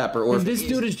ghost pepper. Or and this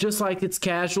dude is just like, it's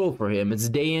casual for him. It's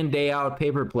day in, day out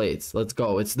paper plates. Let's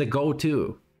go. It's the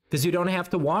go-to because you don't have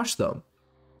to wash them.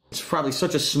 It's probably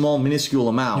such a small, minuscule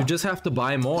amount. You just have to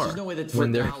buy more There's no way that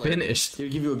when they're $1, finished. they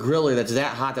would give you a griller that's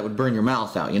that hot that would burn your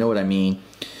mouth out. You know what I mean?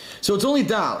 So it's only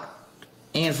 $1.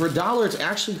 And for $1, it's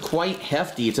actually quite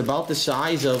hefty. It's about the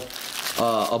size of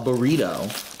a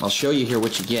burrito. I'll show you here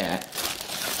what you get.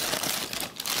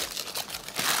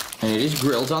 And it is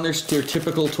grilled on their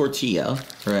typical tortilla,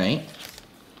 right?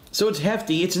 So it's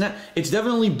hefty. It's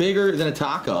definitely bigger than a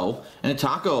taco. And a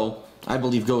taco, I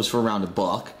believe, goes for around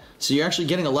 $1. So you're actually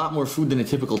getting a lot more food than a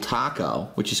typical taco,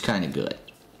 which is kind of good.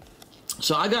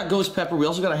 So I got ghost pepper. We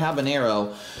also got a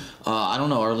habanero. I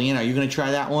don't know, Arlene, are you going to try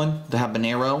that one? The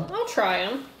habanero? I'll try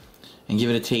them. And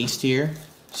give it a taste here.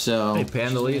 So hey,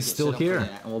 Pandalay is still here.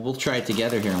 We'll try it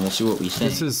together here and we'll see what we think.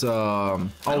 This is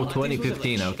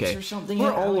 2015. Okay,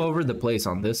 we're all over the place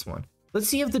on this one. Let's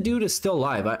see if the dude is still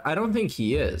live. I don't think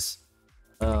he is,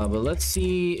 but let's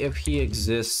see if he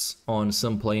exists on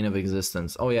some plane of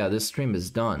existence. Oh yeah, this stream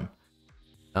is done,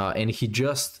 and he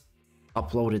just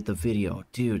uploaded the video.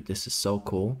 Dude, this is so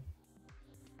cool.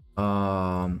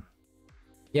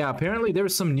 Yeah, apparently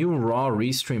there's some new raw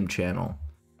restream channel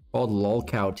called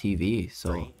LolCow TV.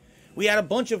 So we had a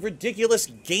bunch of ridiculous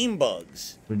game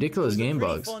bugs. Ridiculous game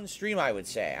bugs. Fun stream, I would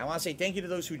say. I want to say thank you to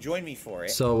those who joined me for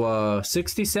it. So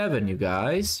 67, you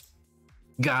guys.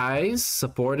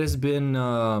 Support has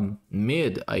been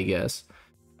mid, I guess.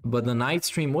 But the night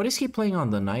stream, what is he playing on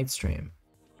the night stream?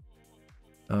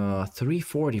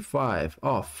 345.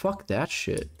 Oh, fuck that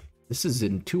shit. This is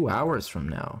in 2 hours from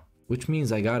now, which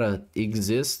means I gotta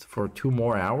exist for 2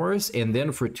 more hours and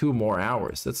then for 2 more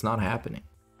hours. That's not happening.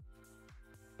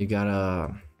 You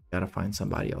gotta find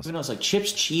somebody else. Who knows, like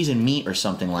chips, cheese, and meat or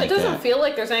something like that. It doesn't feel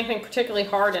like there's anything particularly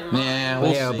hard in mine. Yeah,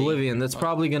 we'll see. Oblivion. That's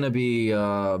probably gonna be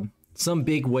some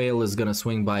big whale is gonna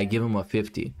swing by. Give him a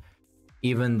 50,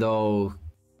 even though,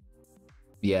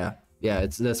 yeah,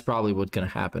 that's probably what's gonna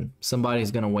happen.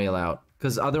 Somebody's gonna whale out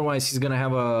because otherwise he's gonna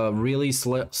have a really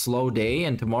slow day,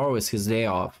 and tomorrow is his day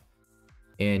off.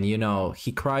 And you know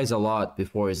he cries a lot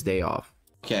before his day off.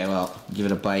 Okay, well, give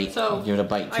it a bite. So give it a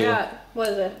bite too. I got, what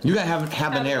is it? You got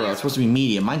habanero. It's supposed to be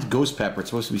medium. Mine's ghost pepper. It's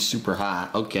supposed to be super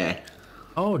hot. Okay.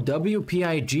 Oh,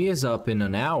 WPIG is up in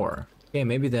an hour. Okay,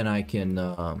 maybe then I can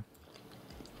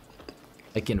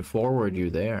forward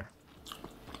you there.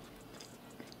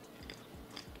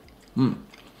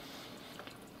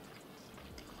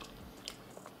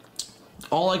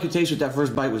 All I could taste with that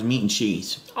first bite was meat and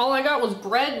cheese. All I got was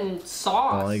bread and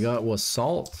sauce. All I got was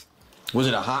salt. Was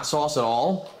it a hot sauce at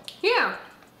all? Yeah.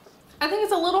 I think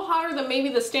it's a little hotter than maybe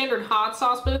the standard hot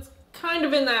sauce, but it's kind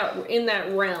of in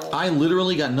that realm. I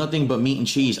literally got nothing but meat and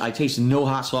cheese. I tasted no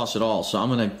hot sauce at all, so I'm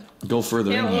gonna go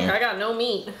further in look, here. I got no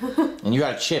meat. And you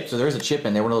got a chip, so there's a chip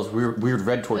in there, one of those weird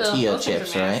red tortilla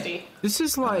chips, right? This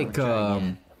is like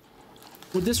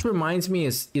what this reminds me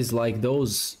is like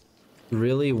those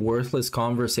really worthless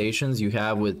conversations you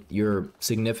have with your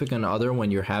significant other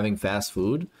when you're having fast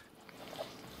food.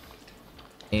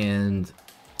 And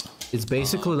it's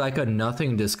basically like a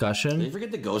nothing discussion. Did they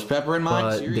forget the ghost pepper in mine?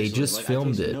 But Seriously, they just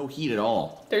filmed it. No heat at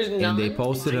all. There's none. And they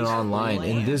posted it online.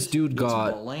 And this dude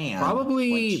got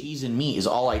probably cheese and meat is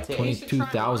all I taste.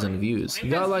 22,000 views. He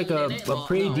got like a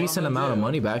pretty decent amount of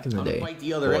money back in the day. Bite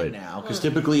the other end now, because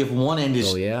typically if one end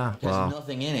is has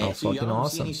nothing in it, how so fucking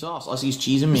awesome. Any sauce. I'll use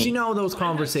cheese and meat. You know those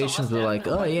conversations were like,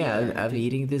 oh yeah, I'm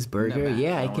eating this burger.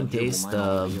 Yeah, I can taste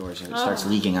it starts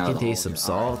leaking out. I can taste some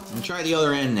salt. And try the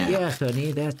other end now. Yeah,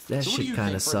 honey, that shit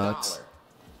kind of sucks.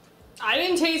 I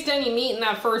didn't taste any meat in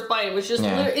that first bite. It was just,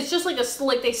 it's just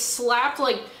like they slapped,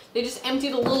 like they just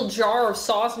emptied a little jar of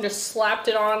sauce and just slapped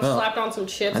it on, slapped on some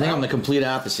chips. I think I'm the complete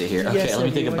opposite here. Okay, let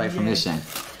me take a bite from this end.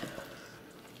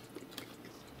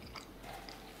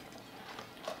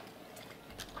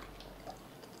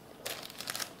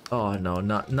 Oh no,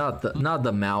 not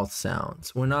the mouth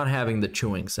sounds. We're not having the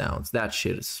chewing sounds. That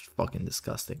shit is fucking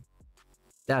disgusting.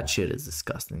 That shit is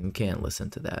disgusting. You can't listen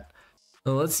to that.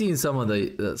 Well, let's see some of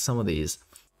these.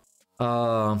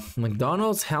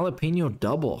 McDonald's jalapeno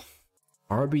double,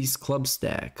 Arby's club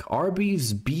stack,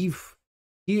 Arby's beef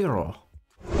hero.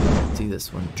 Let's see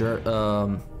this one.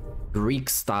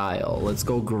 Greek style. Let's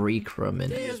go Greek for a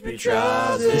minute.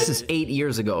 This is 8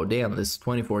 years ago. Damn, this is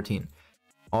 2014.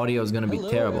 Audio is gonna be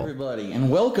terrible. Hello, everybody,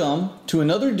 and welcome to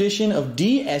another edition of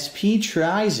DSP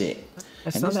Tries It.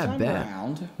 That's not that bad.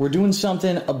 Around, we're doing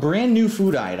a brand new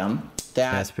food item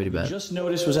that's pretty bad. We just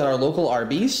noticed was at our local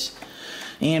Arby's,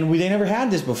 and they never had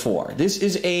this before. This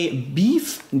is a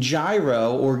beef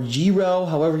gyro, or gyro,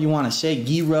 however you want to say,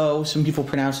 gyro. Some people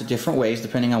pronounce it different ways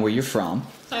depending on where you're from.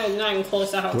 I'm not even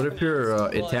close to how. What if you're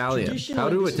Italian? How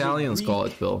do Italians call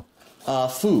it, Phil?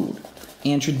 Food,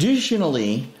 and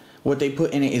traditionally, what they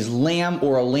put in it is lamb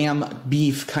or a lamb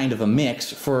beef kind of a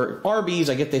mix. For Arby's,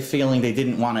 I get the feeling they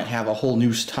didn't want to have a whole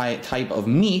new type of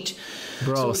meat.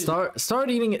 Bro,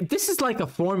 start eating it. This is like a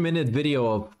 4-minute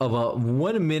video of a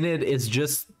 1 minute is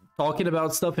just talking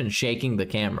about stuff and shaking the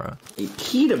camera. A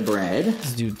pita bread.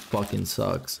 This dude fucking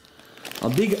sucks. A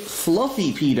big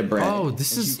fluffy pita bread. Oh,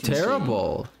 this is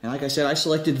terrible. See. And like I said, I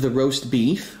selected the roast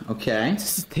beef. Okay.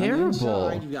 This is terrible.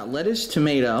 Inside, you've got lettuce,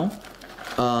 tomato,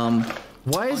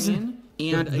 why is it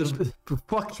and the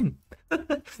fucking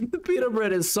the pita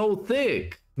bread is so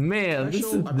thick? Man,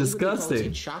 this is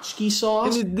disgusting. Tchotchke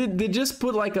sauce. And they just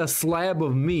put like a slab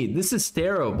of meat. This is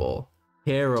terrible.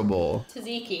 Terrible.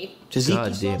 Tzatziki.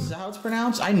 God damn. Is that how it's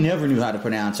pronounced? I never knew how to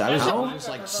pronounce it. I was always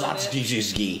like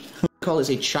tzatziki. Call this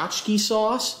a tchotchke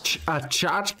sauce? A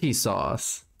tchotchke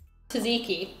sauce.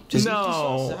 Tzatziki. No. Is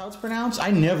that how it's pronounced?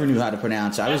 I never knew how to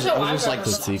pronounce it. I was just like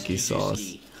tzatziki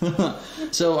sauce.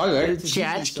 So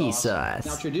tchotchke sauce.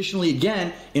 Now, traditionally,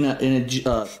 again, in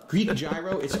a Greek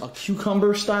gyro, it's a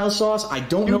cucumber style sauce. I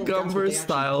don't know. Cucumber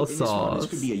style sauce. This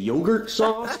could be a yogurt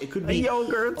sauce. It could be a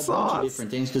yogurt sauce. Bunch of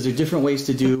different things because there are different ways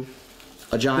to do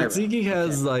a gyro. Tzatziki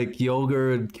has like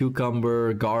yogurt,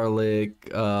 cucumber,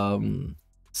 garlic, some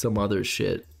other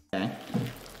shit. Okay.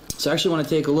 So I actually want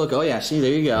to take a look. Oh yeah, see,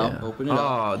 there you go. Yeah. Open it up.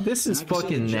 Oh, this is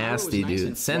fucking nasty,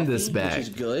 dude. Send this back. Which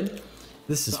is good.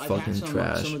 This is fucking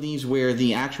trash. Some of these where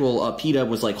the actual pita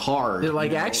was like hard. It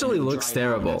like actually looks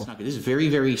terrible. That's not good. This is very,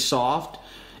 very soft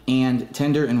and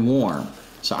tender and warm.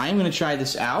 So I'm going to try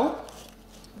this out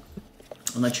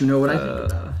and let you know what I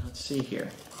think about it. Let's see here.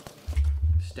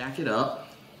 Stack it up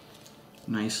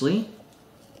nicely.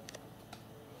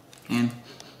 And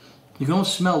you can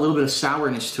almost smell a little bit of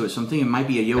sourness to it. So I'm thinking it might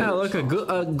be a yogurt. Yeah, look, a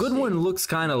good one looks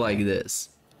kind of like this.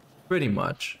 Pretty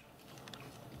much.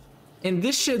 And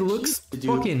this shit looks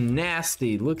fucking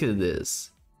nasty. Look at this.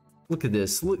 Look at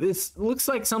this. Look, this looks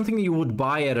like something you would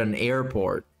buy at an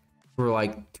airport for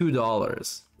like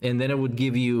 $2. And then it would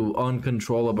give you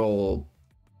uncontrollable,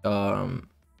 I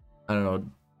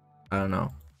don't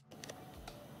know.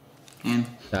 And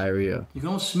diarrhea. You can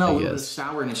almost smell a little bit of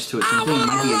sourness to it. So I'm thinking it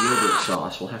might be a yogurt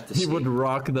sauce. We'll have to see. He would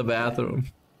rock the bathroom.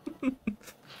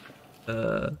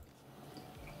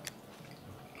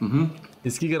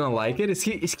 Is he gonna like it? Is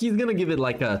he gonna give it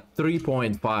like a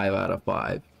 3.5 out of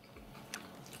 5?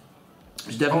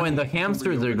 Oh, and the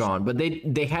hamsters are gone, but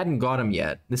they hadn't got them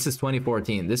yet. This is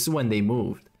 2014. This is when they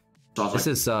moved. This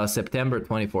is September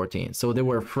 2014. So they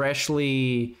were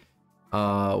freshly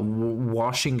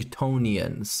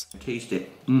Washingtonians. Taste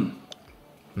it. This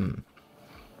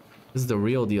is the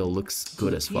real deal. Looks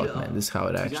good as fuck, man. This is how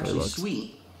it actually looks.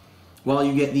 Sweet. While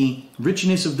you get the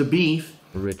richness of the beef.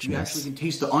 Richness. You actually can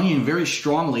taste the onion very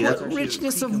strongly. That's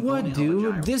richness of what,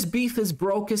 dude? This beef is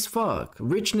broke as fuck.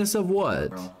 Richness of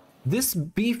what? Bro. This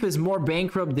beef is more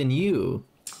bankrupt than you.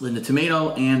 And the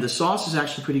tomato and the sauce is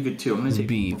actually pretty good too. I'm gonna take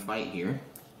a bite here.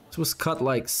 This was cut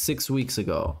like 6 weeks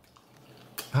ago.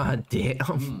 God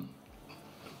damn.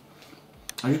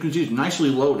 As you can see, it's nicely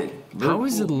loaded. How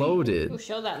is it loaded? Ooh,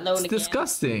 show that load it's again.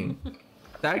 Disgusting.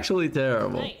 It's actually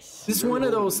terrible. Nice. This is one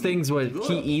of those things where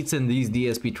he eats in these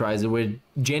DSP Tries It where it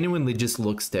genuinely just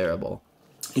looks terrible.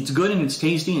 It's good and it's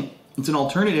tasty. It's an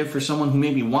alternative for someone who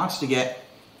maybe wants to get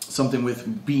something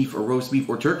with beef or roast beef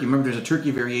or turkey. Remember, there's a turkey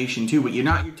variation too, but you're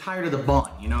tired of the bun.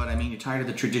 You know what I mean? You're tired of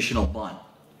the traditional bun.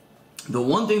 The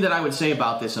one thing that I would say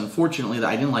about this, unfortunately, that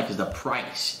I didn't like is the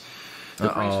price. The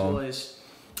price was,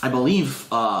 I believe,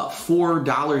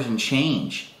 $4 and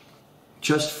change.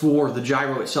 Just for the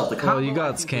gyro itself. Oh, you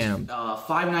got scammed.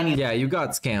 $5.99. Yeah, you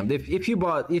got scammed. If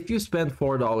you spent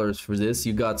 $4 for this,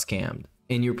 you got scammed,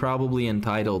 and you're probably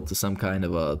entitled to some kind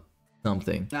of a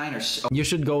something. You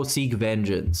should go seek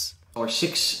vengeance. Or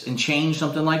 6 and change,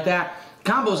 something like that.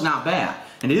 Combo's not bad,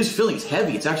 and it is filling. It's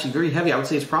heavy. It's actually very heavy. I would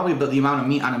say it's probably about the amount of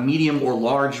meat on a medium or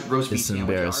large roast beef sandwich.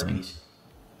 It's embarrassing.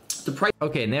 The price.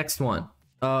 Okay, next one.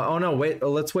 Oh no, wait.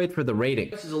 Let's wait for the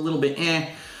rating. This is a little bit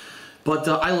but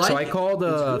I like. So I called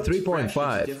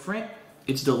 3.5. It's different.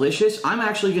 It's delicious. I'm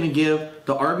actually going to give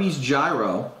the Arby's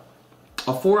Gyro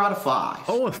a 4 out of 5.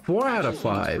 Oh, a 4 out of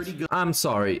 5. I'm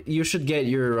sorry. You should get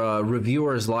your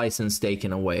reviewer's license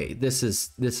taken away. This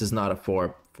is not a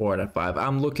 4 out of 5.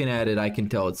 I'm looking at it. I can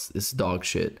tell it's dog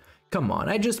shit. Come on.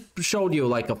 I just showed you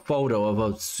like a photo of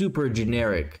a super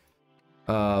generic.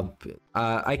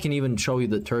 I can even show you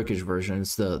the Turkish version.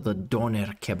 It's the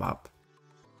doner kebab.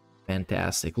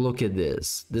 Fantastic. Look at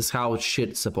this. This is how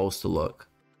shit's supposed to look.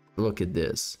 Look at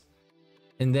this.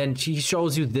 And then she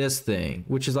shows you this thing,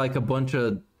 which is like a bunch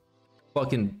of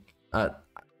fucking...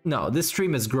 no, this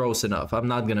stream is gross enough. I'm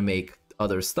not gonna make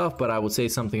other stuff, but I would say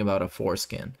something about a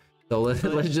foreskin. So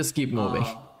let's just keep moving.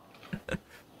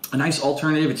 A nice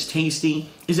alternative. It's tasty.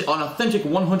 Is it an authentic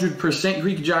 100%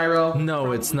 Greek gyro?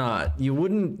 No, it's not. You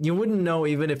wouldn't know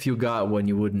even if you got one.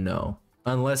 You wouldn't know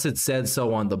unless it said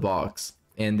so on the box,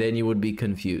 and then you would be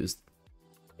confused,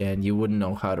 and you wouldn't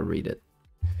know how to read it.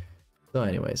 So,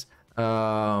 anyways,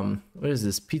 what is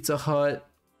this? Pizza Hut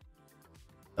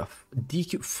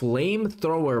DQ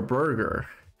flamethrower burger.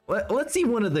 Let's see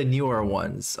one of the newer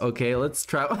ones. Okay, let's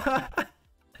try.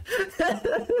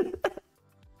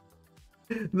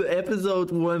 The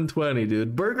episode 120,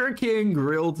 dude. Burger King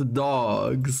grilled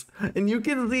dogs. And you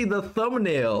can see the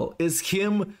thumbnail is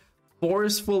him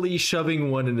forcefully shoving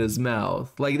one in his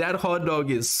mouth. Like, that hot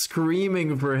dog is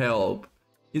screaming for help.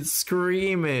 It's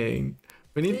screaming.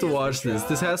 We need to watch this.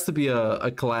 This has to be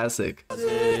a classic.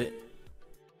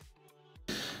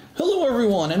 Hello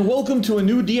everyone, and welcome to a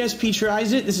new DSP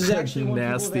Tries It. This is actually one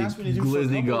nasty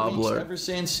glizzy gobbler. Ever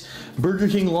since Burger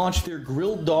King launched their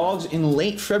grilled dogs in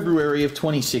late February of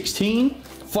 2016.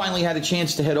 Finally had a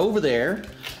chance to head over there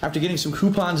after getting some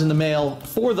coupons in the mail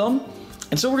for them.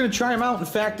 And so we're going to try them out. In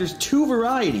fact, there's 2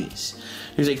 varieties.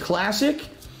 There's a classic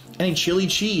and a chili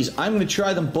cheese. I'm going to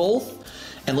try them both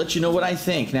and let you know what I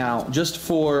think. Now, just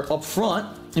for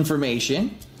upfront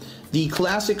information, the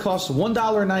classic costs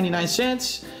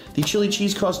 $1.99. The chili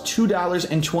cheese costs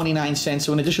 $2.29,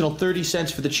 so an additional 30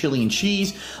 cents for the chili and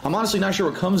cheese. I'm honestly not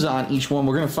sure what comes on each one.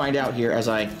 We're going to find out here as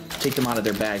I take them out of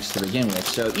their bags to begin with.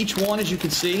 So each one, as you can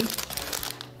see,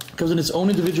 comes in its own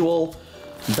individual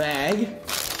bag.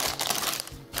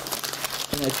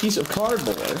 And a piece of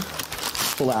cardboard.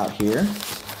 Pull out here.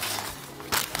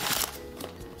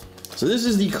 So this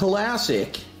is the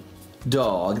classic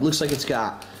dog. It looks like it's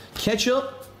got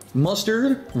ketchup,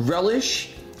 mustard,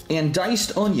 relish, and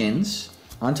diced onions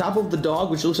on top of the dog,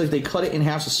 which looks like they cut it in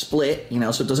half to split, you know,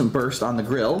 so it doesn't burst on the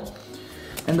grill.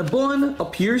 And the bun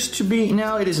appears to be,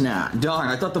 no, it is not. Darn,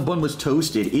 I thought the bun was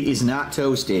toasted. It is not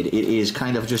toasted. It is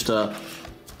kind of just a,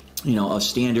 you know, a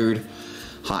standard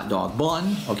hot dog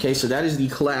bun. Okay, so that is the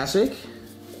classic.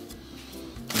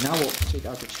 And now we'll take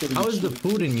out the chili. How is the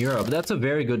food in Europe? That's a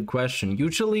very good question.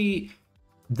 Usually,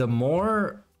 the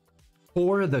more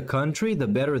poor the country, the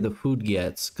better the food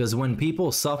gets, because when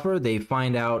people suffer, they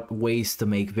find out ways to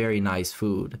make very nice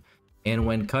food. And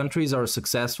when countries are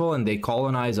successful and they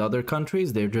colonize other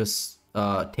countries, they just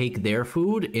take their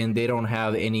food and they don't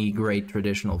have any great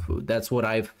traditional food. That's what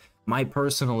my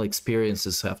personal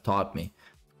experiences have taught me.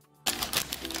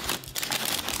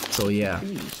 So yeah,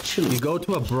 you go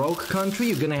to a broke country,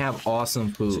 you're gonna have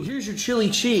awesome food. So here's your chili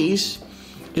cheese.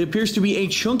 It appears to be a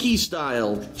chunky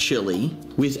style chili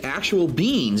with actual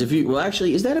beans. Well,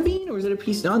 actually, is that a bean or is it a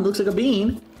piece? No, it looks like a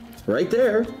bean right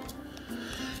there.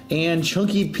 And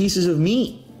chunky pieces of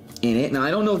meat in it. Now,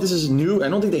 I don't know if this is new. I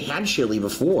don't think they had chili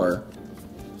before.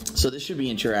 So this should be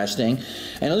interesting.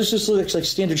 And this just looks like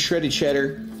standard shredded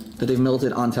cheddar that they've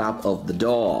melted on top of the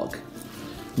dog.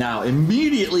 Now,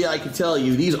 immediately I can tell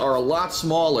you these are a lot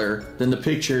smaller than the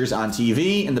pictures on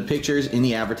TV and the pictures in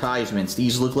the advertisements.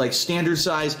 These look like standard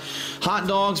size hot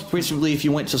dogs. Principally, if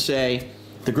you went to, say,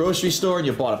 the grocery store and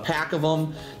you bought a pack of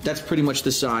them, that's pretty much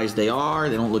the size they are.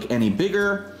 They don't look any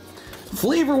bigger.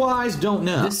 Flavor-wise, don't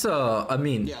know. This, I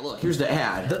mean... Yeah, look, here's the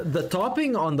ad. The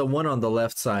topping on the one on the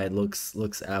left side looks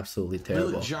absolutely terrible.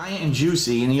 They look giant and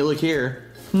juicy, and you look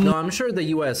here. No, I'm sure the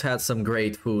U.S. had some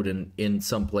great food in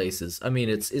some places. I mean,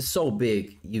 it's so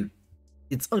big,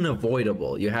 it's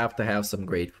unavoidable. You have to have some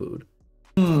great food.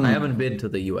 I haven't been to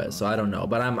the U.S., so I don't know,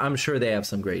 but I'm sure they have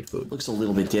some great food. Looks a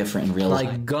little bit different in real life.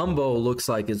 Like gumbo looks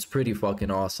like it's pretty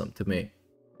fucking awesome to me.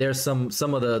 There's some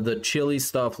of the chili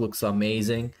stuff looks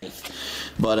amazing.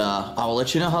 But I'll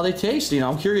let you know how they taste. You know,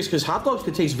 I'm curious because hot dogs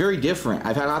could taste very different.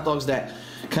 I've had hot dogs that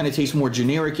kind of taste more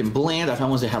generic and bland. I've had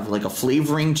ones that have like a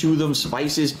flavoring to them,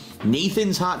 spices.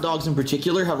 Nathan's hot dogs in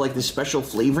particular have like this special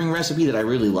flavoring recipe that I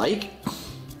really like.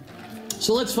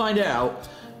 So let's find out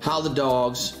how the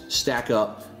dogs stack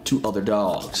up to other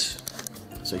dogs.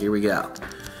 So here we go.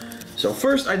 So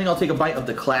first, I think I'll take a bite of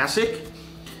the classic.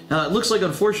 Now it looks like,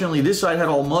 unfortunately, this side had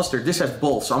all mustard. This has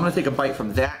both, so I'm gonna take a bite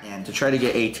from that end to try to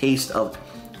get a taste of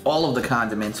all of the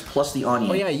condiments plus the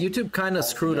onion. Oh yeah, YouTube kind of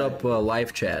screwed up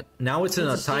live chat. Now it's in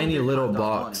a tiny little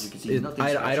box.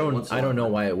 I don't know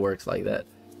why it works like that.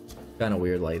 Kind of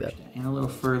weird like that. And a little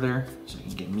further so you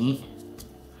can get meat.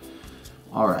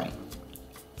 All right.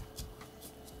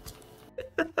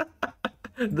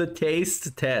 The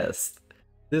taste test.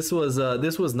 This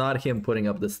was not him putting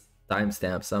up the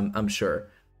timestamps. I'm sure.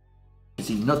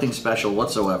 See, nothing special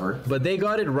whatsoever. But they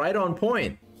got it right on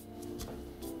point.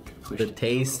 The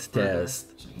taste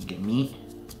test. So you can get meat.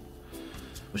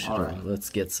 All right, let's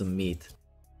get some meat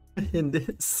in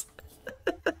this.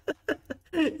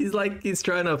 He's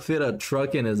trying to fit a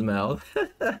truck in his mouth.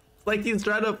 Like he's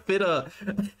trying to fit a.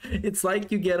 It's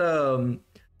like you get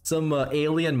some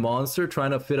alien monster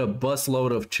trying to fit a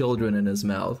busload of children in his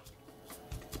mouth.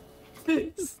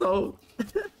 So,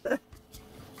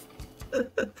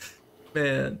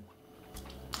 man.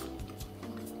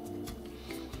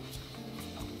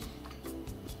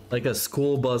 Like a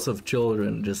school bus of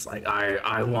children, just like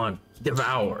I want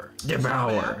devour.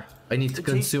 I need to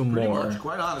consume more. Much,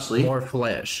 quite honestly, more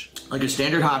flesh. Like a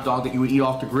standard hot dog that you would eat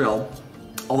off the grill.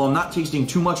 Although I'm not tasting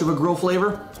too much of a grill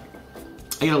flavor,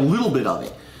 I get a little bit of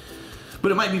it.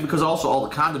 But it might be because also all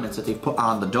the condiments that they put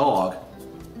on the dog.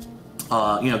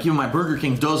 You know, keep in mind, Burger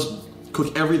King does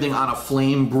cook everything on a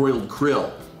flame broiled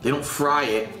grill. They don't fry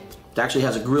it. It actually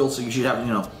has a grill, so you should have,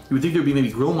 you know, you would think there'd be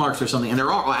maybe grill marks or something. And there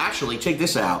are, well, actually, check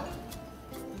this out.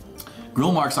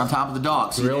 Grill marks on top of the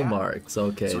dog. See grill that? Marks,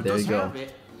 okay, so there you go.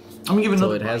 I'm gonna give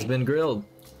another bite. Has been grilled.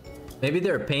 Maybe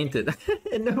they're painted.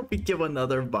 And then we give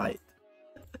another bite.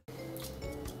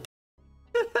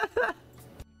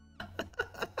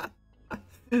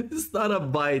 This is not a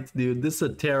bite, dude. This is a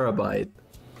terabyte.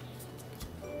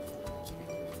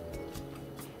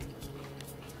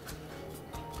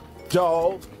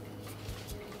 Dog.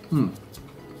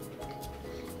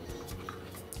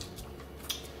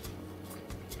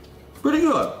 Pretty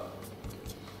good.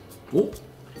 Oh.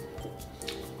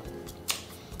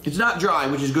 It's not dry,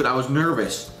 which is good. I was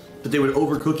nervous that they would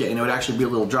overcook it and it would actually be a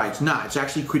little dry. It's not. It's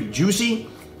actually pretty juicy.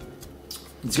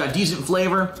 It's got decent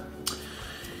flavor.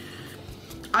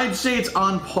 I'd say it's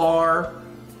on par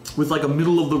with like a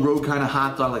middle of the road kind of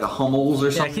hot dog, like a Hummel's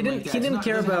or something. Yeah, he didn't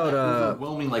care about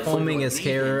combing his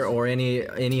hair or any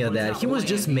of that. He was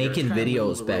just making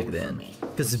videos back then.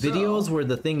 Because videos were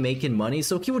the thing making money,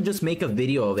 so he would just make a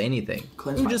video of anything.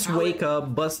 He would just wake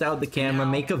up, bust out the camera,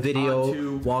 make a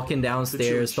video, walking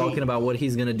downstairs, talking about what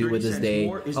he's gonna do with his day,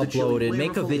 upload it,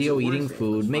 make a video eating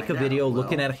food, make a video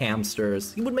looking at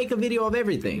hamsters. He would make a video of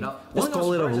everything. Just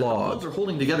call it a vlog. They're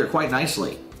holding together quite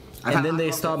nicely. And then they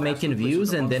stopped making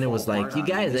views, and then it was like, you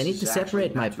guys, I need to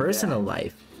separate my personal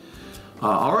life.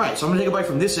 Alright, so I'm gonna take a bite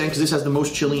from this end, because this has the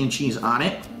most chili and cheese on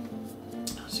it.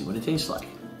 Let's see what it tastes like.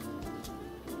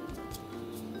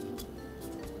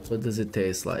 What does it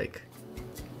taste like?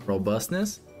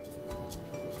 Robustness?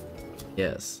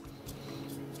 Yes.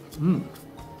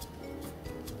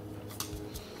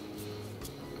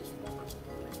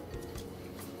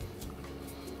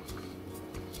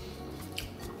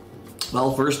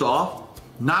 Well, first off,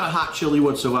 not a hot chili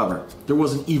whatsoever. There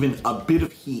wasn't even a bit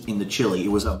of heat in the chili. It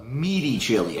was a meaty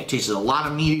chili. I tasted a lot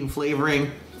of meat and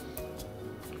flavoring,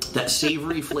 that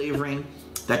savory flavoring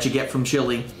that you get from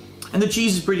chili. And the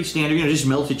cheese is pretty standard, you know, just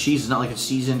melted cheese. It's not like it's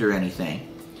seasoned or anything.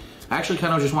 I actually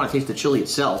kind of just want to taste the chili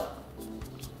itself.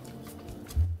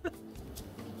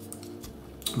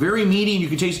 Very meaty, and you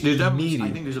can taste, there's meaty. I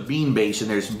think there's a bean base, and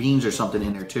there's beans or something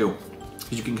in there too.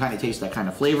 Because you can kind of taste that kind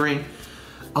of flavoring.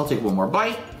 I'll take one more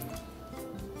bite.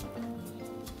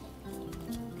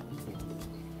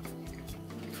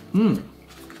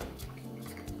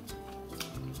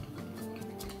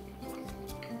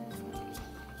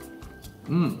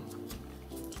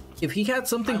 If he had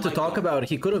something to talk about,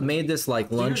 he could have made this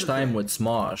like lunchtime with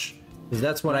Smosh. Because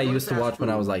that's what I used to watch when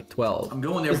I was like 12.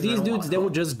 Because these dudes, they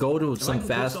would just go to some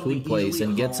fast food place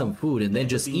and get some food and then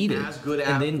just eat it.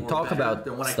 And then talk about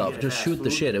stuff, just shoot the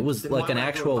shit. It was like an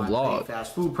actual vlog.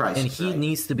 And he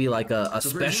needs to be like a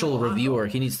special reviewer.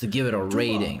 He needs to give it a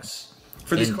rating.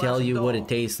 And tell you what it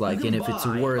tastes like and if it's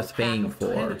worth paying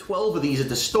for. 10 to 12 of these at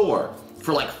the store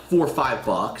for like $4 or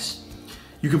 $5.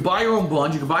 You can buy your own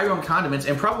buns, you can buy your own condiments,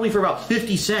 and probably for about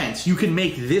 50 cents, you can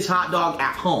make this hot dog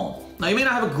at home. Now, you may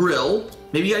not have a grill,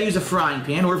 maybe you gotta use a frying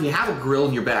pan, or if you have a grill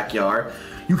in your backyard,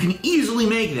 you can easily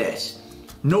make this.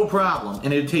 No problem,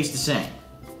 and it'll taste the same.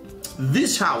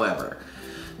 This, however,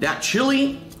 that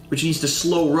chili, which needs to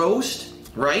slow roast,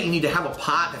 right? You need to have a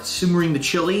pot that's simmering the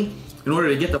chili in order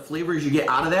to get the flavors you get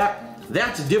out of that.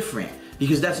 That's different,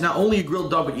 because that's not only a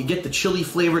grilled dog, but you get the chili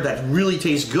flavor that really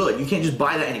tastes good. You can't just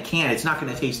buy that in a can. It's not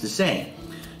going to taste the same.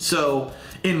 So,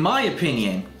 in my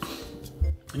opinion,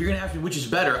 if you're going to ask me which is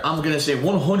better, I'm going to say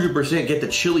 100% get the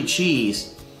chili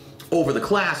cheese over the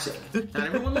classic. Not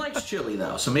everyone likes chili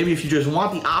though, so maybe if you just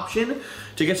want the option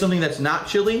to get something that's not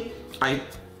chili, I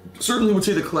certainly would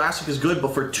say the classic is good,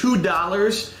 but for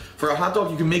 $2 for a hot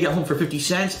dog you can make at home for 50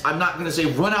 cents, I'm not going to say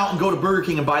run out and go to Burger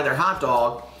King and buy their hot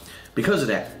dog because of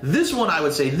that. This one, I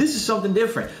would say, this is something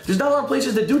different. There's not a lot of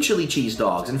places that do chili cheese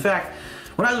dogs. In fact,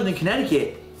 when I lived in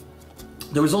Connecticut,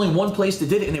 there was only one place that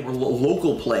did it, and it was a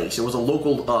local place. It was a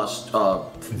local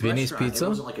Vinny's Pizza? It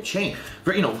wasn't like a chain.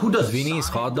 But, you know, who does Vinny's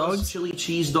hot dogs? Chili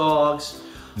cheese dogs.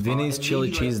 Vinny's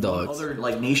chili cheese dogs. Other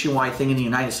like nationwide thing in the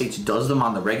United States does them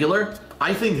on the regular.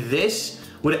 I think this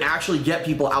would actually get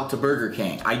people out to Burger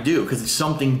King. I do, because it's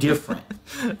something different.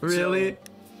 Really?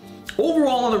 So,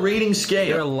 overall on the rating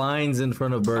scale, there are lines in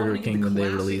front of Burger King when they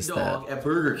release that. At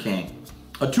Burger King,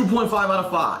 a 2.5 out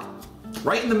of 5,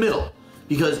 right in the middle.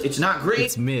 Because it's not great,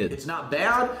 it's mid. It's not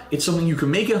bad, it's something you can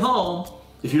make at home.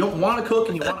 If you don't want to cook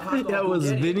and you want a hot dog, that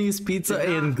was Vinny's Pizza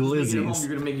and Glizzy's. You're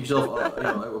going to make yourself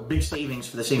a big savings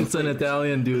for the same It's an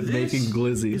Italian dude making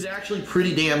Glizzy's. It's actually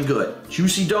pretty damn good.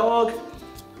 Juicy dog,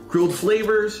 grilled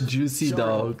flavors. Juicy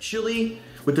dog. Chili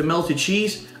with the melted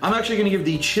cheese. I'm actually going to give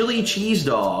the chili cheese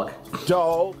dog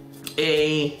I'm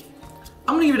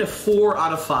going to give it a 4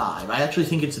 out of 5. I actually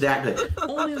think it's that good.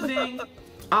 Only thing...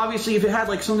 Obviously, if it had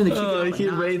like something that he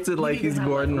rates it like he's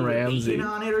Gordon Ramsay,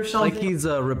 on it or something. Like he's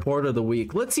a reporter of the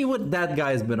week. Let's see what that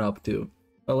guy's been up to.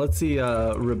 Let's see,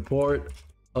 report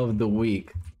of the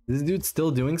week. Is this dude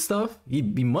still doing stuff? He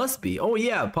must be. Oh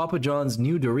yeah, Papa John's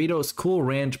new Doritos Cool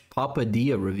Ranch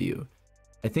Papadilla review.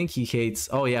 I think he hates.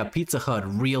 Oh yeah, Pizza Hut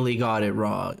really got it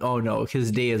wrong. Oh no, his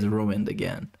day is ruined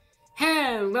again.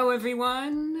 Hello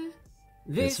everyone.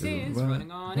 This is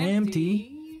Running on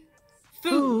Empty.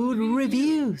 Food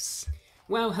reviews.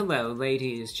 Well, hello,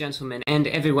 ladies, gentlemen, and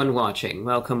everyone watching.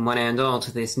 Welcome, one and all,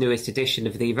 to this newest edition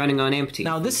of the Running on Empty.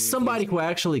 Now, this is somebody who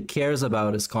actually cares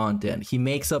about his content. He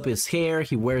makes up his hair,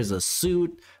 he wears a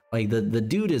suit. Like, the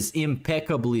dude is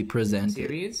impeccably presented.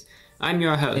 Series? I'm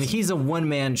your host. And he's a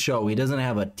one-man show. He doesn't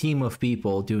have a team of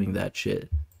people doing that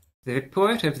shit. The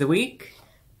report of the week?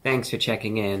 Thanks for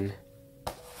checking in.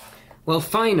 Well,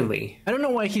 finally. I don't know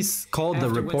why he's called the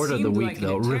report of the week,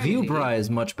 though. Review Bra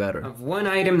is much better. Of one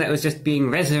item that was just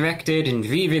being resurrected and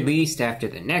re-released after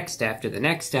the next, after the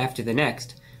next, after the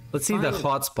next. Let's see the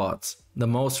hotspots. The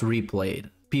most replayed.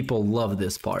 People love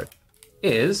this part.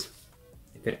 Is,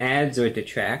 if it adds or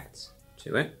detracts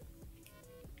to it.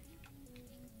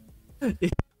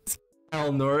 Is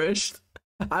malnourished?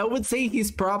 I would say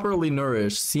he's properly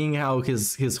nourished, seeing how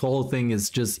his whole thing is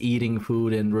just eating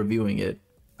food and reviewing it.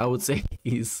 I would say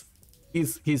he's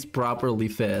properly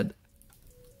fed.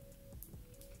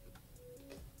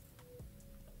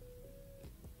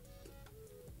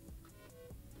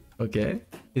 Okay.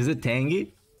 Is it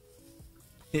tangy?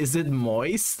 Is it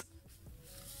moist?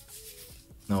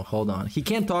 No, hold on. He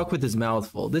can't talk with his mouth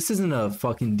full. This isn't a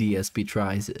fucking DSP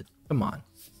Tries It. Come on.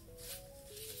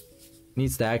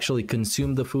 Needs to actually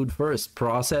consume the food first.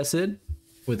 Process it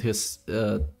with his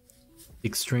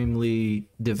extremely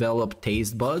developed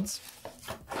taste buds.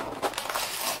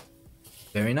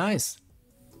 Very nice.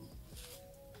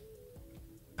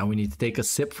 Now we need to take a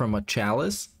sip from a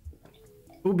chalice.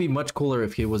 It would be much cooler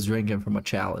if he was drinking from a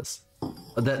chalice.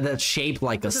 That's shaped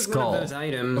like a skull.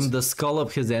 From the skull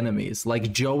of his enemies.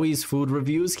 Like Joey's food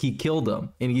reviews, he killed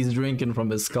them and he's drinking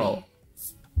from his skull.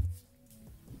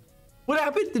 What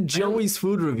happened to Joey's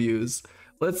food reviews?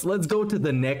 Let's go to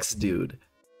the next dude.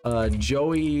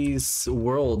 Joey's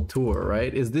World Tour,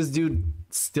 right? Is this dude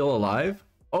still alive?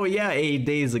 Oh yeah, 8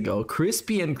 days ago.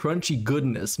 Crispy and crunchy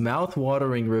goodness.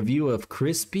 Mouth-watering review of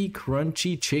crispy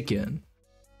crunchy chicken.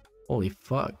 Holy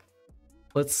fuck.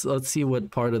 Let's see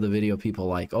what part of the video people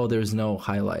like. Oh, there's no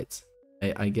highlights.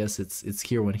 I guess it's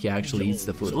here when he actually eats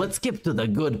the food. Let's skip to the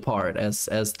good part, as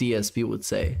DSP would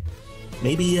say.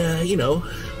 Maybe, you know,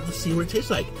 let's see what it tastes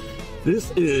like.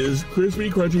 This is crispy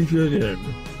crunchy chicken.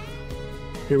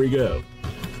 Here we go.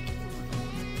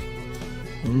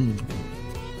 Mm.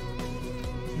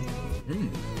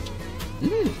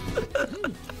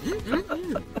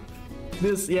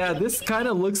 This kind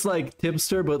of looks like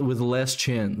Tipster, but with less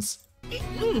chins.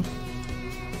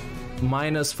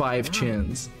 -5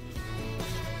 chins.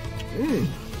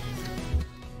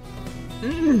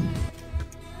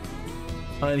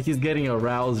 And he's getting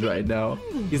aroused right now.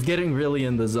 He's getting really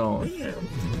in the zone.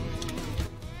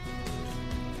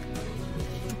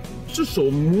 This is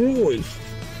so moist.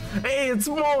 Hey, it's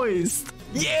moist.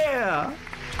 Yeah.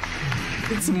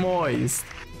 It's moist.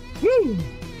 Woo.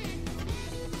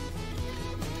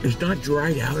 It's not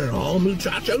dried out at all,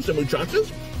 muchachos and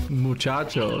muchachas.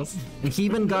 Muchachos. And he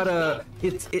even got a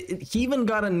he even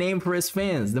got a name for his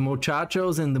fans, the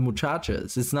muchachos and the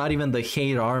muchachas. It's not even the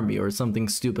hate army or something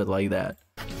stupid like that.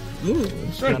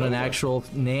 It's got an actual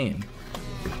name.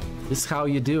 This is how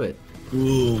you do it.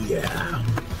 Ooh, yeah.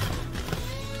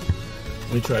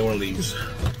 Let me try one of these.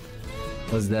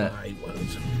 What's that?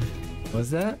 What's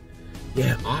that?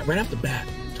 Yeah, right off the bat,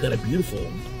 it's got a beautiful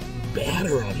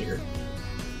batter on here.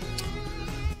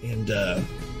 And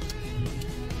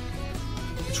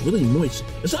it's really moist.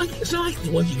 It's not like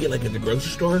the ones you get like at the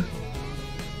grocery store.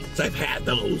 So I've had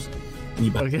those.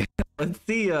 Okay, let's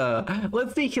see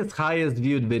his highest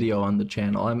viewed video on the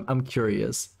channel. I'm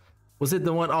curious. Was it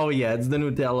the one? Oh yeah, it's the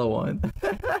Nutella one.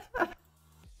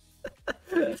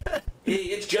 Hey,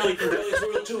 it's Joey from Joey's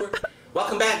World Tour.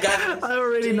 Welcome back, guys. I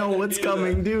already know what's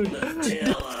coming, dude.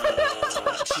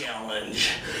 Nutella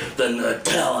challenge. The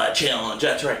Nutella challenge.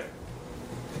 That's right.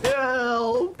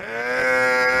 Help.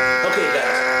 Okay,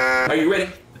 guys. Are you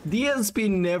ready? DSP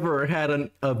never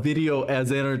had a video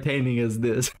as entertaining as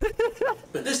this.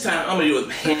 But this time, I'm gonna do it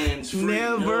with hands free.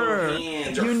 Never. No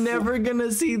hands You're never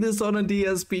gonna see this on a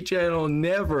DSP channel.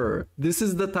 Never. This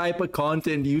is the type of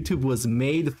content YouTube was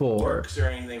made for. Forks or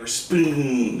anything, or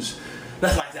spoons.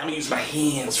 Nothing like that. I'm gonna use my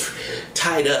hands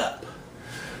tied up.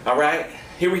 All right,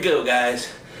 here we go, guys.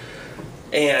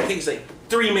 And I think it's like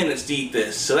 3 minutes to eat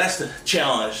this. So that's the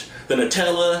challenge. The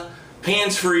Nutella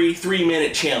hands-free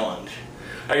 3-minute challenge.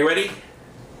 Are you ready?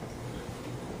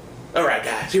 All right,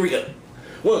 guys. Here we go.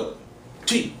 1,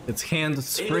 2. It's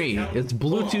hands-free. It's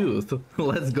Bluetooth.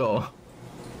 Let's go.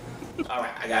 All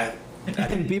right, I got it.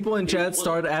 And people in chat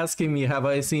start asking me, have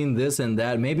I seen this and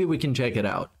that? Maybe we can check it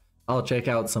out. I'll check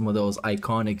out some of those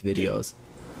iconic videos.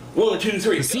 1, 2,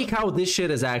 3. To see how this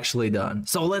shit is actually done.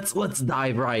 So let's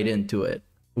dive right into it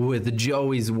with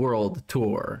Joey's World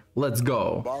Tour. Let's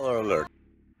go. Baller alert.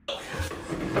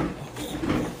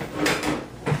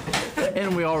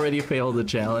 And we already failed the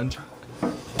challenge.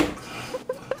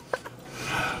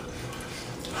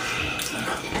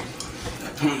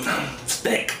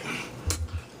 Thick.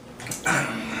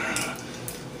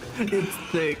 It's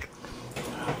thick.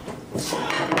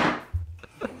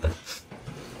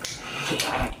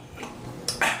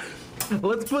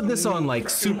 Let's put this on like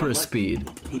super speed.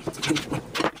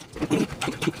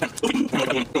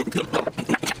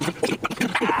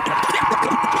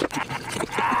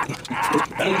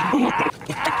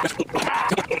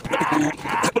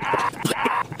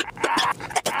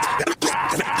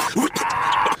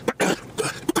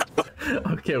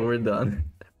 Okay, we're done.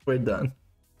 We're done.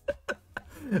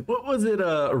 What was it?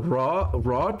 Raw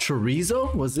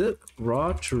chorizo? Was it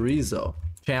raw chorizo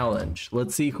challenge?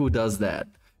 Let's see who does that.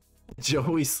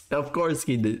 Joey, of course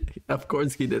he did. Of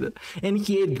course he did it. And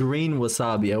he ate green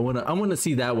wasabi. I wanna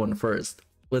see that one first.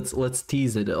 Let's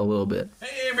tease it a little bit.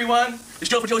 Hey everyone, it's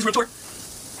Joe for Joey's World Tour.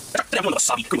 I'm doing the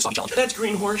wasabi, green wasabi challenge. That's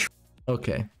green horse.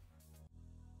 Okay.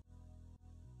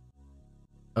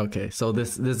 Okay, so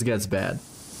this gets bad.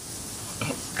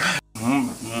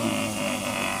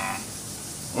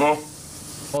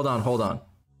 Hold on.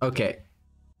 Okay.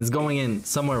 It's going in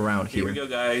somewhere around here. Here we go,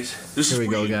 guys. Here we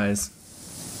go, guys.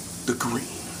 The green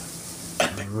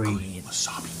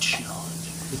wasabi challenge.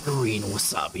 The green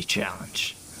wasabi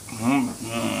challenge.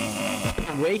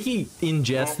 The way he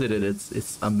ingested it,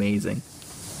 it's amazing.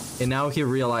 And now he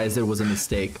realized it was a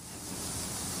mistake.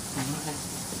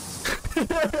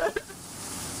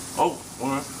 Oh,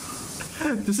 what?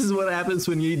 This is what happens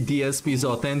when you eat DSP's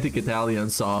authentic Italian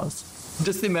sauce.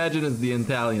 Just imagine it's the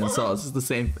Italian sauce. It's the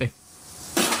same thing.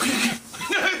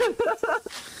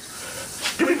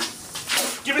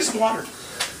 Give me some water.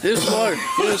 Give us some water.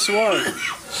 Give us some water.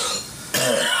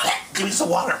 Give me some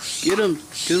water. Get him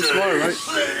some water, right?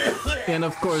 And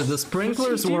of course, the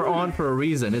sprinklers were on for a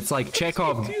reason. It's like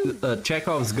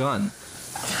Chekhov's gun.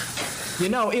 You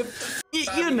know,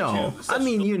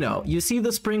 you see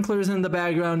the sprinklers in the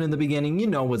background in the beginning, you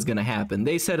know what's gonna happen.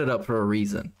 They set it up for a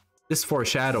reason. This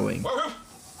foreshadowing.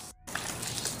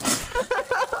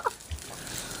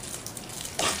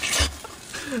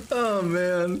 Oh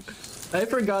man. I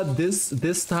forgot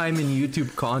this time in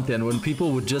YouTube content when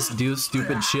people would just do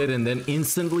stupid shit and then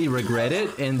instantly regret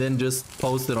it and then just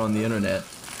post it on the internet.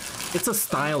 It's a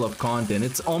style of content.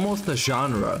 It's almost a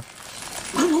genre.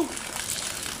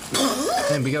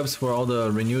 And big ups for all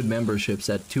the renewed memberships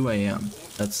at 2 AM.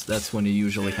 That's when it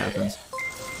usually happens.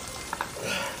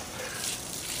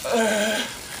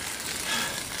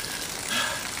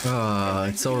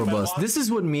 It's so robust. This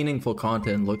is what meaningful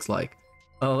content looks like.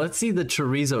 Let's see the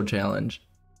chorizo challenge.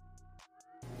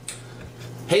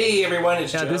 Hey everyone,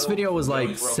 it's Joe. This video was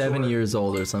like 7 years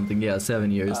old or something. Yeah,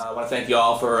 7 years. I want to thank you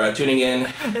all for tuning in.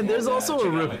 And there's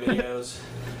also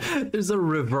there's a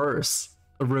reverse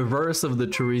of the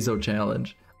chorizo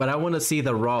challenge. But I want to see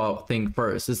the raw thing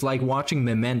first. It's like watching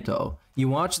Memento. You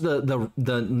watch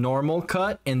the normal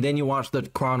cut and then you watch the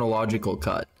chronological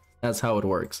cut. That's how it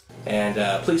works.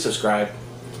 And please subscribe.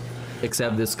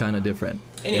 Except this kind of different.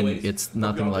 Anyways, and it's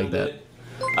nothing like that.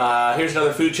 Here's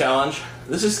another food challenge.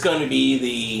 This is going to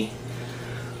be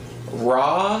the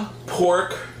raw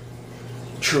pork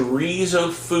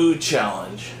chorizo food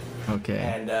challenge. Okay.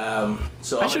 And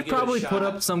so I should probably put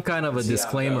up some kind of a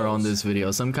disclaimer on this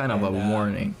video, some kind of a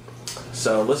warning.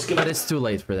 So let's give But it's too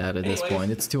late for that at this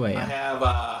point. It's 2 a.m. I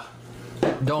have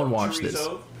don't watch this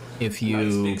if you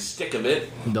nice big stick of it.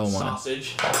 Don't want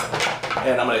sausage.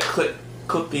 And I'm gonna clip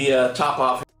the top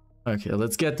off. Okay,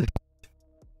 let's get to.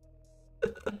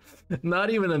 Not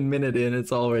even a minute in,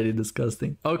 it's already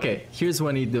disgusting. Okay, here's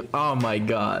when he do. Oh my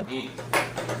god.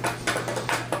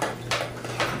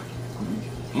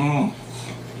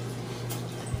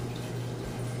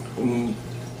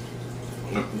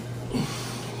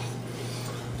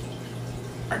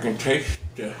 I can taste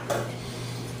the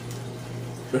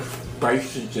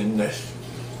spices in this.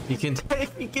 You can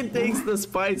taste the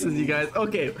spices, you guys.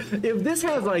 Okay, if this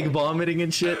has like vomiting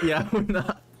and shit, yeah,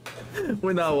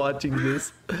 we're not watching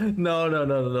this.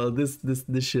 No. This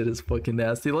shit is fucking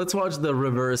nasty. Let's watch the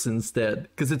reverse instead,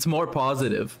 because it's more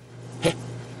positive.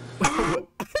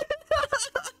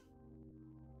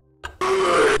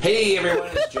 Hey everyone,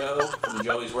 it's Joe from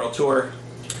Joey's World Tour.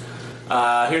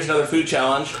 Here's another food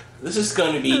challenge. This is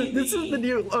going to be this is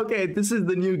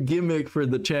the new gimmick for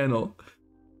the channel.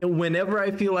 Whenever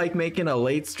I feel like making a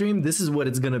late stream, this is what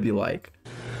it's gonna be like.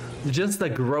 Just a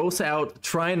gross out,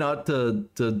 try not to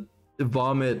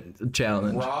vomit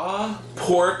challenge. Raw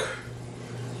pork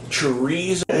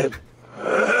chorizo.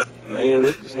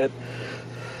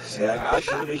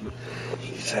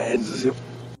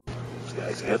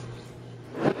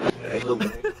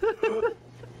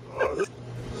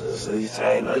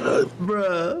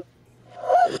 Bruh.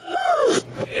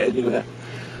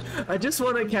 I just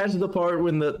want to catch the part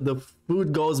when the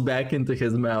food goes back into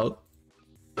his mouth.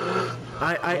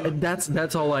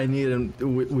 That's all I need, and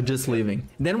we're just leaving.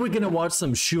 Then we're gonna watch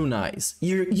some Shoe Nice.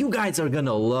 You guys are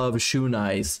gonna love Shoe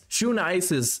Nice. Shoe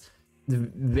Nice is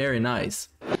very nice.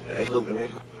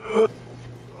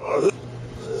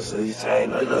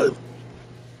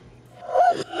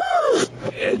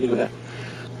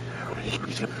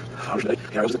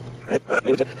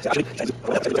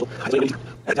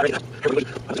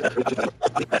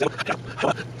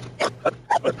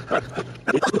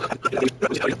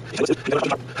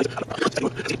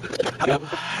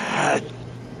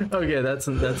 Okay, that's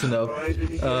enough.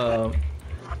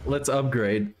 Let's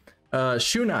upgrade.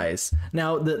 Shoe Nice.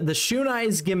 Now the Shoe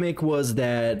Nice gimmick was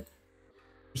that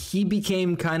he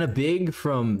became kind of big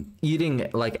from eating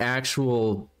like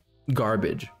actual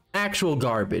garbage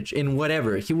in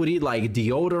whatever. He would eat like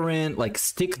deodorant, like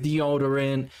stick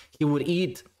deodorant. He would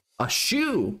eat a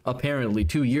shoe apparently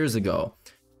 2 years ago.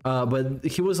 But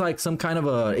he was like some kind of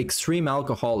a extreme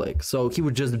alcoholic, so he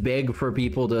would just beg for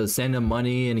people to send him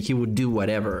money, and he would do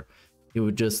whatever. He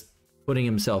would just putting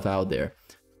himself out there.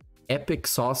 Epic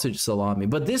sausage salami.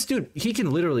 But this dude, he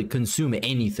can literally consume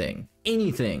anything.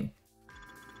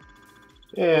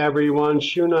 Hey everyone,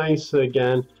 Shoe Nice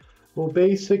again. Well,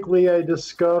 basically I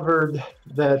discovered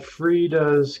that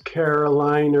Frida's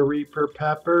Carolina Reaper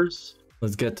peppers.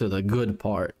 Let's get to the good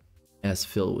part, as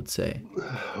Phil would say.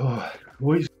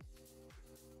 We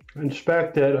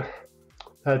inspected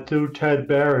that dude Ted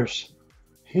Barris.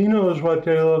 He knows what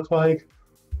they look like.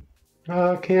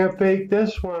 Can't fake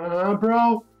this one, huh,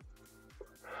 bro?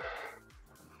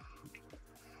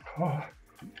 Oh,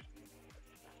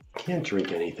 can't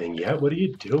drink anything yet. What are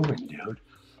you doing, dude?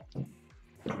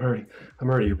 I'm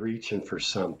already reaching for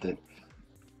something.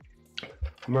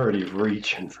 I'm already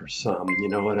reaching for something. You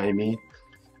know what I mean?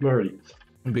 I'm already.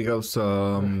 Because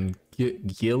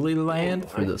Gilliland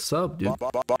for the sub, dude.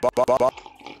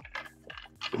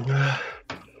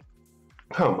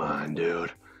 Come on,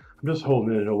 dude. I'm just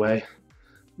holding it away.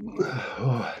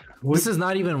 This is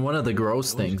not even one of the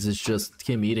gross things. It's just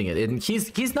him eating it, and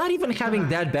he's not even having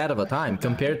that bad of a time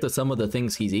compared to some of the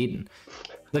things he's eaten.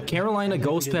 The Carolina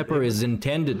ghost pepper is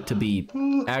intended to be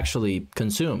actually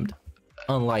consumed,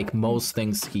 unlike most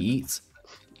things he eats.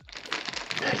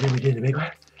 We did the big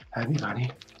one. Everybody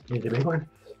did the big one.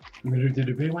 We did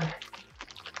the big one.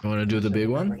 You want to do the big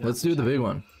one? Let's do the big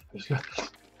one. Let's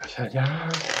Sit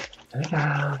down. Sit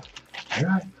down. All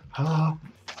right. Oh.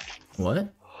 What?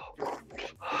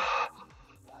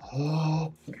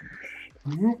 Oh.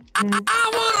 I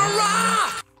wanna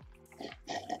rock!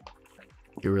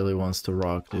 He really wants to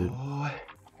rock, dude. Oh.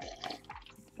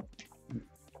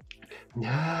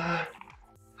 Nah.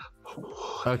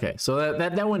 Okay, so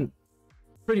that went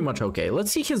pretty much okay.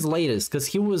 Let's see his latest, because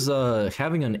he was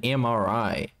having an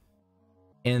MRI.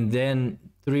 And then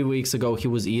 3 weeks ago, he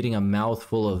was eating a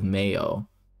mouthful of mayo.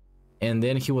 And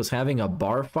then he was having a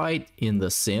bar fight in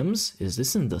The Sims. Is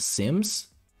this in The Sims?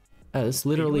 It's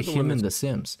literally him in The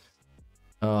Sims.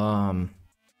 Then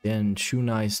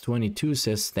ShoeNice22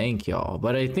 says thank y'all.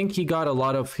 But I think he got a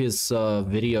lot of his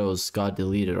videos got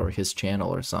deleted, or his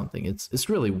channel or something. It's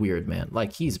really weird, man.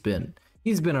 Like he's been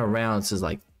around since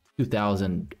like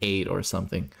 2008 or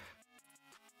something.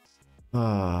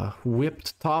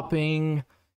 Whipped topping,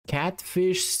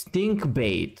 catfish stink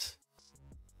bait.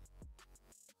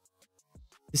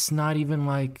 It's not even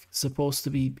like supposed to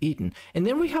be eaten. And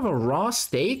then we have a raw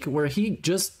steak where he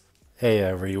just... Hey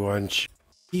everyone.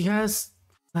 He has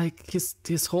like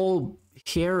his whole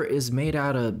hair is made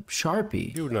out of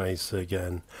Sharpie. You nice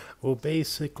again. Well,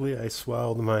 basically I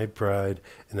swallowed my pride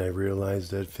and I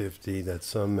realized at 50 that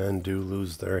some men do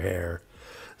lose their hair.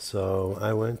 So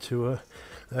I went to a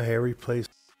hairy place.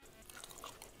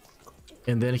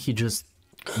 And then he just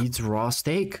eats raw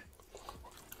steak.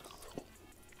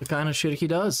 The kind of shit he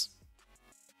does.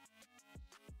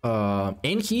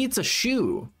 And he eats a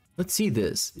shoe. Let's see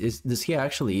this. Does he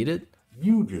actually eat it?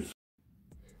 You just...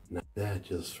 Not that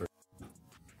just for...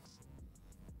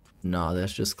 No,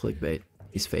 that's just clickbait.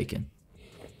 He's faking.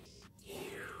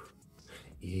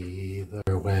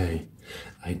 Either way,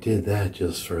 I did that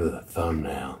just for the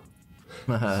thumbnail.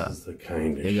 This is the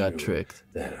kind of They got shoe tricked.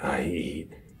 that I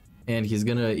eat. And he's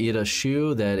gonna eat a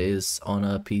shoe that is on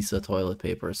a piece of toilet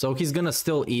paper. So he's gonna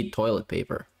still eat toilet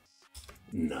paper.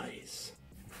 Nice.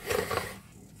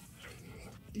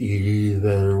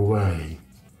 Either way,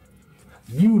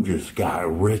 you just got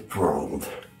rickrolled.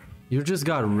 You just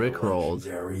got rickrolled.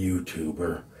 They're a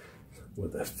YouTuber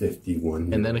with a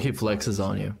 51. And then he flexes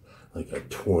on you. Like a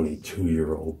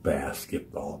 22-year-old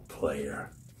basketball player.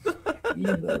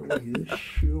 Either way, this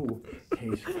shoe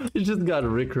tastes... You just got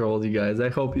rickrolled, you guys. I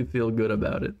hope you feel good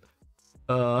about it.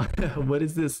 What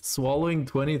is this? Swallowing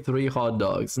 23 hot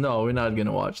dogs. No, we're not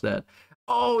gonna watch that.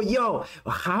 Oh, yo,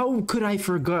 how could I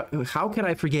forget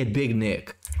Big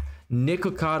Nick? Nick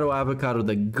Avocado,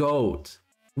 the GOAT.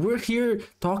 We're here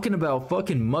talking about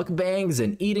fucking mukbangs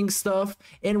and eating stuff,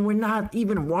 and we're not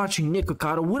even watching Nick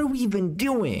Avocado. What are we even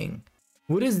doing?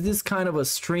 What is this kind of a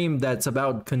stream that's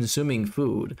about consuming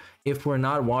food if we're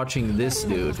not watching this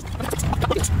dude?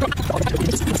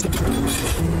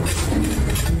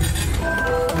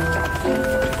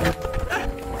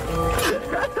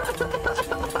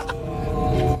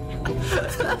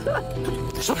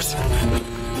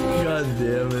 God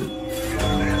damn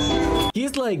it.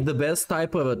 He's like the best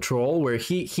type of a troll where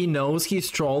he knows he's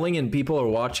trolling and people are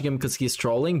watching him because he's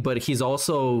trolling, but he's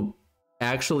also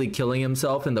actually killing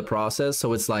himself in the process.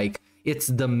 So it's like, it's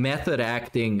the method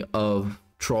acting of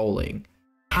trolling.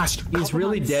 He's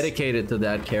really dedicated to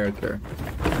that character.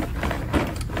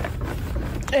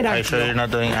 Are you sure you're not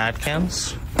doing ad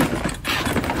cams?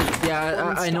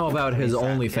 Yeah, I know about his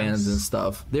OnlyFans and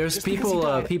stuff. There's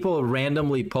people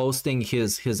randomly posting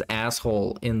his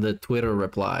asshole in the Twitter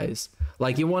replies.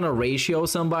 Like, you want to ratio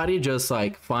somebody, just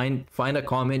like find a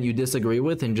comment you disagree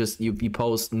with and just you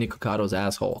post Nick Ocado's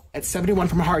asshole. At 71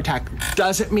 from a heart attack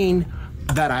doesn't mean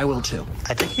that I will too.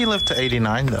 I think he lived to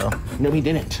 89 though. No, he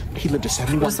didn't. He lived to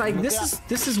 71. It's like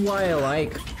this is why I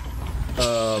like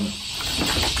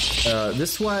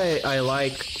this is why I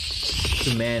like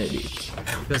humanity.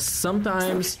 Because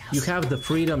sometimes you have the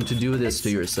freedom to do this to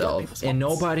yourself, and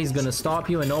nobody's gonna stop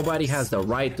you, and nobody has the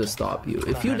right to stop you.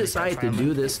 If you decide to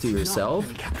do this to yourself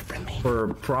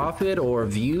for profit or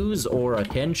views or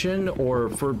attention or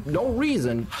for no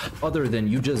reason other than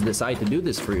you just decide to do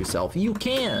this for yourself, you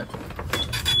can.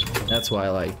 That's why I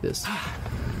like this.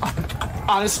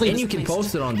 Honestly, and you can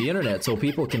post it on the internet so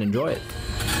people can enjoy it.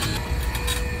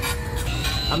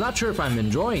 I'm not sure if I'm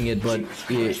enjoying it, but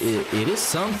it is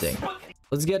something.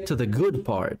 Let's get to the good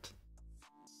part.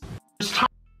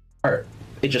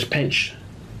 It just pinched.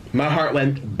 My heart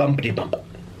went bumpity bump.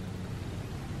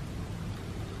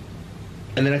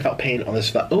 And then I felt pain on this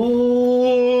spot.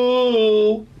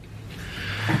 Ooh.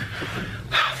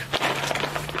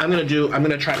 I'm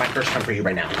gonna try my first one for you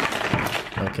right now.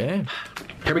 Okay.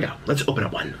 Here we go. Let's open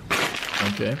up one.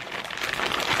 Okay.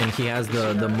 And he has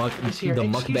the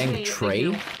mukbang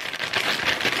tray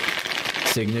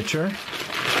signature.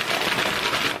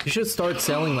 You should start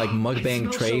selling like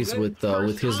mukbang trays with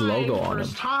his logo on them.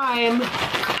 Time.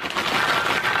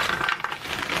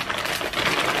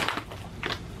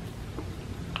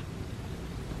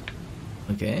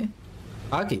 Okay.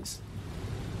 Takis.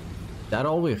 That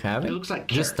all we're having? It looks like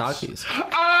just carrots. Takis.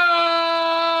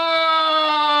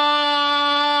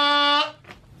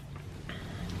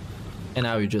 And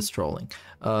now you're just trolling.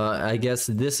 I guess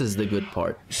this is the good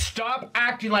part. Stop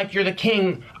acting like you're the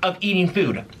king of eating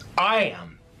food. I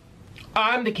am.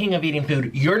 I'm the king of eating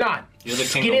food. You're not. You're the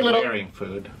king Skinny of little... wearing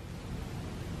food.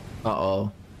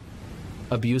 Uh-oh.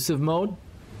 Abusive mode?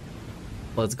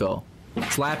 Let's go.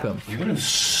 Slap him. You're gonna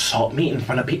insult me in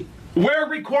front of people. We're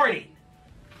recording.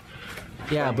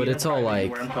 Yeah, but it's all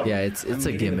like, yeah, it's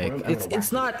a gimmick.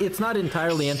 It's not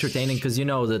entirely entertaining because you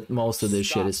know that most of this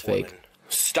shit is fake.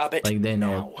 Stop it. Like they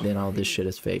know this shit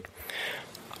is fake.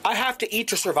 I have to eat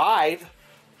to survive.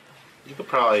 You could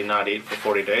probably not eat for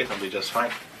 40 days and be just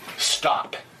fine.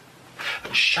 Stop.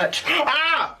 Shut.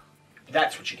 Ah!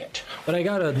 That's what you get. But I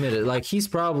gotta admit it, like he's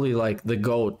probably like the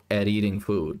GOAT at eating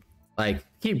food. Like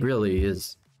he really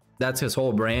is. That's his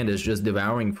whole brand, is just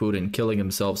devouring food and killing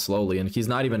himself slowly, and he's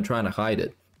not even trying to hide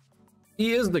it.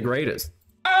 He is the greatest.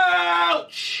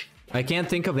 Ouch! I can't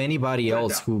think of anybody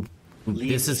else who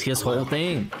this is his whole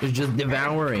thing. It's just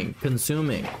devouring,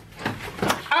 consuming.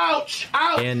 Ouch!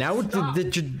 Ouch! And now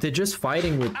they're just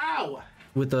fighting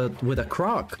with a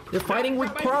croc. They're fighting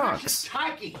with crocs.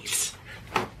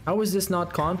 How is this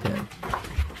not content?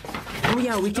 Oh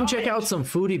yeah, we can check out some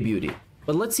Foodie Beauty.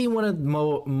 But let's see one of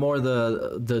more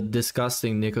the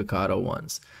disgusting Nikocado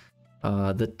ones.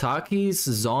 The Takis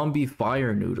Zombie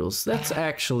Fire Noodles. Let's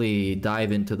actually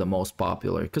dive into the most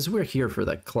popular, because we're here for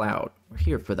that clout. We're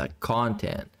here for that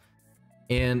content.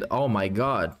 And oh my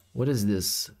god, what is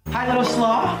this? Hi little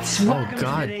sloths. Oh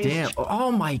god damn.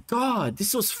 Oh my god,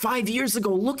 this was 5 years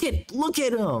ago. Look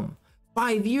at him.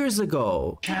 5 years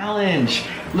ago. Challenge.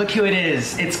 Look who it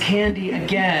is. It's Candy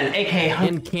again, aka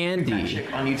And Candy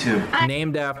on YouTube.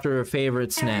 Named after her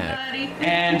favorite snack.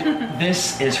 And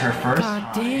this is her first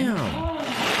God damn.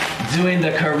 doing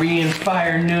the Korean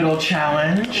Fire Noodle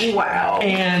Challenge. Wow.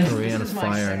 And Korean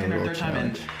Fire Noodle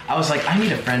Challenge. I was like, I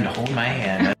need a friend to hold my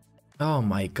hand. Oh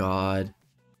my god.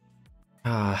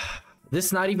 This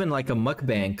is not even like a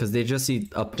mukbang, because they just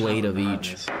eat a plate of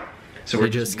each. So we're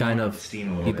just kind of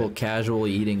people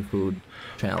casually eating food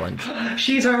challenge.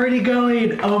 She's already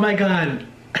going. Oh my god.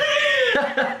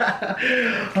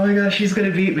 Oh my gosh, she's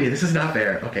gonna beat me. This is not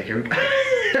fair. Okay, here we go.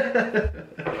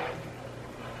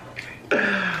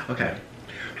 Okay.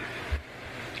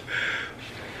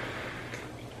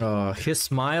 His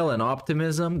smile and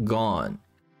optimism gone.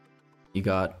 He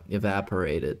got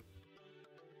evaporated.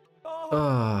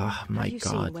 Oh my Have you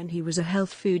god. seen when he was a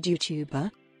health food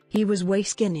YouTuber? He was way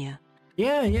skinnier.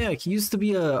 Yeah, he used to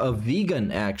be a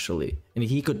vegan actually, and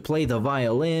he could play the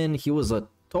violin. He was a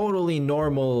totally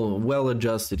normal,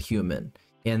 well-adjusted human.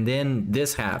 And then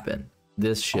this happened.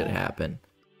 This shit happened.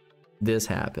 This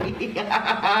happened.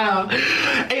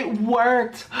 It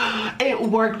worked. It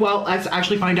worked. Well, let's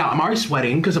actually find out. I'm already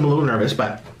sweating because I'm a little nervous,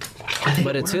 but I think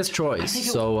it's his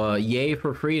choice. So yay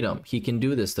for freedom. He can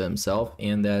do this to himself,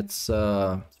 and that's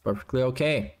perfectly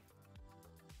okay.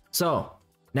 So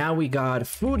now we got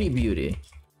Foodie Beauty.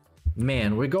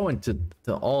 Man, we're going to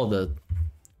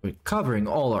we're covering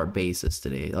all our bases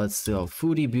today. Let's do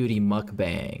Foodie Beauty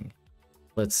mukbang.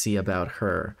 Let's see about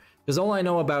her. Because all I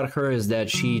know about her is that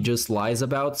she just lies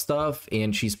about stuff,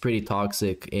 and she's pretty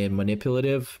toxic and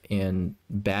manipulative and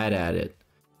bad at it.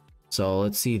 So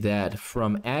let's see that.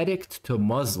 From addict to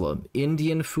Muslim,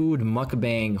 Indian food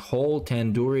mukbang, whole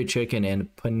tandoori chicken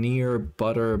and paneer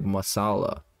butter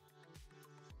masala.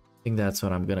 I think that's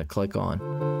what I'm gonna click on.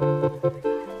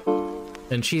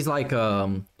 And she's like,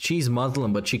 she's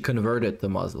Muslim, but she converted to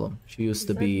Muslim. She used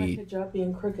to be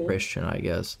Christian, I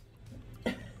guess.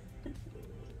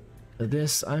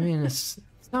 This, I mean, it's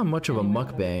not much of a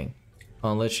mukbang.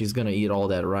 Unless she's gonna eat all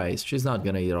that rice. She's not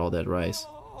gonna eat all that rice.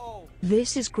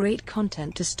 This is great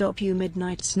content to stop you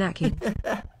midnight snacking.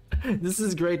 This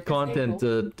is great content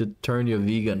to turn you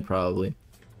vegan, probably.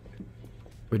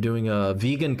 We're doing a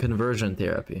vegan conversion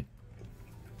therapy.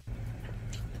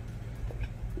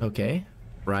 Okay.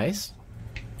 Rice?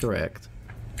 Correct.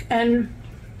 And...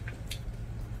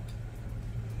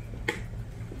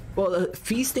 Well,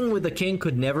 Feasting with the King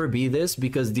could never be this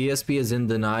because DSP is in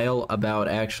denial about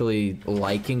actually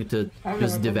liking to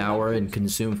just devour and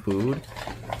consume food.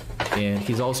 And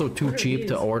he's also too cheap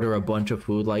to order a bunch of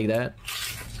food like that.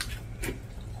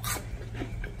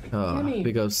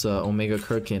 Because Omega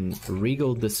Kirk and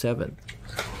Regal the 7th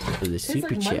for the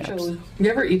super chats. You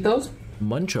ever eat those?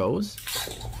 Munchos?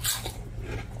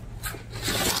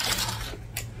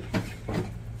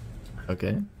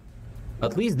 Okay.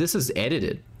 At least this is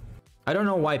edited. I don't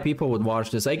know why people would watch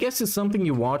this. I guess it's something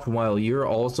you watch while you're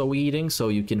also eating, so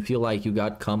you can feel like you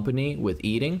got company with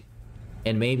eating.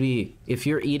 And maybe if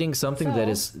you're eating something that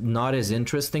is not as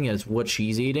interesting as what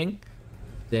she's eating,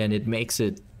 then it makes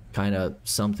it kind of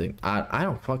something. I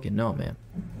don't fucking know, man.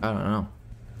 I don't know.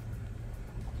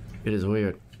 It is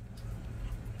weird.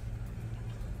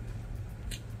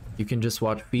 You can just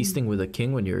watch Feasting with a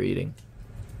King when you're eating,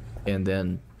 and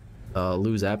then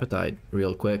lose appetite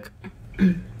real quick.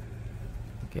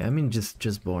 Okay, I mean,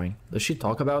 just boring. Does she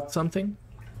talk about something?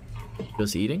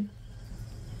 Just eating?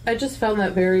 I just found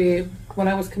that very, when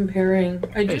I was comparing,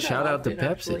 Hey, shout out to Pepsi.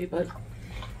 Actually, but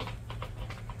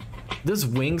Does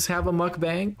Wings have a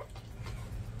mukbang?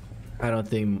 I don't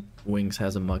think Wings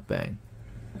has a mukbang.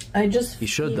 I just He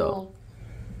should though.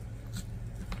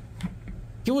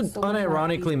 He would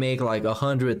unironically make like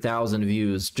 100,000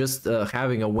 views just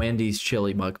having a Wendy's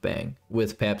chili mukbang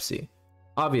with Pepsi.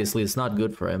 Obviously, it's not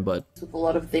good for him, but with a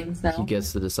lot of things now. he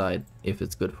gets to decide if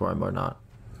it's good for him or not.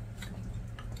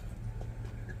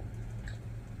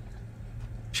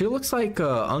 She looks like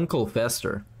Uncle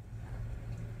Fester.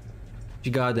 She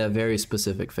got that very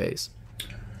specific face.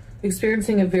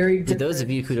 Experiencing a very different... For those of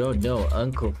you who don't know,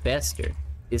 Uncle Fester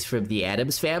is from the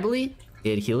Addams Family,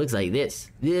 and he looks like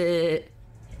this. Kind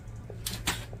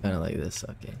of like this,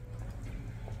 okay.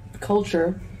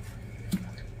 Culture.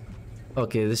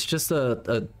 Okay, this is just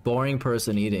a boring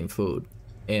person eating food.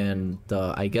 And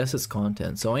I guess it's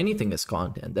content. So anything is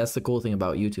content. That's the cool thing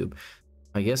about YouTube.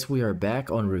 I guess we are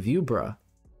back on Review Bruh.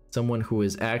 Someone who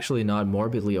is actually not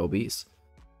morbidly obese.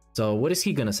 So what is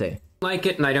he gonna say? Like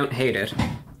it and I don't hate it.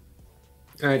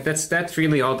 Alright, that's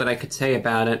really all that I could say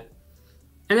about it.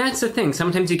 And that's the thing,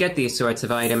 sometimes you get these sorts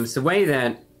of items. The way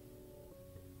that,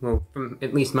 well, from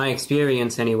at least my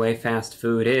experience anyway, fast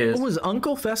food is... Was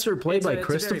Uncle Fester played by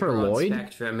Christopher Lloyd?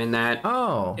 Spectrum in that,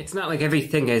 oh, it's not like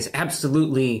everything is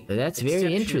absolutely... That's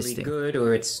very interesting. Good,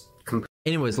 or it's...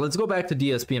 Anyways, let's go back to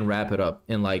DSP and wrap it up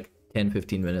in like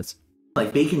 10-15 minutes.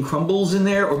 Like bacon crumbles in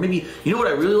there, or maybe, you know what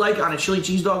I really like on a chili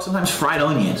cheese dog? Sometimes fried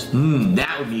onions.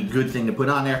 That would be a good thing to put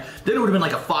on there. Then it would have been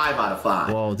like a 5 out of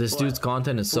 5. Whoa, this dude's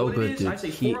content is so good, dude.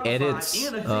 He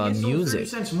edits music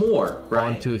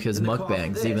onto his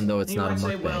mukbangs, even though it's not a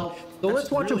mukbang. So let's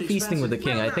watch him Feasting with the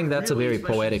King. I think that's a very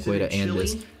poetic way to end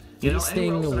this.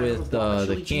 Feasting with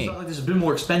the King. This has been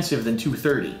more expensive than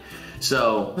 $2.30.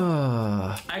 So,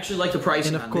 I actually like the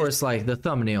pricing. And of course, like, the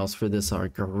thumbnails for this are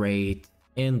great.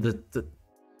 And the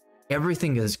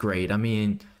everything is great. I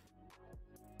mean,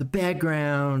 the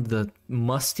background, the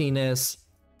mustiness.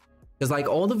 Because like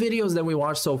all the videos that we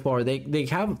watched so far, they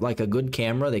have like a good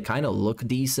camera. They kind of look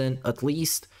decent, at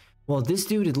least. Well, this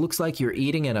dude, it looks like you're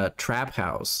eating at a trap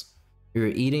house. You're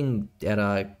eating at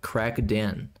a crack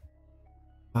den.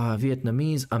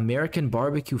 Vietnamese, American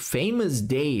barbecue, Famous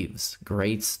Dave's.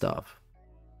 Great stuff.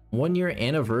 1 year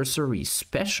anniversary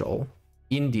special,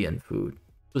 Indian food.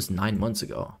 It was 9 months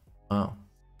ago. Wow.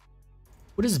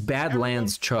 What is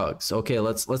Badlands Chugs? Okay,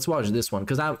 let's watch this one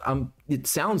because I'm it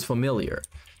sounds familiar.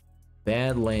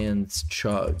 Badlands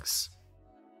Chugs.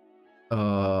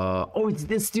 Oh, it's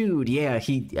this dude. Yeah,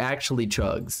 he actually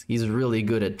chugs. He's really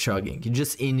good at chugging. He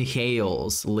just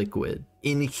inhales liquid.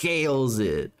 Inhales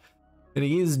it. And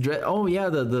he's oh yeah,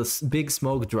 the Big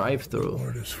Smoke drive-thru.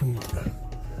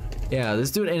 Yeah,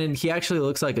 this dude, and he actually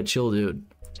looks like a chill dude.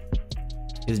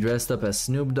 He's dressed up as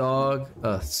Snoop Dogg,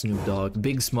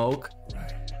 Big Smoke,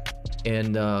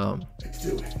 and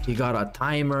he got a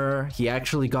timer. He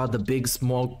actually got the Big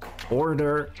Smoke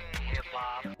order.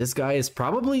 This guy is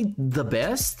probably the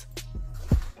best.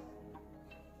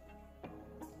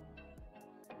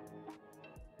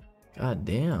 God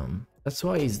damn, that's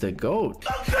why he's the GOAT.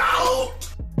 The GOAT!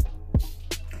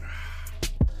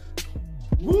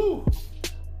 Woo!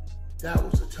 That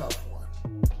was a tough one.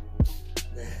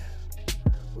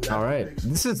 All right,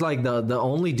 this is like the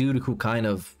only dude who kind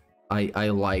of I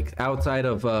like outside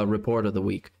of Report of the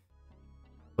Week.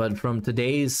 But from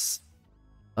today's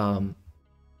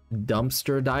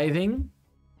dumpster diving,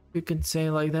 you can say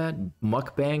like that,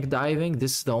 mukbang diving,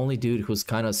 this is the only dude who's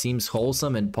kind of seems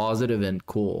wholesome and positive and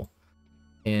cool.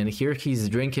 And here he's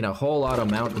drinking a whole lot of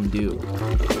Mountain Dew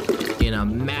in a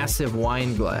massive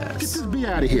wine glass. Get this bee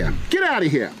out of here. Get out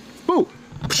of here. Boo.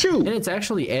 Shoot. And it's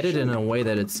actually edited in a way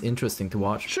that it's interesting to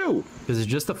watch. Shoot. Because it's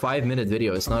just a 5-minute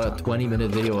video. It's not a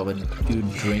 20-minute video of a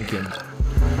dude drinking.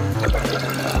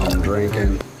 I'm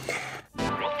drinking.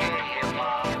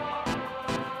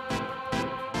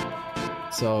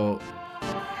 So,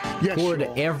 poured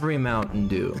every Mountain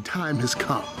Dew. The time has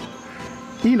come.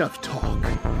 Enough talk.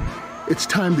 It's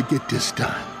time to get this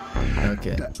done.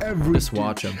 Okay. Just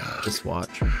watch him. Just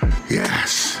watch.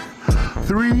 Yes.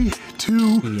 3,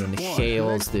 2, he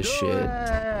inhales this shit.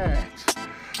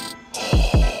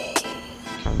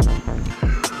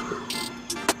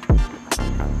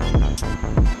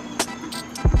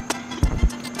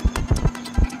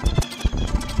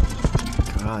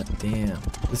 God damn.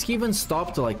 Does he even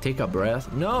stop to like take a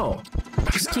breath? No.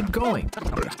 Just keep going.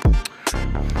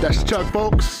 That's Chuck,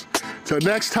 folks. Till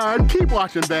next time, keep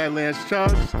watching Badlands,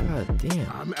 Chugs. God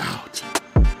damn. I'm out.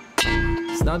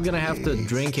 He's not gonna have to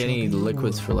drink any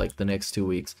liquids for like the next 2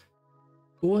 weeks.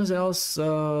 Who was else?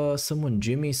 Someone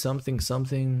Jimmy something.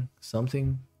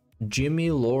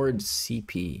 Jimmy Lord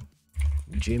CP.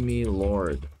 Jimmy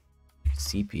Lord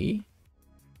CP?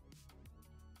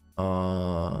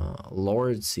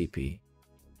 Lord CP.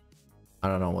 I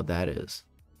don't know what that is.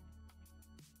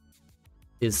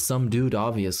 Is some dude,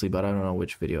 obviously, but I don't know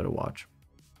which video to watch.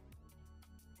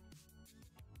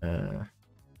 I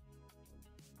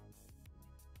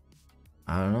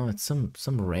don't know. It's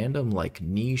some random like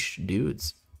niche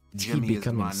dudes. Keep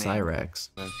becoming Cyrax.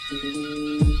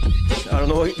 I don't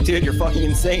know what, dude. You're fucking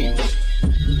insane.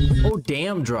 Oh,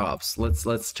 damn drops.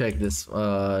 Let's check this.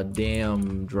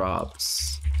 Damn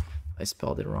drops. I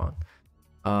spelled it wrong.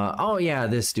 Oh yeah,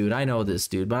 this dude. I know this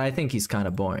dude, but I think he's kind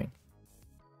of boring.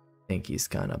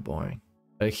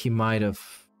 He might have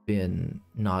been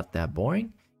not that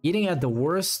boring. Eating at the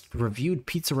worst reviewed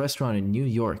pizza restaurant in New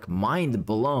York. Mind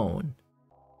blown.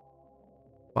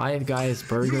 5 Guys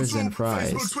burgers and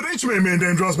fries.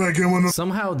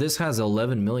 Somehow this has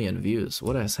 11 million views.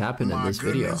 What has happened in this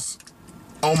video?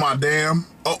 Oh my damn.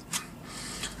 Oh,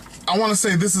 I want to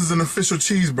say this is an official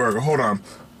cheeseburger. Hold on.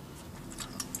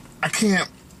 I can't.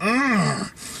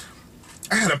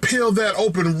 I had to peel that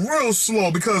open real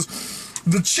slow because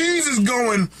the cheese is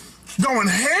going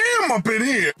ham up in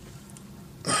here.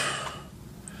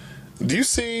 Do you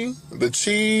see the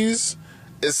cheese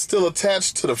is still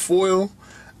attached to the foil?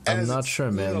 I'm not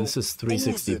sure, man. This is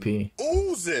 360p.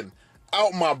 Oozing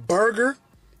out my burger.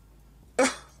 Ow!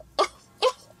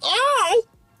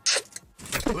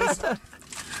 Listen,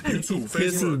 YouTube,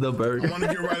 This is the burger. I want to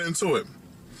get right into it.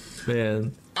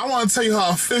 Man. I want to tell you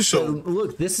how official.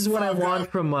 Look, this is what I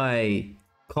want from my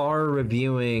car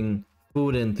reviewing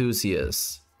food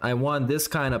enthusiasts. I want this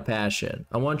kind of passion.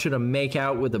 I want you to make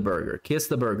out with the burger, kiss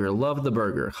the burger, love the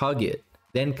burger, hug it,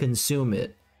 then consume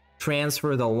it.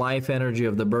 Transfer the life energy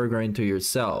of the burger into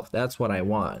yourself. That's what I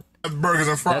want. Burgers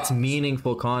and fries. That's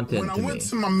meaningful content to me. When I went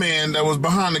to my man that was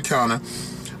behind the counter,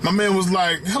 my man was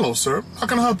like, "Hello, sir. How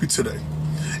can I help you today?"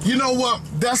 You know what?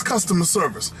 That's customer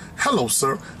service. "Hello,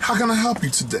 sir. How can I help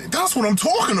you today?" That's what I'm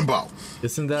talking about.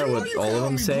 Isn't that what all of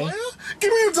them say?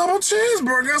 Give me a double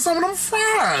cheeseburger and some of them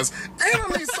fries. And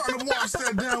I need something to wash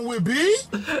that down with, B.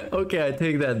 Okay, I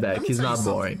take that back. He's not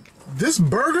boring. This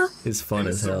burger is fun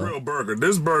as hell. It's a real burger.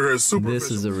 This burger is super. This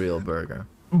is a real burger.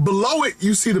 Below it,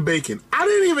 you see the bacon. I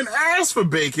didn't even ask for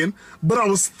bacon, but I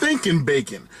was thinking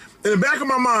bacon. In the back of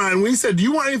my mind, when he said, "Do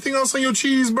you want anything else on your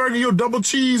cheeseburger, your double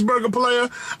cheeseburger player?"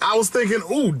 I was thinking,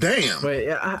 "Ooh, damn."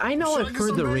 Wait, I know I've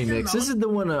heard the remix. This is the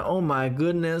one of, "Oh my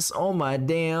goodness, oh my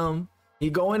damn,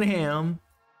 you going ham."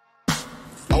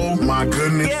 Oh my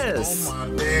goodness. Yes. Oh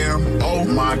my damn. Oh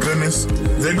my goodness.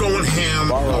 They're going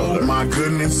ham. Oh my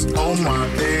goodness. Oh my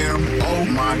damn. Oh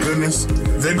my goodness.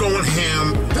 They're going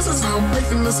ham. This is how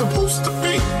bacon is supposed to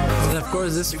be. And of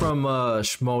course, this is from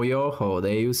Shmoyoho.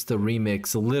 They used to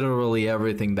remix literally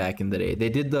everything back in the day. They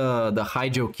did the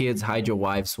Hide Your Kids, Hide Your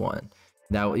Wives one.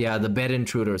 That, yeah, the Bed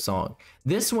Intruder song.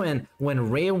 This one, when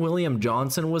Ray William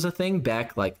Johnson was a thing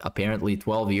back like apparently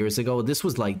 12 years ago, this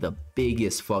was like the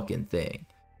biggest fucking thing.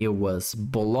 It was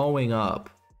blowing up.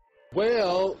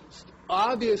 Well,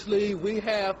 obviously we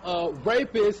have a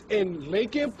rapist in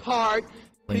Lincoln Park.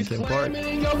 He's climbing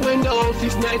in your windows,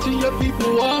 he's snatching your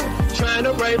people up, trying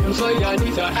to rape them, so y'all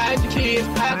need to hide your kids,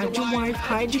 hide your wife,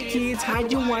 hide your kids,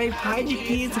 hide your wife, hide your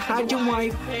kids, hide your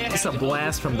wife. It's a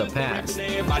blast from the past.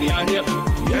 Everybody out here, you don't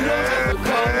have to come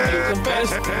and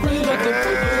confess. We looking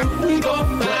for you, we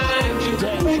gon' find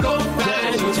you, we gon'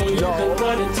 find you, so you can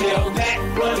run and tell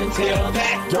that, run and tell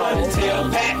that, run and tell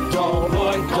that, go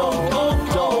boy,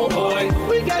 go boy.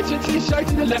 We got your t-shirts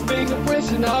and the left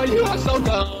fingerprints and all, you are so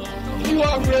dumb. You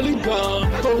are really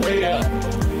gone for real.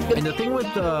 And the thing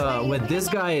with this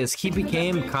guy is he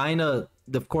became kind of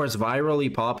course,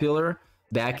 virally popular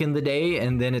back in the day,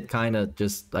 and then it kind of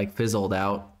just like fizzled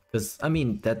out. Because I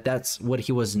mean that's what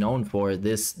he was known for.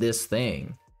 This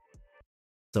thing.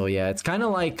 So yeah, it's kind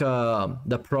of like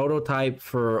the prototype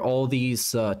for all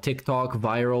these TikTok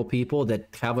viral people that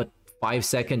have a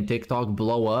 5-second TikTok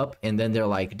blow up, and then they're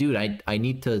like, dude, I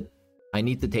need to I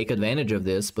need to take advantage of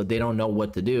this, but they don't know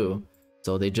what to do.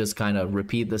 So they just kind of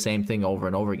repeat the same thing over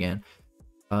and over again.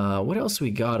 What else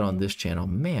we got on this channel?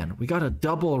 Man, we got a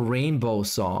double rainbow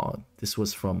song. This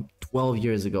was from 12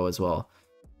 years ago as well.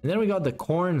 And then we got the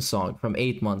corn song from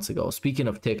 8 months ago. Speaking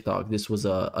of TikTok, this was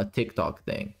a TikTok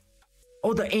thing.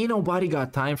 Oh, the Ain't Nobody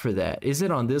Got Time for That. Is it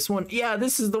on this one? Yeah,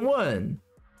 this is the one.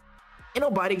 Ain't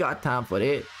nobody got time for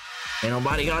that. Ain't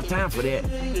nobody got time for that.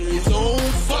 It's on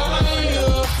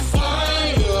fire,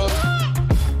 fire.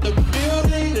 The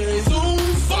building is on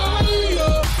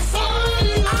fire,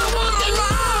 fire. I want the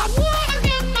love. I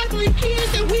got my 3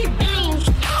 kids and we bounce.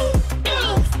 Out,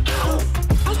 out, out.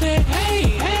 I said, hey,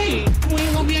 hey, we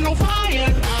ain't gonna get no fire.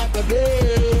 Not the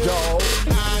bed, dog.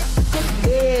 Not the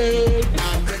bed,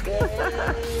 not the bed.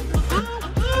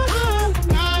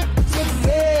 Not the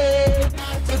bed,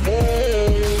 not the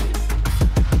bed.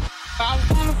 I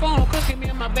was on the phone cooking me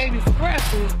and my baby for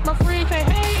breakfast. My friend said,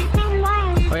 hey, something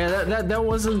wrong. Oh yeah, that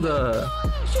wasn't the...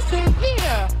 She said,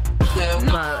 yeah.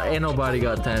 Nah, Ain't Nobody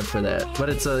Got Time for That. But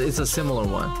it's a similar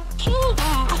one. Shoes on.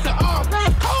 I said, oh,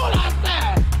 that's cold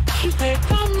outside. She said,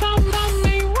 something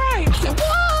ain't right. I said,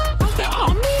 what? I said,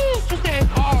 oh, man. She said,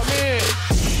 oh, man.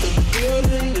 The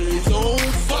building is on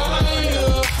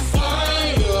fire,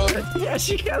 fire. Yeah,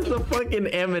 she has the fucking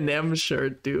Eminem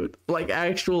shirt, dude. Like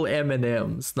actual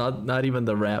M&Ms, not even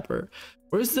the rapper.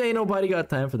 Where's the Ain't Nobody Got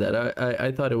Time for That?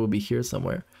 I thought it would be here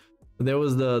somewhere. There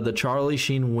was the Charlie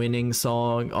Sheen winning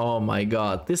song. Oh my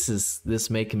god, this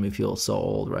making me feel so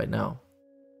old right now.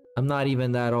 I'm not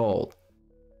even that old.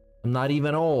 I'm not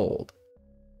even old.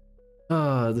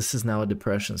 This is now a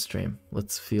depression stream.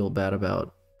 Let's feel bad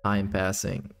about time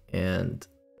passing and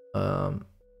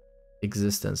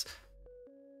existence.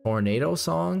 Tornado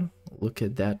song? Look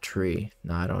at that tree.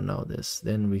 No, I don't know this.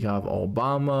 Then we have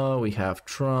Obama, we have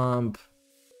Trump.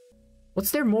 What's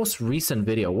their most recent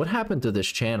video? What happened to this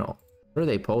channel? What are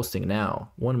they posting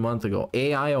now? 1 month ago.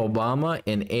 AI Obama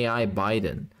and AI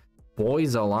Biden.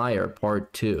 Boy's a Liar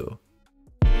Part 2.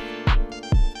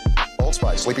 Old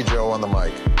Spice, Sleepy Joe on the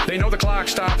mic. They know the clock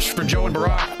stops for Joe and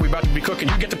Barack. We about to be cooking.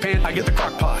 You get the pan, I get the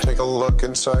crock pot. Take a look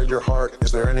inside your heart.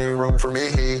 Is there any room for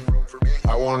me?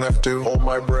 I won't have to hold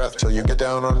my breath till you get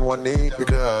down on one knee,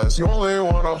 because you only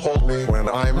want to hold me when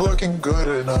I'm looking good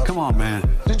enough. Come on, man.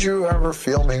 Did you ever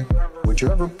feel me? Would you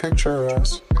ever picture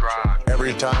us?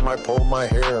 Every time I pull my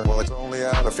hair, well, it's only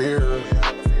out of fear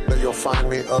that you'll find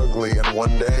me ugly and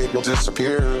one day you'll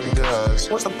disappear. Because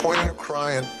what's the point of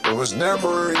crying? It was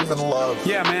never even love.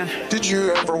 Yeah, man. Did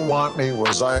you ever want me?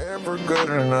 Was I ever good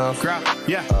enough?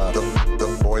 Yeah.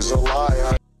 The boy's a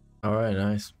lie. All right,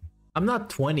 nice. I'm not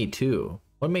 22.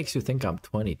 What makes you think I'm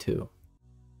 22?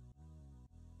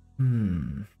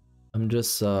 I'm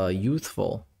just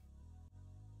youthful.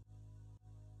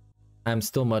 I'm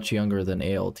still much younger than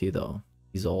ALT though.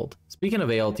 He's old. Speaking of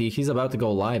ALT, he's about to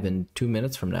go live in 2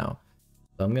 minutes from now.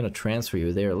 So I'm gonna transfer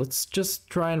you there. Let's just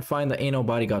try and find the Ain't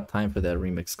Nobody Got Time for That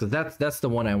remix, because that's the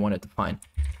one I wanted to find.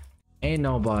 Ain't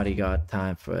nobody got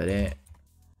time for that.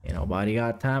 Ain't nobody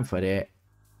got time for that.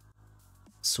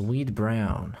 Sweet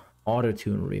Brown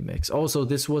Autotune remix. Also,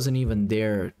 this wasn't even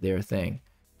their thing.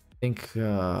 I think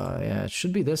yeah, it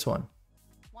should be this one.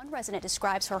 One resident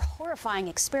describes her horrifying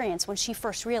experience when she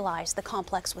first realized the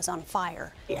complex was on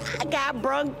fire. I got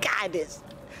bronchitis.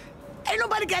 Ain't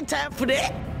nobody got time for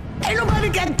that. Ain't nobody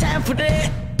got time for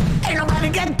that. Ain't nobody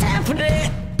got time for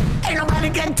that. Ain't nobody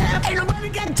got time. Ain't nobody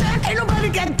got time. Ain't nobody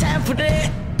got time for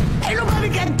that. Ain't nobody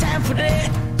got time for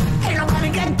that. Ain't nobody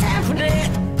got time for that.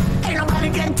 Ain't nobody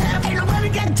got time. Ain't nobody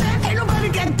got time. Ain't nobody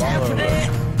got time for that.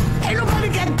 Ain't nobody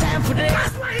got time for that.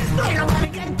 Ain't nobody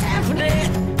got time for that.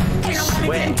 Ain't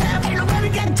nobody got time. Ain't nobody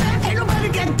got time. Ain't nobody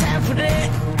got time for that.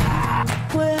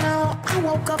 Well, I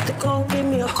woke up to go give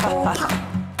me a cold pop.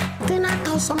 Then I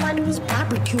thought somebody was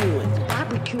barbecuing.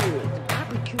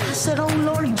 I said, oh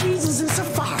Lord Jesus, it's a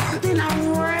fire. Then I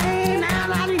ran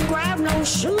out. I didn't grab no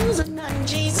shoes or nothing.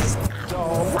 Jesus,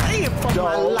 I ran for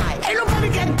my life. Ain't nobody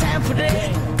got time for that.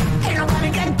 Ain't nobody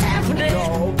got time for that.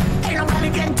 Ain't nobody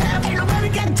got time. Ain't nobody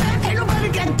got time. Ain't nobody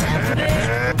got time for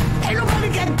that. Ain't nobody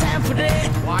got time for that.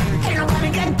 Ain't nobody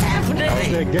got time for that.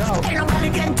 Ain't nobody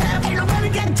got time. Ain't nobody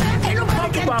got time. Ain't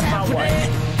nobody got time for that.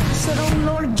 I said, oh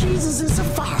Lord Jesus, it's a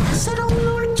fire. I said, oh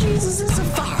Lord Jesus, it's a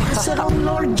fire. I said, oh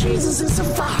Lord Jesus, it's a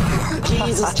fire.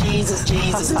 Jesus, Jesus,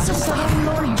 Jesus. I said, oh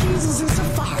Lord Jesus, it's a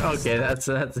fire. Okay, that's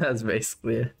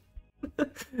basically it.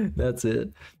 That's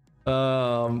it.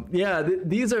 Yeah,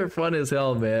 these are fun as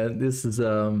hell, man. This is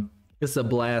it's a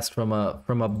blast from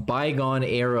a bygone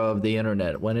era of the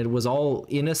internet when it was all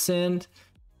innocent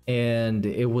and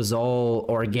it was all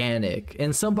organic,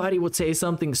 and somebody would say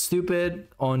something stupid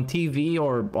on TV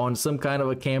or on some kind of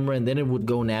a camera, and then it would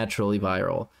go naturally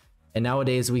viral. And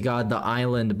nowadays we got the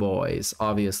Island Boys.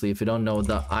 Obviously, if you don't know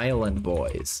the Island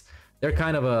Boys, they're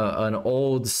kind of an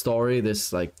old story.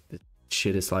 This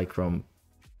shit is like from,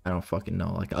 I don't fucking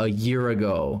know, like a year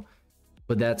ago,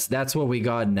 but that's what we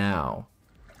got now.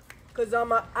 Cause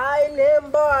I'm an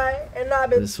island boy, and I've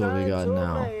been This is what we got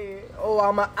now. Oh,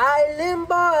 I'm an island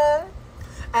boy.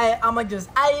 I'm a just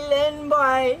island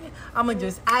boy. I'm a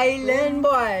just island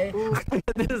boy.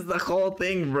 This is the whole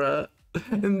thing, bruh.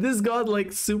 And this got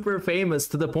like super famous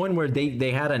to the point where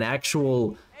they had an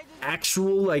actual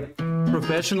like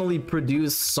professionally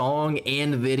produced song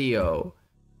and video.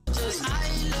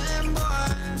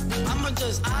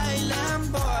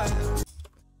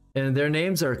 And their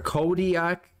names are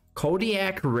Kodiak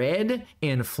Red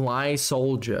and Fly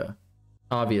Soldier,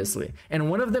 obviously. And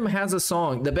one of them has a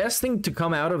song. The best thing to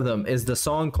come out of them is the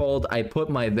song called I Put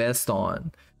My Vest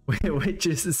On, which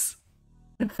is,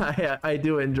 I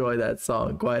do enjoy that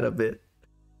song quite a bit.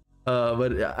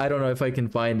 But I don't know if I can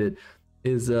find it.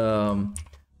 Is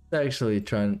actually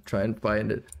try and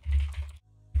find it.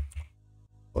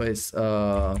 Boys,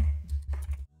 put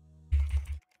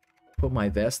my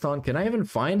vest on. Can I even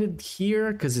find it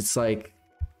here? Because it's like,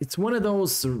 it's one of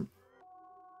those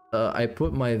I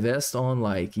put my vest on,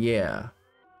 like, yeah.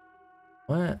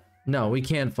 What? No, we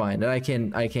can't find it. I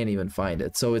can't even find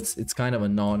it. So it's kind of a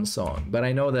non-song. But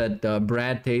I know that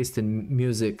Brad Taste in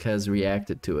Music has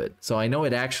reacted to it. So I know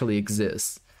it actually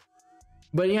exists.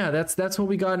 But yeah, that's what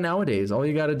we got nowadays. All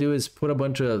you gotta do is put a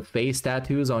bunch of face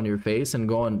tattoos on your face and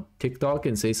go on TikTok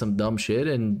and say some dumb shit,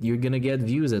 and you're gonna get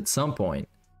views at some point.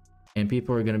 And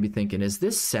people are gonna be thinking, is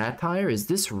this satire? Is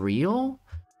this real?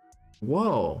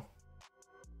 Whoa.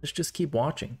 Let's just keep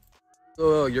watching.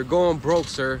 So you're going broke,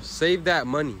 sir. Save that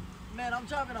money. Man, I'm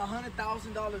driving a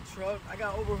 $100,000 truck. I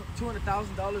got over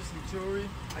 $200,000 in jewelry.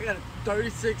 I got a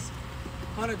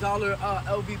 $3,600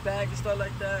 LV bag and stuff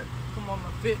like that. Come on,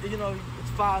 my fit, you know, it's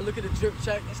fine. Look at the drip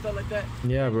check and stuff like that.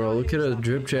 Yeah, bro, look at a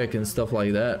drip check and stuff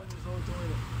like that.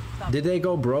 Did they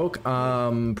go broke?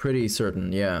 Pretty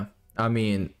certain, yeah. I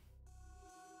mean,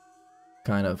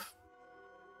 kind of.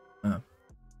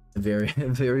 Very,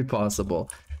 very possible.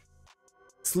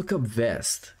 Let's look up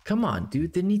vest. Come on,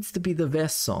 dude. There needs to be the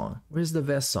vest song. Where's the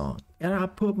vest song? And I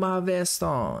put my vest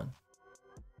on.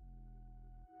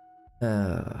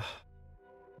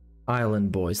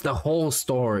 Island Boys. The whole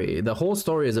story. The whole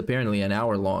story is apparently an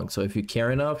hour long. So if you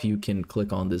care enough, you can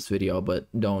click on this video. But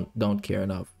don't care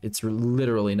enough. It's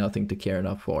literally nothing to care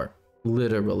enough for.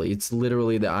 Literally, it's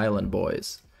literally the Island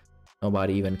Boys.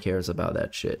 Nobody even cares about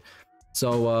that shit.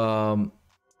 So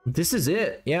this is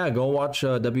it. Yeah, go watch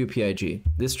WPIG.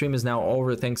 This stream is now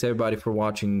over. Thanks everybody for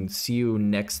watching. See you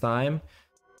next time.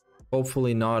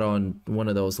 Hopefully not on one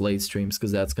of those late streams,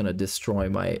 because that's gonna destroy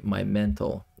my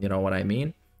mental. You know what I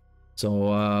mean? So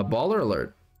baller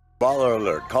alert. Baller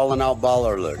alert. Calling out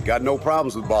baller alert. Got no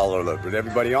problems with baller alert, but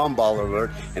everybody on baller alert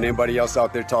and anybody else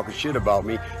out there talking shit about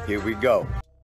me, here we go.